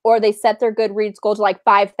 1 or they set their Goodreads goal to like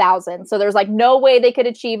 5,000. So there's like no way they could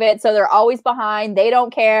achieve it. So they're always behind. They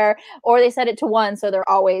don't care. Or they set it to 1. So they're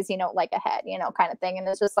always, you know, like ahead, you know, kind of thing. And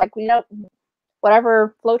it's just like, you know,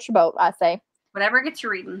 whatever floats your boat, I say. Whatever gets you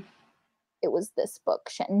reading. It was this book.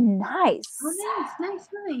 Nice. Oh,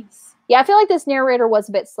 nice. Yeah, I feel like this narrator was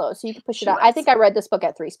a bit slow. So you could push it out. I think I read this book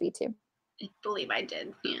at 3 speed too. I believe I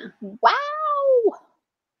did. Yeah. Wow.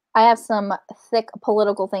 I have some thick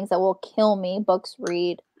political things that will kill me. Books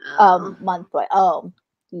read month, but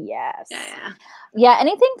yes. Yeah,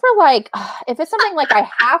 anything for like if it's something like I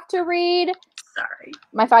have to read. Sorry.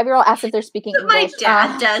 My 5-year-old asked if they're speaking English. My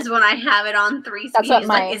dad does when I have it on 3 speed. He's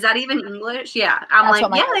like, is that even English? Yeah. I'm like,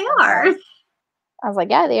 yeah, they are. I was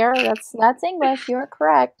like, yeah, they are. That's English. You are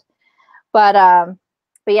correct. But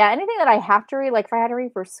yeah, anything that I have to read, like if I had to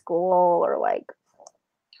read for school or like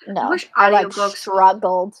no, I like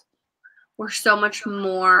struggled. Were so much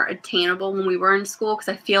more attainable when we were in school because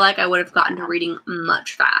I feel like I would have gotten to reading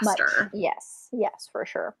much faster. Yes, for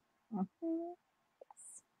sure.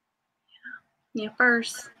 Yep,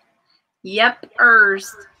 first. Yep. All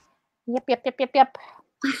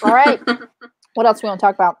right. What else we want to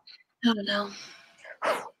talk about? I don't know.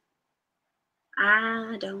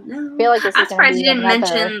 I feel like this I'm surprised you didn't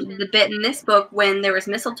mention the bit in this book when there was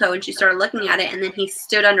mistletoe and she started looking at it and then he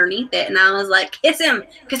stood underneath it and I was like, kiss him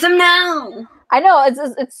now. I know,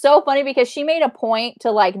 it's so funny because she made a point to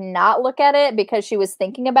like not look at it because she was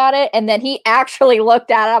thinking about it and then he actually looked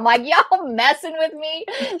at it. I'm like, y'all messing with me?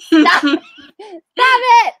 Stop it. Stop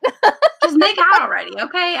it. Just make out already,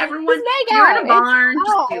 okay? Everyone, you're in a barn,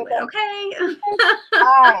 just do it, okay?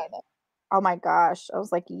 Fine. Oh my gosh. I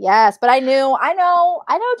was like, yes. But I know,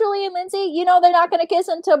 Julie and Lindsey, you know, they're not going to kiss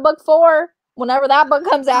until book 4. Whenever that book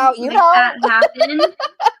comes out, you know. That happen.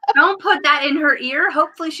 Don't put that in her ear.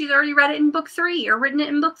 Hopefully she's already read it in book 3 or written it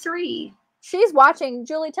in book 3. She's watching.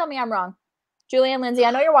 Julie, tell me I'm wrong. Julie and Lindsey,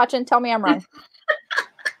 I know you're watching. Tell me I'm wrong.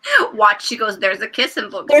 Watch. She goes, there's a kiss in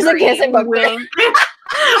book 3. There's a kiss in book 3.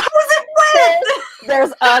 Who's it with?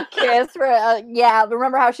 There's a kiss for yeah.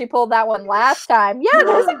 Remember how she pulled that one last time? Yeah,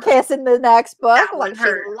 there's a kiss in the next book. That one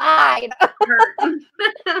hurt. She lied. Hurt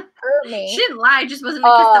me. She didn't lie. It just wasn't a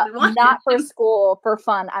kiss that we wanted. Not for school, for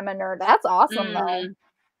fun. I'm a nerd. That's awesome though.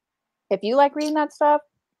 If you like reading that stuff,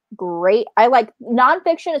 great. I like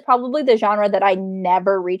nonfiction is probably the genre that I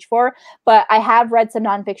never reach for, but I have read some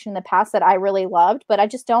nonfiction in the past that I really loved, but I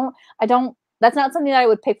don't that's not something that I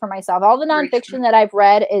would pick for myself. All the nonfiction that I've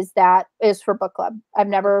read is for book club. I've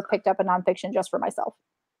never picked up a nonfiction just for myself.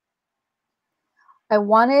 I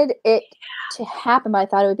wanted it to happen, but I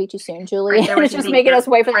thought it would be too soon. Julie, it's just making us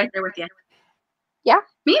wait for right there with you. Yeah.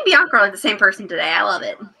 Me and Bianca are like the same person today. I love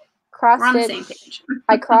it. We're on the same page.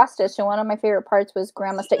 I cross-stitched, and one of my favorite parts was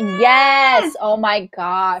Grandma Yes! Oh my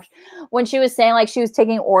gosh. When she was saying like she was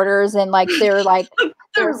taking orders and like they were like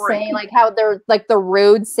they're saying like how they're like the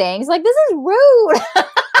rude sayings. Like, this is rude.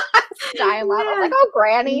 I was like, oh,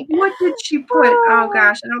 Granny. What did she put? Oh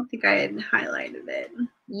gosh, I don't think I had highlighted it.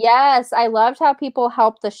 Yes, I loved how people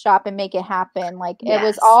helped the shop and make it happen. Like it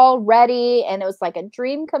was all ready and it was like a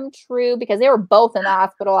dream come true because they were both in the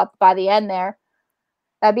hospital by the end there.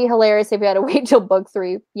 That'd be hilarious if you had to wait till book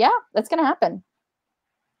 3. Yeah, that's going to happen.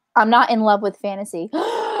 I'm not in love with fantasy.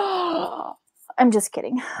 I'm just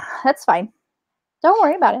kidding. That's fine. Don't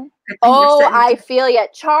worry about it. I feel you.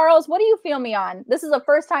 Charles, what do you feel me on? This is the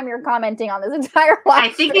first time you're commenting on this entire live I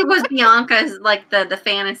think it was Bianca's, like, the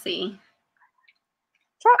fantasy.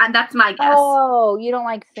 That's my guess. Oh, you don't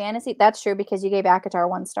like fantasy? That's true because you gave Akatar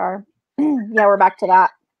 1 star. Yeah, we're back to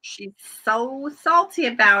that. She's so salty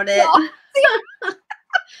about it.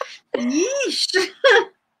 Yeesh.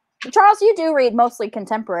 Charles, you do read mostly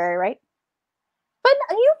contemporary, right? But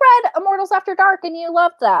you read Immortals After Dark and you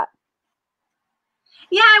loved that.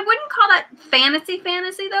 Yeah, I wouldn't call that fantasy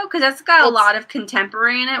though, because it's got a lot of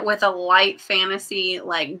contemporary in it with a light fantasy,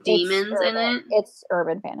 like demons in it. It's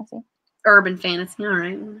urban fantasy. Urban fantasy, all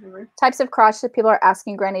right. Whatever. Types of crotch that people are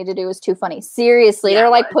asking Granny to do is too funny. Seriously, they're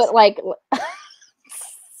like put like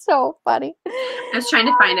so funny. I was trying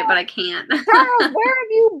to find it, but I can't. Charles, where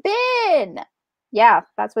have you been? Yeah,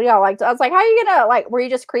 that's what y'all like. I was like, how are you gonna like? Were you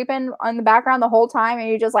just creeping on the background the whole time, and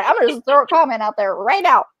you just like, I'm gonna just throw a comment out there right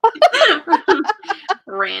now,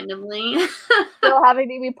 randomly. Still having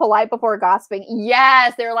to be polite before gossiping.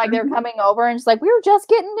 Yes, they're like they're coming over and just like we were just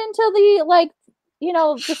getting into the like, you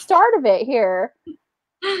know, the start of it here. Hey,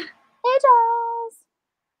 Charles.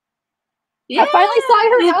 Yeah. I finally saw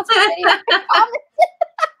your announcement video commenting.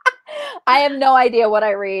 I have no idea what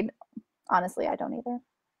I read. Honestly, I don't either.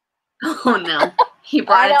 Oh no, he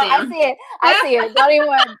brought it down. I see it. Don't even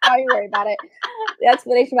worry about it. The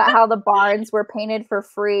explanation about how the barns were painted for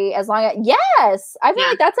free as long as yes, I feel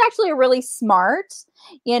like that's actually really smart.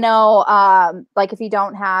 You know, like if you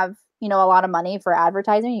don't have a lot of money for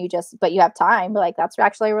advertising, but you have time. Like that's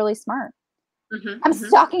actually really smart. I'm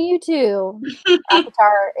stalking you too.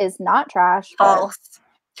 Avatar is not trash. False.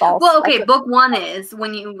 False. Well, okay, book 1 is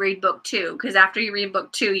when you read book 2, because after you read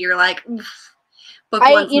book 2, you're like, book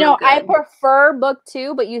 1's no good. I prefer book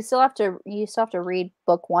 2, but you still have to read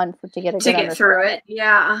book 1 to get a good understanding. Through it.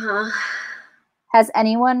 Yeah. Has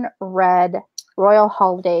anyone read Royal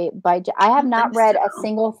Holiday by? I have not read a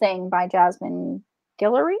single thing by Jasmine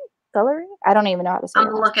Guillory. I don't even know how to say it. I'm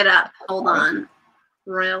gonna look it up. Hold on.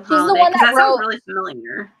 Royal Holiday. She's the one that wrote. Sounds really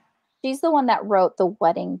familiar. She's the one that wrote The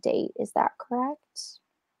Wedding Date. Is that correct?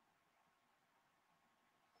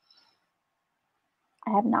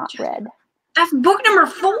 I have not read. That's book number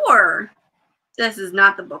 4. This is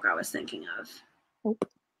not the book I was thinking of. Nope.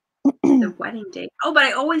 The Wedding Date. Oh, but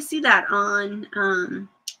I always see that on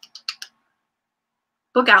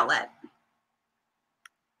Book Outlet.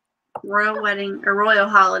 Royal Wedding or Royal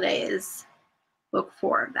Holiday is book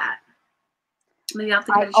 4 of that. Maybe I'll have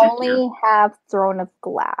to get a check I only have Throne of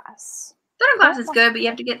Glass. Throne of Glass is good, but you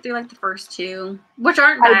have to get through like the first 2, which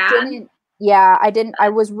aren't bad. I didn't. I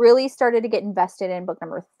was really started to get invested in book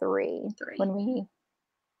number 3 when we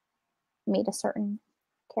meet a certain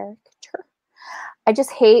character. I just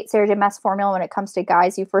hate Sarah J. Maas formula when it comes to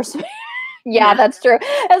guys you first meet. Yeah, that's true.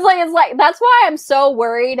 It's like that's why I'm so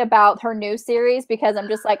worried about her new series, because I'm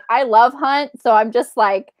just like, I love Hunt, so I'm just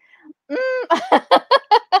like,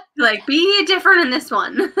 like, be different in this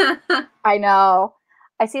one. I know.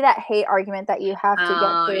 I see that hate argument that you have to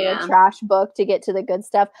get through a trash book to get to the good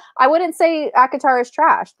stuff. I wouldn't say ACOTAR is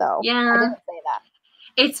trash, though. Yeah. I didn't say that.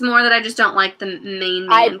 It's more that I just don't like the main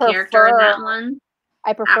character in that one.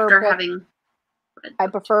 I prefer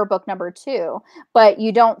book number 2, but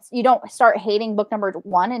you don't start hating book number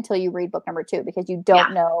 1 until you read book number 2, because you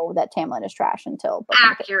don't know that Tamlin is trash until book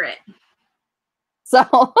accurate. So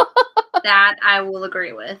that I will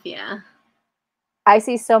agree with. Yeah. I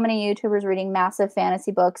see so many YouTubers reading massive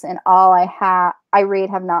fantasy books, and all I've not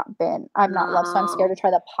loved, so I'm scared to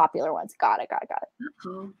try the popular ones. Got it.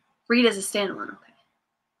 Uh-oh. Read as a standalone. Okay.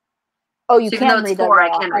 Oh, you can read 4. I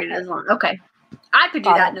can read it as long. Okay. I could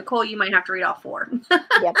do that. Nicole, you might have to read all 4.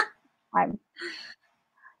 Yep.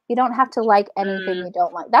 You don't have to like anything you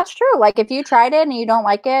don't like. That's true. Like if you tried it and you don't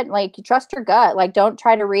like it, like you trust your gut. Like don't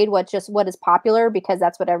try to read what is popular because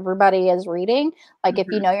that's what everybody is reading. Like if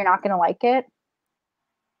you know you're not going to like it,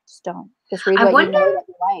 just don't. Just read what you know that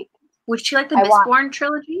you like. Would she like the Mistborn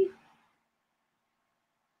trilogy?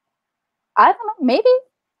 I don't know. Maybe.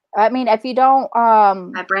 I mean, if you don't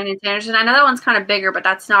by Brandon Sanderson. I know that one's kind of bigger, but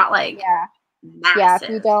that's not like massive. Yeah,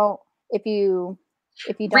 if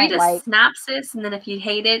you don't read like a synopsis, and then if you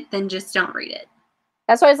hate it, then just don't read it.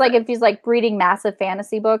 That's why it's like if he's like reading massive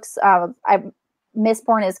fantasy books,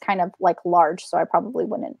 Mistborn is kind of like large, so I probably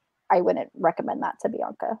wouldn't recommend that to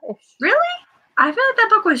Bianca. Really? I feel like that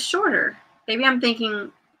book was shorter. Maybe I'm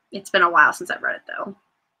thinking it's been a while since I've read it though.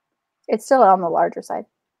 It's still on the larger side.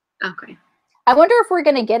 Okay. I wonder if we're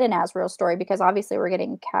gonna get an Azrael story, because obviously we're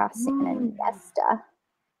getting Cassian and Vesta.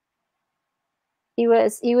 He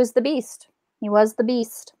was the beast. He was the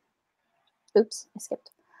beast. Oops, I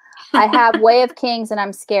skipped. I have Way of Kings and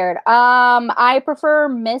I'm scared. I prefer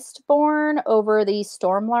Mistborn over the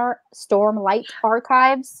Stormlight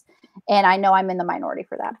Archives, and I know I'm in the minority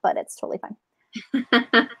for that, but it's totally fine.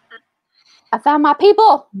 I found my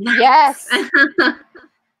people. Nice. Yes.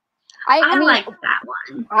 I mean, like that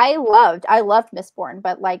one. I loved Mistborn,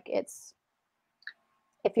 but like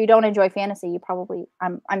if you don't enjoy fantasy, you probably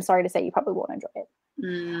I'm sorry to say you probably won't enjoy it.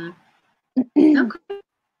 Okay.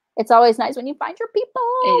 It's always nice when you find your people.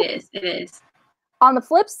 It is. On the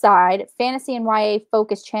flip side, fantasy and YA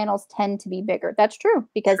focused channels tend to be bigger. That's true,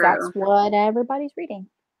 because that's what everybody's reading.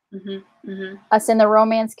 Us in the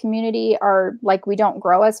romance community are like, we don't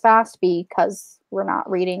grow as fast because we're not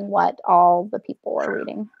reading what all the people are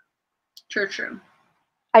reading. True.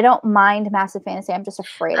 I don't mind massive fantasy. I'm just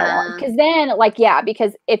afraid I won't. Because then,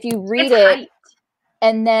 because if you read it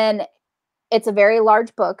and then it's a very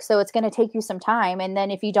large book, so it's going to take you some time. And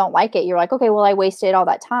then if you don't like it, you're like, okay, well, I wasted all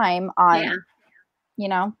that time on,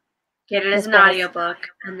 Get it as an audiobook.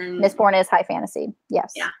 And then Mistborn is high fantasy.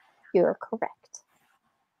 Yes. Yeah. You're correct.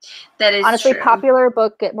 That is honestly true. Popular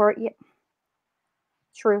book.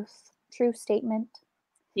 True statement.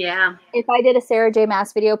 Yeah. If I did a Sarah J.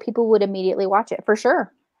 Maas video, people would immediately watch it for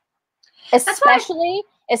sure. Especially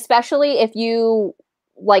especially if you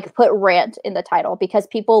like put rant in the title, because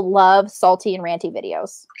people love salty and ranty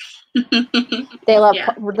videos. They love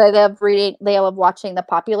reading, they love watching the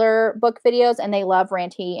popular book videos, and they love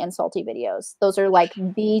ranty and salty videos. Those are like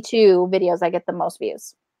the two videos that get the most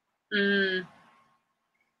views.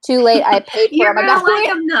 Too late, I paid for You're them. gonna like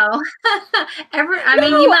them though. I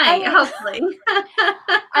mean, you might, hopefully.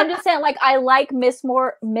 I'm just saying, like, I like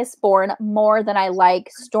Mistborn more than I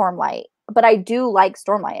like Stormlight, but I do like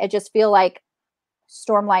Stormlight. I just feel like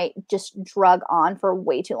Stormlight just drug on for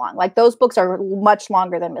way too long. Like, those books are much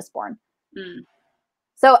longer than Mistborn.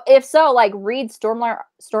 So if so, like, read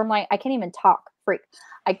Stormlight. I can't even talk. Freak.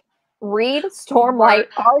 I read Stormlight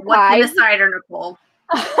Archive. What's in the cider, Nicole?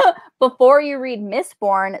 Before you read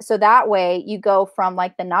Mistborn, so that way you go from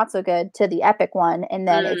like the not so good to the epic one, and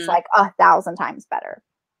then it's like 1,000 times better.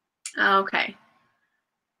 Okay.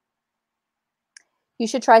 You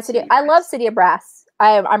should try City. I love City of Brass.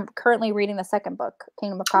 I'm currently reading the second book,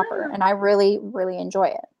 Kingdom of Copper, and I really, really enjoy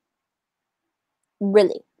it.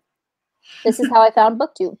 Really. This is how I found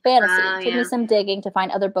BookTube. Fantasy. Took me some digging to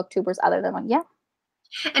find other booktubers other than one. Yeah.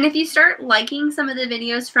 And if you start liking some of the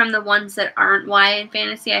videos from the ones that aren't YA and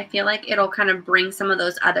fantasy, I feel like it'll kind of bring some of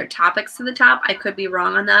those other topics to the top. I could be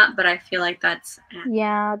wrong on that, but I feel like that's...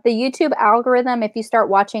 Yeah, the YouTube algorithm, if you start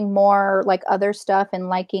watching more like other stuff and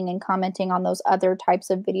liking and commenting on those other types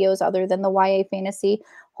of videos other than the YA fantasy,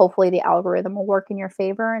 hopefully the algorithm will work in your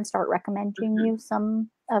favor and start recommending you some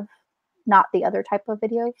of not the other type of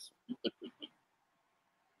videos.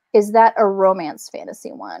 Is that a romance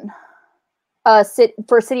fantasy one?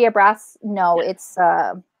 For City of Brass, no, it's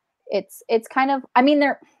kind of, I mean,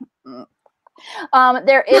 there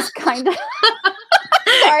is kind of,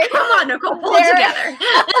 sorry. Come on, Nicole, pull it together.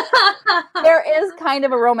 There is kind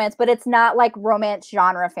of a romance, but it's not like romance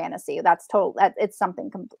genre fantasy. That's total, it's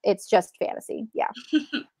something, it's just fantasy. Yeah.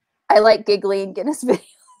 I like giggly and Guinness videos.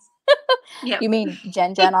 You mean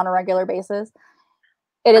Jen on a regular basis?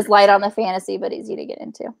 It is light on the fantasy, but easy to get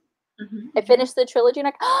into. I finished the trilogy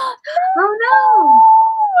and oh no!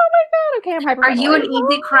 Oh my god! Okay, I'm hyper. Are you an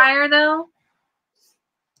easy crier though?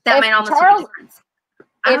 That might almost make a difference.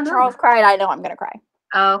 If Charles cried, I know I'm gonna cry.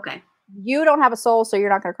 Oh, okay. You don't have a soul, so you're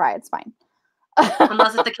not gonna cry. It's fine.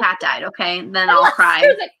 Unless the cat died, okay? Then I'll cry.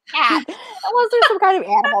 There's a cat. Unless there's some kind of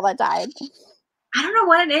animal that died. I don't know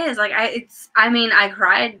what it is. Like I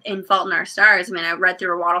cried in Fault in Our Stars. I mean, I read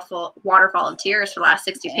through a waterfall of tears for the last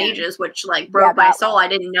 60 pages, which like broke my soul. I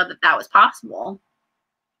didn't know that was possible.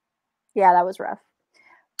 Yeah, that was rough.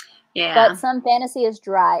 Yeah. But some fantasy is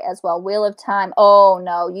dry as well. Wheel of Time. Oh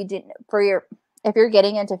no, you didn't if you're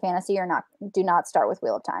getting into fantasy do not start with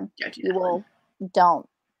Wheel of Time.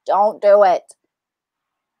 Don't do it.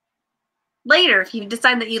 Later, if you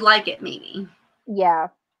decide that you like it, maybe. Yeah.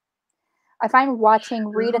 I find watching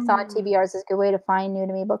read-a-thon TBRs is a good way to find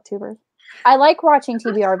new-to-me booktubers. I like watching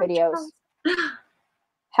TBR videos.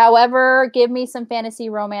 However, give me some fantasy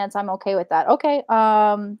romance. I'm okay with that. Okay.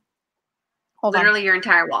 Hold Literally on. Your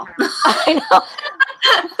entire wall. I know.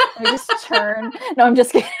 Let me just turn. No, I'm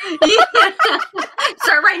just kidding.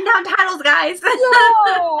 Start writing down titles, guys.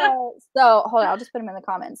 No. So, hold on. I'll just put them in the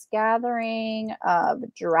comments. Gathering of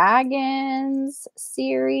Dragons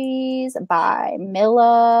series by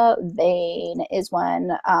Milla Vane is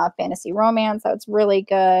one fantasy romance. That's really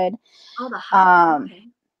good. Oh, the okay.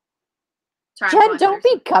 Sorry, Jen, don't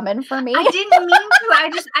be coming for me. I didn't mean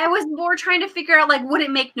to. I was more trying to figure out, like, would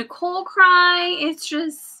it make Nicole cry? It's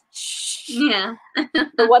just, yeah.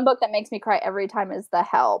 The one book that makes me cry every time is The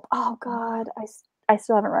Help. Oh, God. I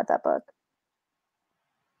still haven't read that book.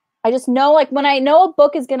 I just know, like, when I know a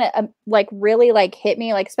book is going to, like, really, like, hit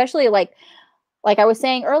me, like, especially, like I was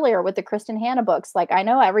saying earlier with the Kristen Hanna books, like, I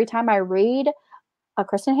know every time I read a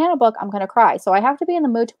Kristen Hanna book, I'm going to cry. So I have to be in the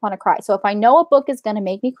mood to want to cry. So if I know a book is going to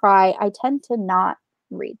make me cry, I tend to not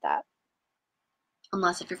read that.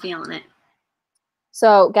 Unless if you're feeling it.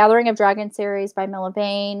 So Gathering of Dragons series by Milla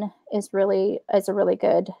Vane is a really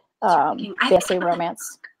good fantasy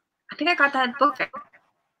romance. I think I got that book.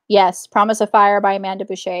 Yes. Promise of Fire by Amanda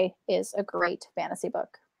Boucher is a great fantasy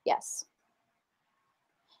book. Yes.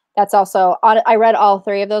 That's also, I read all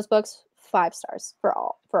 3 of those books, 5 stars for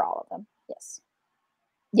all of them. Yes.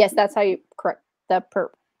 Yes, that's how you correct the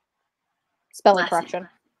spelling correction.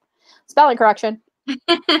 Spelling correction.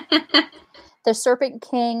 The Serpent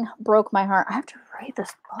King broke my heart. I have to read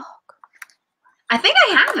this book. I think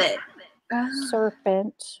I have it.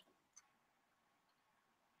 Serpent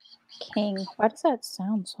King. Why does that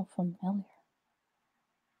sound so familiar?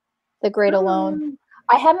 The Great Alone.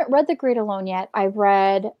 I haven't read The Great Alone yet. I've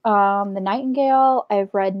read The Nightingale.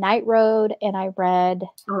 I've read Night Road, and I read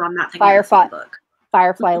Firefly book.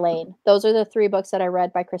 Firefly Lane. Those are the 3 books that I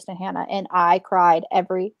read by Kristen Hanna, and I cried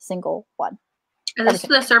every single one. Is this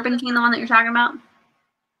the Serpentine, the one that you're talking about?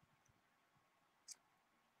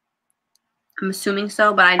 I'm assuming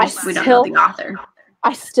so, but we don't know the author.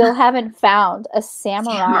 I still haven't found a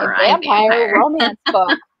samurai vampire romance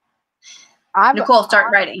book. Nicole,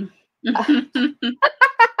 start writing.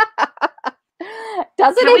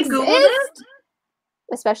 Does it exist?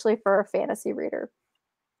 Especially for a fantasy reader.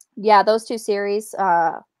 Yeah, those 2 series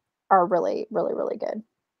are really, really, really good.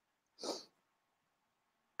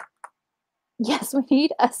 Yes, we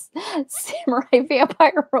need a samurai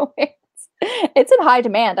vampire romance. It's in high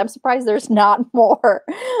demand. I'm surprised there's not more.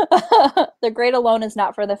 The Great Alone is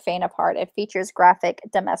not for the faint of heart. It features graphic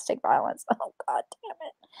domestic violence. Oh, God damn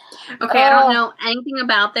it. Okay, I don't know anything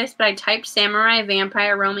about this, but I typed samurai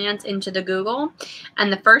vampire romance into the Google,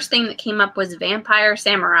 and the first thing that came up was Vampire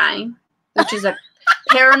Samurai, which is a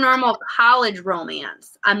paranormal college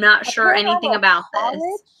romance. I'm not sure anything about this.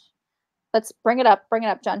 Let's bring it up. Bring it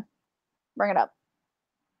up, Jen. Bring it up.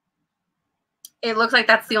 It looks like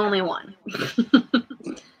that's the only one.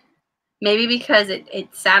 Maybe because it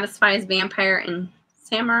satisfies vampire and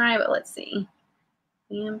samurai, but let's see.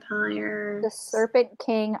 Vampires. The Serpent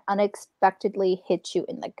King unexpectedly hits you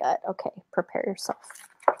in the gut. Okay, prepare yourself.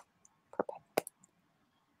 Prepare.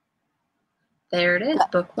 There it is,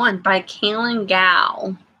 book 1 by Kaylin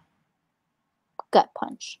Gao. Gut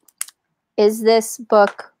punch. Is this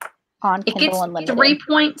book on Kindle Unlimited? It gets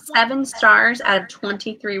 3.7 stars out of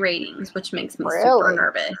 23 ratings, which makes me super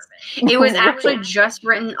nervous. It was actually just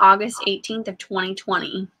written August 18th of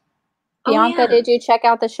 2020. Bianca, did you check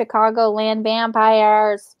out the Chicagoland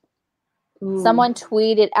vampires? Ooh. Someone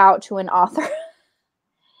tweeted out to an author.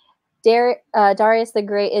 Darius the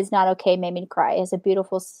Great is not okay, made me cry. It's a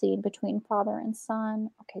beautiful scene between father and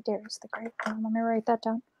son. Okay, Darius the Great. Let me write that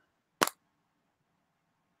down.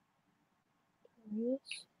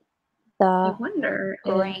 The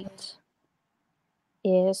Great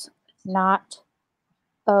is not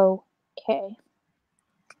okay.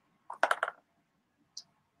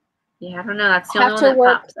 Yeah, I don't know. That's the only one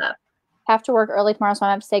that pops up. Have to work early tomorrow, so I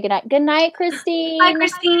have to say goodnight. Good night, Christine. Bye,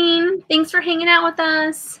 Christine. Thanks for hanging out with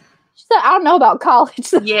us. She said, I don't know about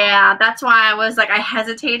college. Yeah, that's why I was like, I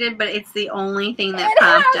hesitated, but it's the only thing that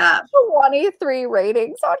popped up. 23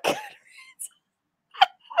 ratings on Goodreads.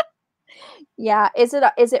 Yeah, is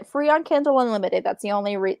it free on Kindle Unlimited? That's the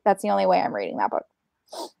only way I'm reading that book.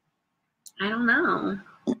 I don't know.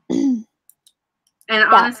 And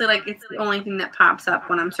honestly, like, it's the only thing that pops up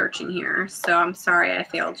when I'm searching here. So I'm sorry I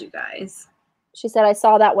failed you guys. She said, I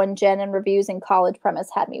saw that one, Jen, and reviews in College Premise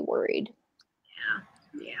had me worried.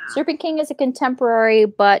 Yeah. Serpent King is a contemporary,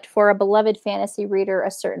 but for a beloved fantasy reader,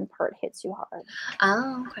 a certain part hits you hard.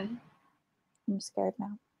 Oh, okay. I'm scared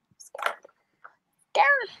now.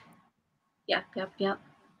 Scared. Yep.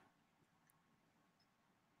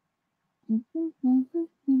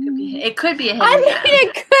 It could be a hidden gem.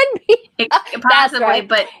 It could be. It possibly, right.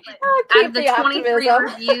 But out of the 23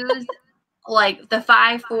 reviews, like the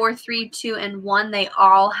 5, 4, 3, 2, and 1, they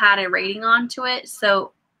all had a rating onto it.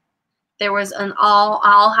 So there was an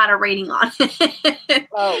all had a rating on it.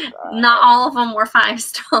 Oh, God. Not all of them were 5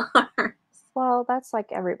 stars. Well, that's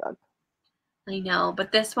like every book. I know,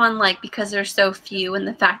 but this one, like, because there's so few, and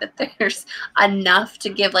the fact that there's enough to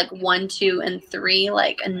give like 1, 2, and 3,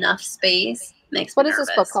 like enough space makes me nervous. What is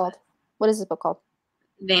this book called? What is this book called?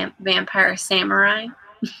 Vampire Samurai.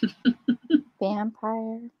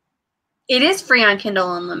 Vampire. It is free on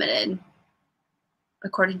Kindle Unlimited,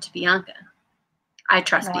 according to Bianca. I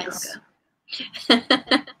trust Bianca.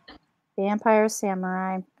 Vampire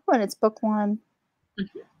Samurai. Oh, and it's book 1.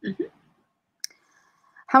 Mm-hmm.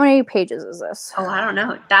 How many pages is this? Oh, I don't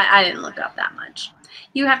know. That I didn't look up that much.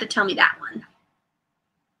 You have to tell me that one.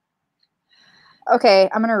 Okay,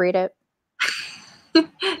 I'm gonna read it.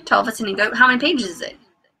 Tell us and go. How many pages is it?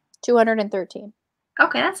 213.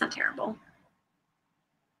 Okay, that's not terrible.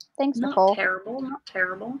 Thanks, Nicole. Not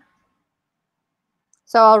terrible.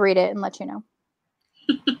 So I'll read it and let you know.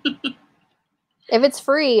 If it's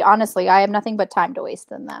free, honestly, I have nothing but time to waste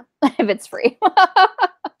in that. If it's free.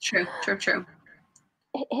 True.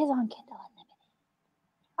 It is on Kindle Unlimited.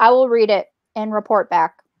 I will read it and report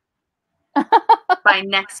back. By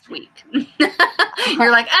next week.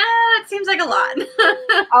 You're like, it seems like a lot.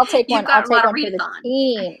 I'll take one. I'll take one for the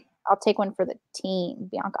team. I'll take one for the team,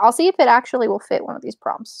 Bianca. I'll see if it actually will fit one of these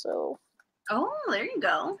prompts. So. Oh, there you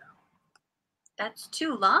go. That's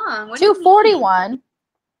too long. What 241.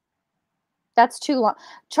 That's too long.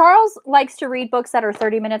 Charles likes to read books that are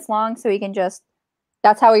 30 minutes long, so he can just.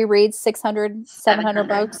 That's how he reads 600, 700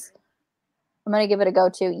 books. I'm going to give it a go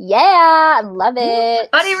too. Yeah, I love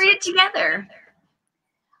it. Buddy, read it together.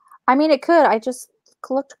 I mean, it could. I just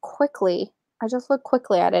looked quickly. I just looked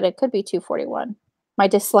quickly at it. It could be 241. My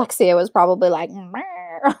dyslexia was probably like,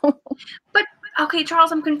 But okay,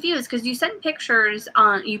 Charles, I'm confused because you send pictures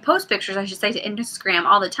you post pictures, I should say, to Instagram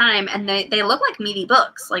all the time, and they look like meaty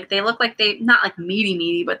books. Like they look like not like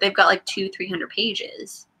meaty, but they've got like 200-300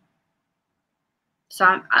 pages. So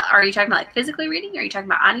are you talking about like physically reading? Or are you talking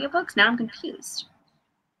about audiobooks? Now I'm confused.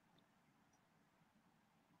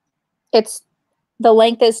 The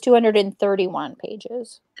length is 231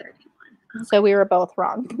 pages. 31. Okay. So we were both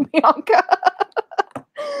wrong, Bianca.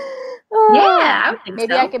 Yeah, I would think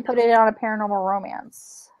maybe so. I can put it on a paranormal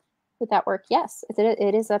romance. Would that work? Yes.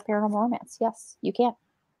 It is a paranormal romance. Yes, you can.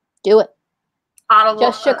 Do it.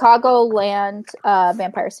 Just Chicagoland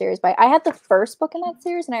vampire series I had the first book in that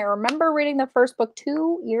series, and I remember reading the first book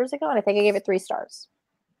 2 years ago, and I think I gave it 3 stars.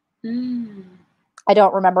 I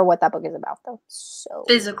don't remember what that book is about, though. So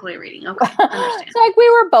physically reading. Okay, understand. It's like we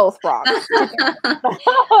were both wrong.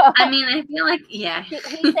 I mean, I feel like, yeah.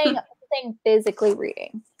 He's saying physically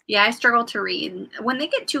reading. Yeah, I struggle to read. When they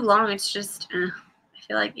get too long, it's just, I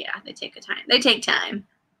feel like, yeah, they take time. They take time.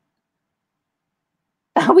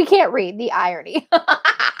 We can't read. The irony. Okay,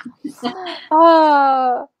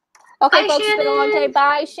 Bye, folks, Shannon. it's been a long day.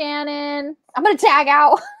 Bye, Shannon. I'm going to tag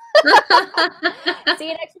out. See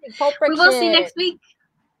you next week. Pulp We will see you next week.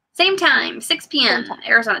 Same time, 6 p.m. Same time.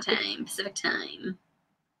 Arizona time, Pacific time.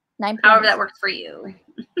 9 p.m. However that works for you.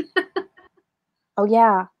 Oh,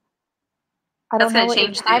 yeah. That's going to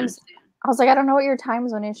change soon. I was like, I don't know what your time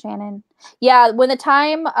zone is, Shannon. Yeah, when the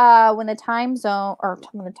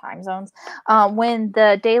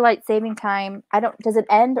daylight saving time, does it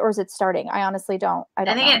end or is it starting? I honestly don't. I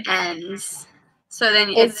think it ends. So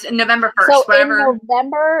then it's November 1st. So whatever. In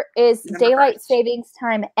November, is daylight savings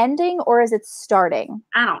time ending or is it starting?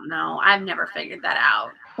 I don't know. I've never figured that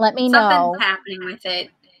out. Let me know. Something's happening with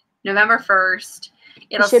it. November 1st.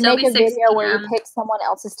 You should make a video where you pick someone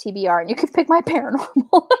else's TBR and you can pick my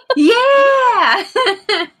paranormal. Yeah.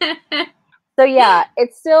 So yeah,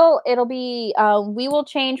 it'll be, we will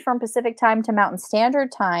change from Pacific time to Mountain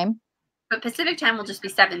Standard Time. But Pacific time will just be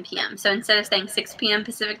 7 p.m. So instead of saying 6 p.m.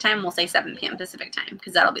 Pacific time, we'll say 7 p.m. Pacific time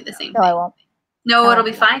because that'll be the same thing. No, I won't. No, it'll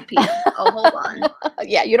be 5 p.m. Oh, hold on.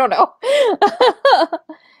 Yeah, you don't know.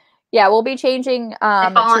 Yeah, we'll be changing. They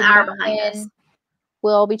fall an hour behind us.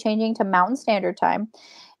 We'll be changing to Mountain Standard Time,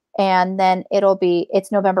 and then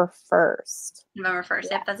it's November 1st. November 1st. Yeah.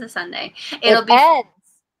 Yep, that's a Sunday.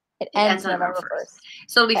 It ends November 1st.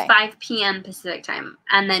 So it'll be 5 p.m. Pacific time,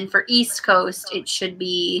 and then for East Coast, it should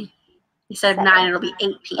be instead of 9, it'll be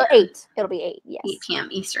 8 p.m. Or 8. It'll be 8. Yes. 8 p.m.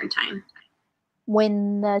 Eastern time.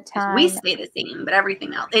 When the time we stay the same, but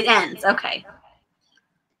everything else it ends. Okay.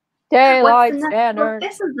 Daylight Standard.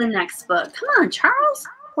 This is the next book. Come on, Charles.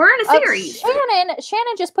 We're in a series.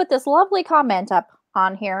 Shannon just put this lovely comment up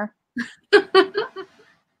on here.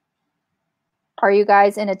 Are you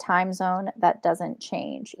guys in a time zone that doesn't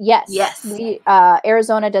change? Yes. Yes.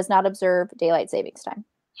 Arizona does not observe daylight savings time.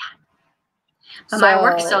 Yeah. But my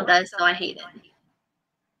work still does, so I hate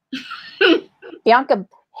it. Bianca,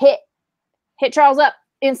 hit Charles up.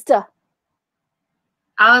 Insta.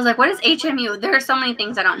 I was like, what is HMU? There are so many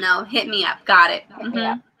things I don't know. Hit me up. Got it. Mm-hmm.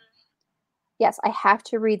 Yeah. Yes, I have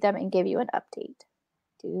to read them and give you an update.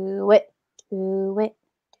 Do it. Do it.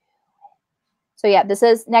 So yeah, this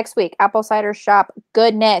is next week. Apple Cider Shop.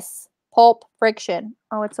 Goodness. Pulp Friction.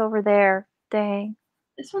 Oh, it's over there. Dang.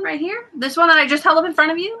 This one right here? This one that I just held up in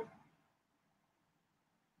front of you?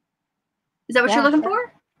 Is that what you're looking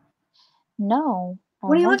for? No.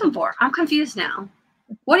 What are you looking for? I'm confused now.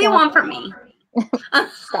 What do you want from me?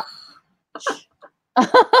 Stop.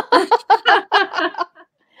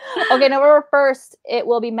 Okay, November 1st, it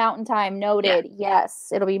will be Mountain Time. Noted. Yeah.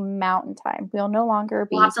 Yes, it'll be Mountain Time. We'll no longer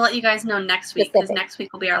be. We'll have to let you guys know next week because next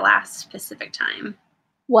week will be our last Pacific time.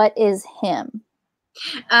 What is him?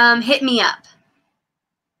 Hit me up.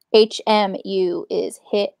 HMU is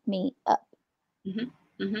hit me up.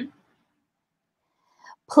 Mm-hmm. Mm-hmm.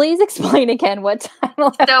 Please explain again what time.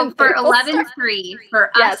 So for 11/3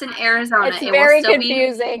 for us in Arizona, it's very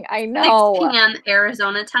confusing. I know. 6 p.m.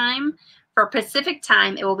 Arizona time. For Pacific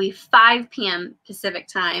time, it will be 5 p.m. Pacific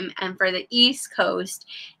time, and for the East Coast,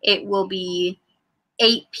 it will be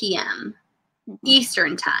 8 p.m.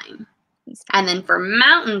 Eastern time. And then for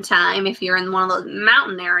Mountain time, if you're in one of those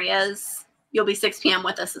mountain areas, you'll be 6 p.m.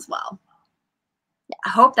 with us as well. Yeah. I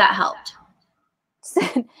hope that helped.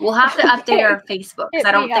 We'll have to update our Facebook because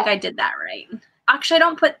I don't think I did that right. Actually, I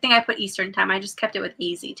don't think I put Eastern time. I just kept it with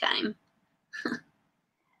easy time.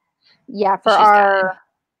 Yeah, for our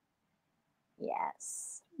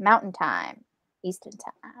Yes. Mountain time. Eastern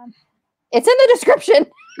time. It's in the description.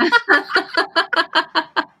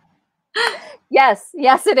 Yes.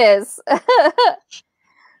 Yes, it is.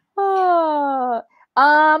 Oh.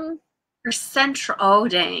 For Central. Oh,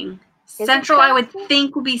 dang. Central, I would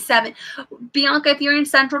think, would be 7. Bianca, if you're in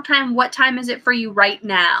Central time, what time is it for you right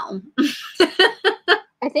now?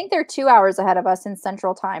 I think they're 2 hours ahead of us in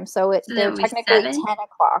Central time, so they're technically 10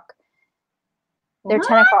 o'clock. They're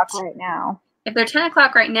 10 o'clock right now. If they're 10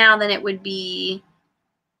 o'clock right now, then it would be...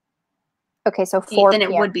 Okay, so 4 Then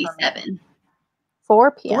p.m. it would be 7.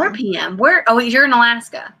 4 p.m. 4 p.m. Where? Oh, wait, you're in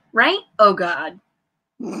Alaska, right? Oh, God.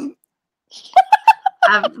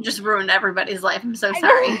 I've just ruined everybody's life. I'm so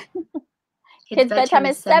sorry. Kids' bedtime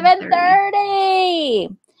is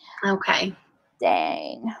 7:30. Okay.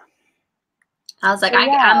 Dang. I was like,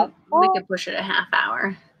 we could push it a half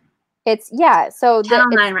hour. It's, yeah. So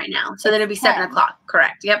 10:09 right now. So then it'd be 7 o'clock.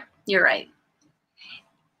 Correct. Yep. You're right.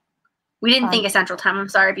 We didn't think of Central time. I'm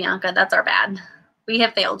sorry, Bianca. That's our bad. We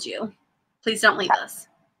have failed you. Please don't leave us.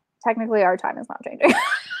 Technically, our time is not changing.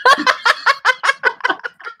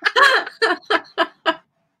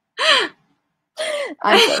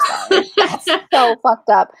 I'm so sorry. That's so fucked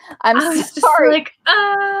up. I'm sorry. Like,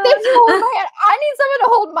 I need someone to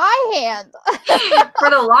hold my hand. For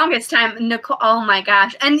the longest time, Nicole. Oh my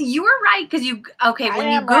gosh! And you were right because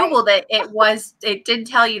when you Googled it, it did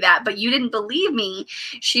tell you that, but you didn't believe me.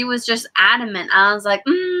 She was just adamant. I was like,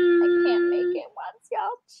 I can't make it once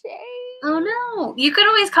y'all change. Oh no! You could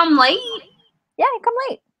always come late. Yeah, come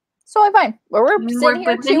late. It's totally fine. We're sitting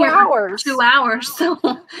here 2 hours. 2 hours. So,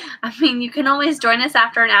 I mean, you can always join us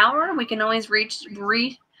after an hour. We can always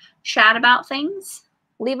chat about things.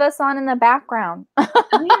 Leave us on in the background. Oh,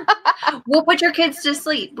 yeah. We'll put your kids to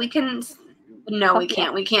sleep. We can. No, we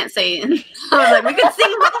can't. We can't say. I was like, we can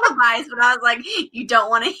sing lullabies, but I was like, you don't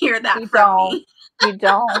want to hear that from me. You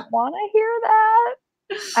don't want to hear that.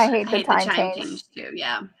 I hate the time change too.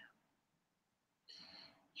 Yeah.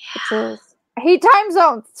 Yeah. I hate time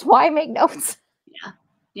zones. That's why I make notes.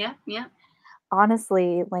 Yeah.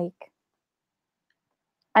 Honestly, like,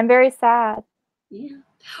 I'm very sad. Yeah.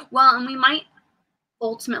 Well, and we might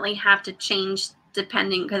ultimately have to change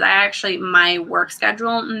depending, because my work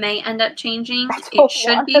schedule may end up changing. It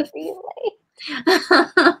should be late.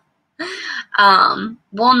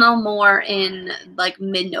 We'll know more in like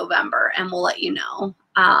mid-November, and we'll let you know.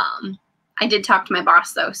 I did talk to my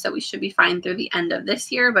boss, though, so we should be fine through the end of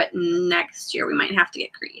this year, but next year we might have to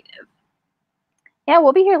get creative. Yeah,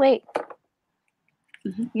 we'll be here late.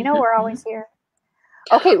 You know we're always here.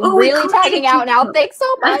 Okay, really tagging out now. Thanks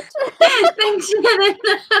so much. Thanks, Shannon.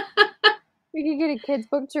 We could get a kid's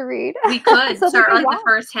book to read. We could start like the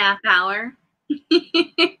first half hour.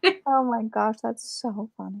 Oh my gosh, that's so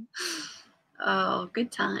funny. Oh,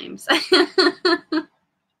 good times.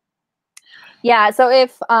 Yeah, so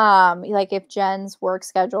if Jen's work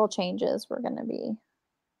schedule changes,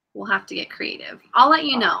 we'll have to get creative. I'll let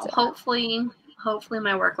you know. Hopefully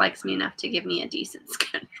my work likes me enough to give me a decent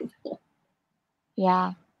schedule.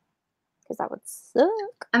 Yeah. Because that would suck.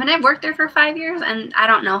 I mean, I've worked there for 5 years, and I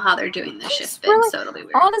don't know how they're doing the shift bin, so it'll be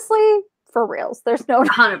weird. Honestly, for reals, there's no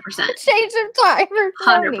 100% change of time. There's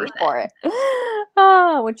no need for it.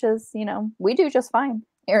 Which is, we do just fine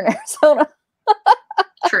here in Arizona.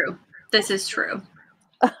 True. This is true.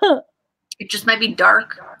 It just might be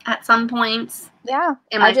dark at some points. Yeah.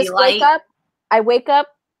 It might be light. I wake up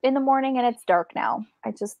in the morning and it's dark now.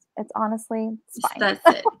 It's honestly, it's fine. That's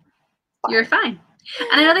it. You're fine.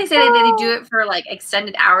 And I know they say that they do it for like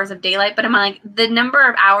extended hours of daylight, but I'm like, the number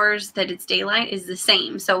of hours that it's daylight is the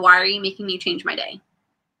same. So why are you making me change my day?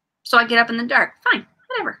 So I get up in the dark. Fine.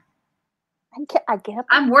 Whatever. I get up.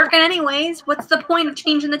 I'm working anyways. What's the point of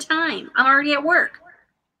changing the time? I'm already at work.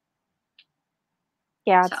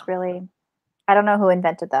 Yeah, it's really, I don't know who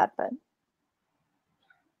invented that, but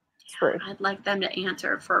it's rude. I'd like them to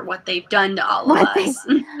answer for what they've done to all of us.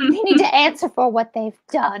 They need to answer for what they've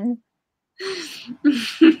done.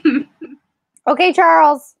 Okay,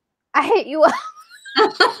 Charles, I hit you up.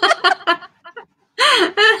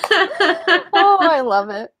 Oh, I love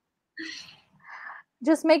it.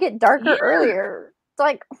 Just make it darker earlier. It's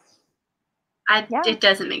like, it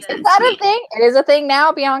doesn't make sense. Is that a thing? It is a thing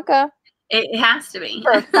now, Bianca. It has to be.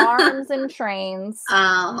 For farms and trains.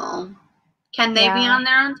 Oh. Can they be on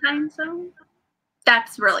their own time zone?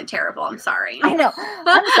 That's really terrible. I'm sorry. I know.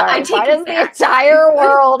 I'm sorry. Why does the entire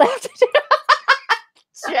world have to do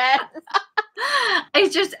that?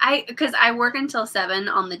 It's just, because I work until 7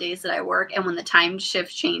 on the days that I work, and when the time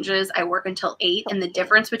shift changes, I work until 8, and the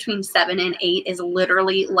difference between 7 and 8 is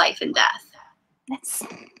literally life and death.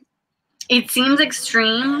 It seems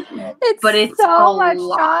extreme, but it's so much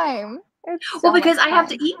time. Well, because I have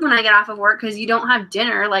to eat when I get off of work because you don't have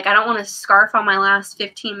dinner. Like, I don't want to scarf on my last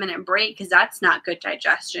 15-minute break because that's not good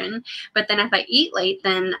digestion. But then if I eat late,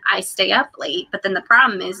 then I stay up late. But then the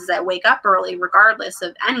problem is I wake up early regardless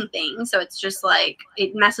of anything. So it's just like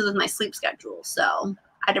it messes with my sleep schedule. So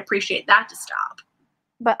I'd appreciate that to stop.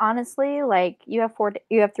 But honestly, like you have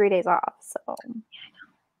 3 days off. So.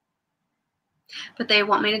 But they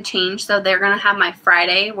want me to change, so they're going to have my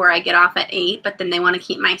Friday where I get off at 8, but then they want to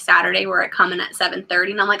keep my Saturday where I come in at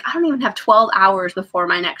 7:30, and I'm like, I don't even have 12 hours before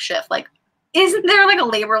my next shift. Like, isn't there like a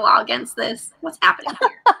labor law against this? What's happening here?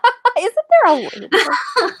 Isn't there a labor?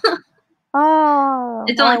 Oh.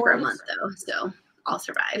 It's only for a month, though, so I'll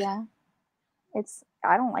survive. Yeah.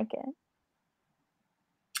 I don't like it.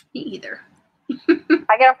 Me either.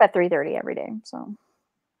 I get off at 3:30 every day, so.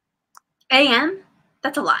 A.M.?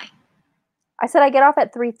 That's a lie. I said I get off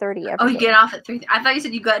at 3:30 every day. Oh, you get off at 3. I thought you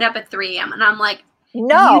said you got up at 3 a.m. And I'm like,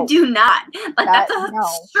 no, you do not. Like, that's a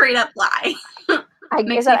straight up lie. I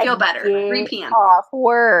Makes me feel better. 3 p.m. Off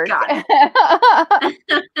work. Got it.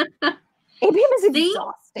 8 p.m. is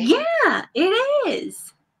exhausting. Yeah, it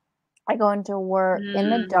is. I go into work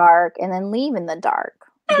in the dark and then leave in the dark.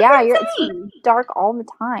 It's dark all the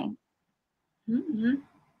time. Mm-hmm.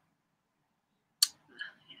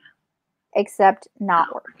 Except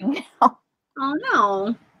not working. Oh,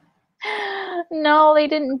 no. No, they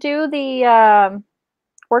didn't do the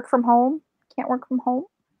work from home. Can't work from home.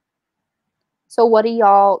 So what do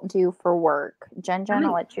y'all do for work? Jen,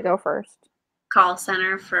 I'll let you go first. Call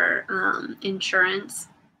center for insurance.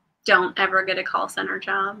 Don't ever get a call center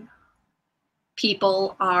job.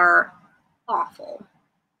 People are awful.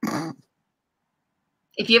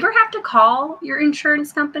 If you ever have to call your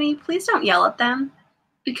insurance company, please don't yell at them.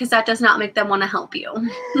 Because that does not make them want to help you.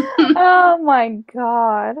 Oh my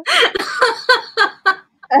God.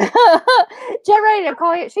 Jen ready to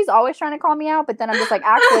call you. She's always trying to call me out, but then I'm just like,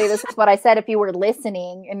 actually, this is what I said if you were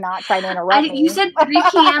listening and not trying to interrupt me. You said 3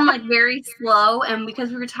 p.m. like very slow, and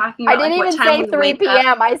because we were talking about I didn't even say 3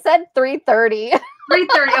 p.m. I said 3:30.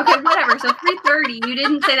 3:30. Okay, whatever. So 3:30. You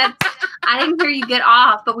didn't say that. I didn't hear you get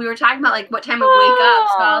off, but we were talking about like what time we wake up.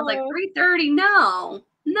 So I was like 3:30. No.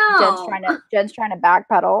 Jen's trying to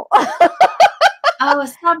backpedal. Oh,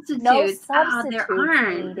 substitutes. No substitutes there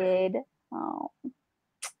aren't. needed. Oh.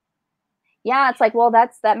 Yeah, it's like, well,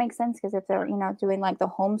 that makes sense because if they're, doing like the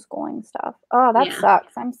homeschooling stuff. Oh, that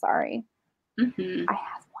sucks. I'm sorry. Mm-hmm. I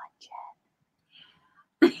have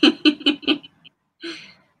one, Jen.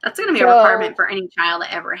 That's going to be a requirement for any child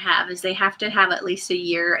to ever have is they have to have at least a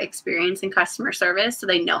year experience in customer service so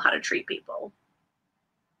they know how to treat people.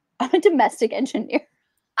 I'm a domestic engineer.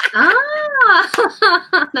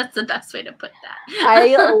 That's the best way to put that.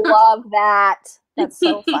 I love that. That's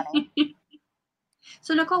so funny.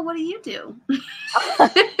 So, Nicole, what do you do?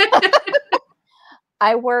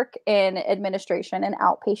 I work in administration and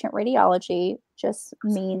outpatient radiology. Just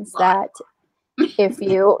means that if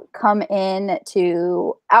you come in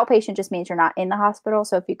to outpatient, just means you're not in the hospital.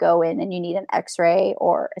 So if you go in and you need an X-ray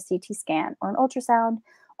or a CT scan or an ultrasound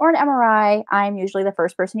or an MRI, I'm usually the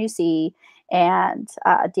first person you see, and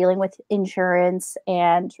dealing with insurance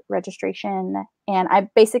and registration. And I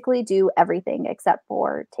basically do everything except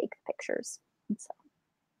for take pictures. So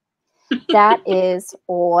that is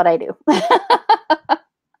what I do.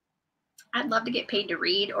 I'd love to get paid to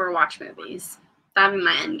read or watch movies. That'd be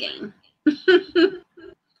my end game.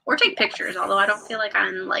 Or take pictures, although I don't feel like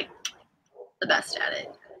I'm like the best at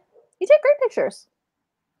it. You take great pictures.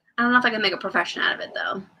 I don't know if I can make a profession out of it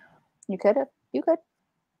though. You could.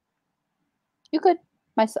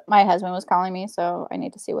 My husband was calling me, so I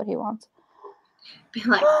need to see what he wants. Be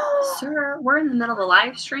like, sir, we're in the middle of a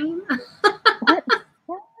live stream.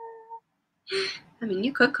 I mean,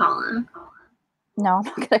 you could call him. No, I'm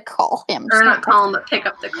not going to call him. Or not call him, but pick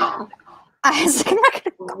up the call. I was like, I'm not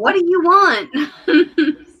gonna call. What do you want?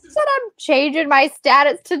 Said I'm changing my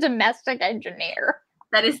status to domestic engineer.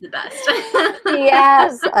 That is the best.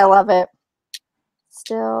 Yes, I love it.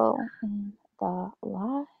 Still in the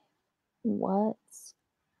live. What's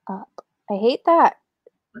up? I hate that.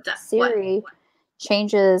 What's up? Siri what?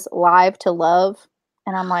 Changes live to love,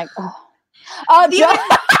 and I'm like, oh, Joe.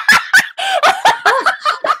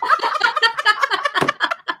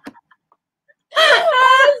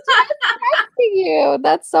 You.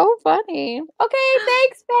 That's so funny. Okay,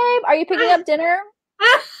 thanks, babe. Are you picking up dinner?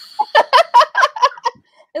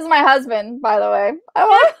 This is my husband, by the way.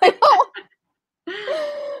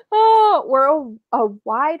 Oh, we're a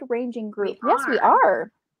wide-ranging group. Yes, we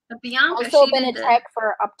are. Bianca, also been a tech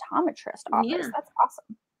for optometrist office. Yeah. That's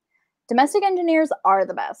awesome. Domestic engineers are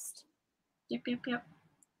the best. Yep, yep, yep.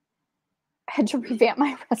 I had to revamp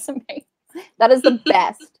my resume. That is the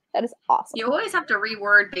best. That is awesome. You always have to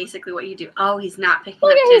reword basically what you do. Oh, he's not picking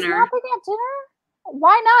Look, up he's dinner. not picking up dinner?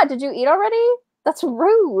 Why not? Did you eat already? That's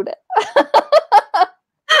rude.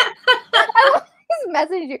 He's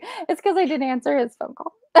messaging you. It's because I didn't answer his phone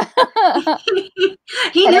call.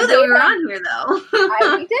 He knew that we were on here, though.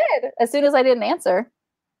 He did. As soon as I didn't answer.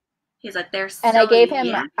 He's like, there's. And I gave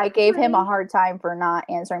him a hard time for not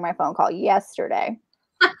answering my phone call yesterday.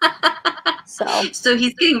 So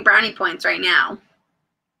he's getting brownie points right now.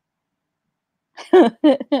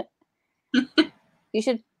 You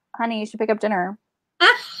should pick up dinner.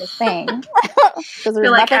 Just saying. I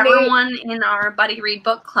feel like everyone in our Buddy Read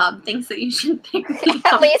Book Club thinks that you should pick up dinner.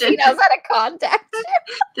 At least he knows how to contact you.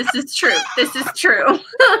 This is true. This is true.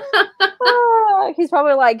 He's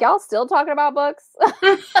probably like, y'all still talking about books?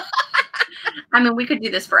 I mean, we could do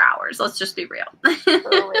this for hours. Let's just be real.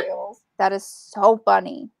 For real. That is so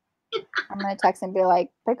funny. I'm going to text him and be like,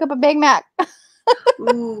 pick up a Big Mac.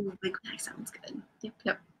 Ooh, Big Mac sounds good. Yep,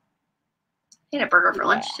 yep. I had a burger for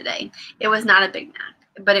lunch today. It was not a Big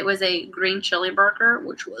Mac, but it was a green chili burger,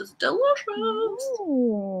 which was delicious.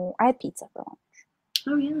 Ooh, I had pizza for lunch.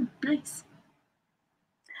 Oh, yeah. Nice.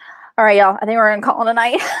 All right, y'all. I think we're going to call it a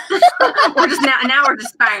night. We're just now we're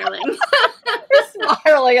just spiraling. We're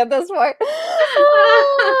spiraling at this point.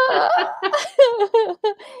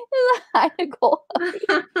 Hi, Nicole.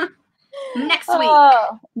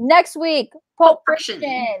 Next week. Pulp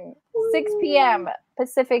Fiction. 6 p.m.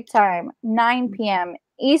 Pacific time, 9 p.m.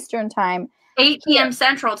 Eastern time, 8 p.m.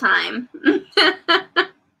 Central time.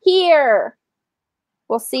 Here.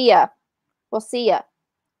 We'll see ya.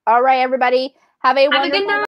 All right, everybody. Have a wonderful good night.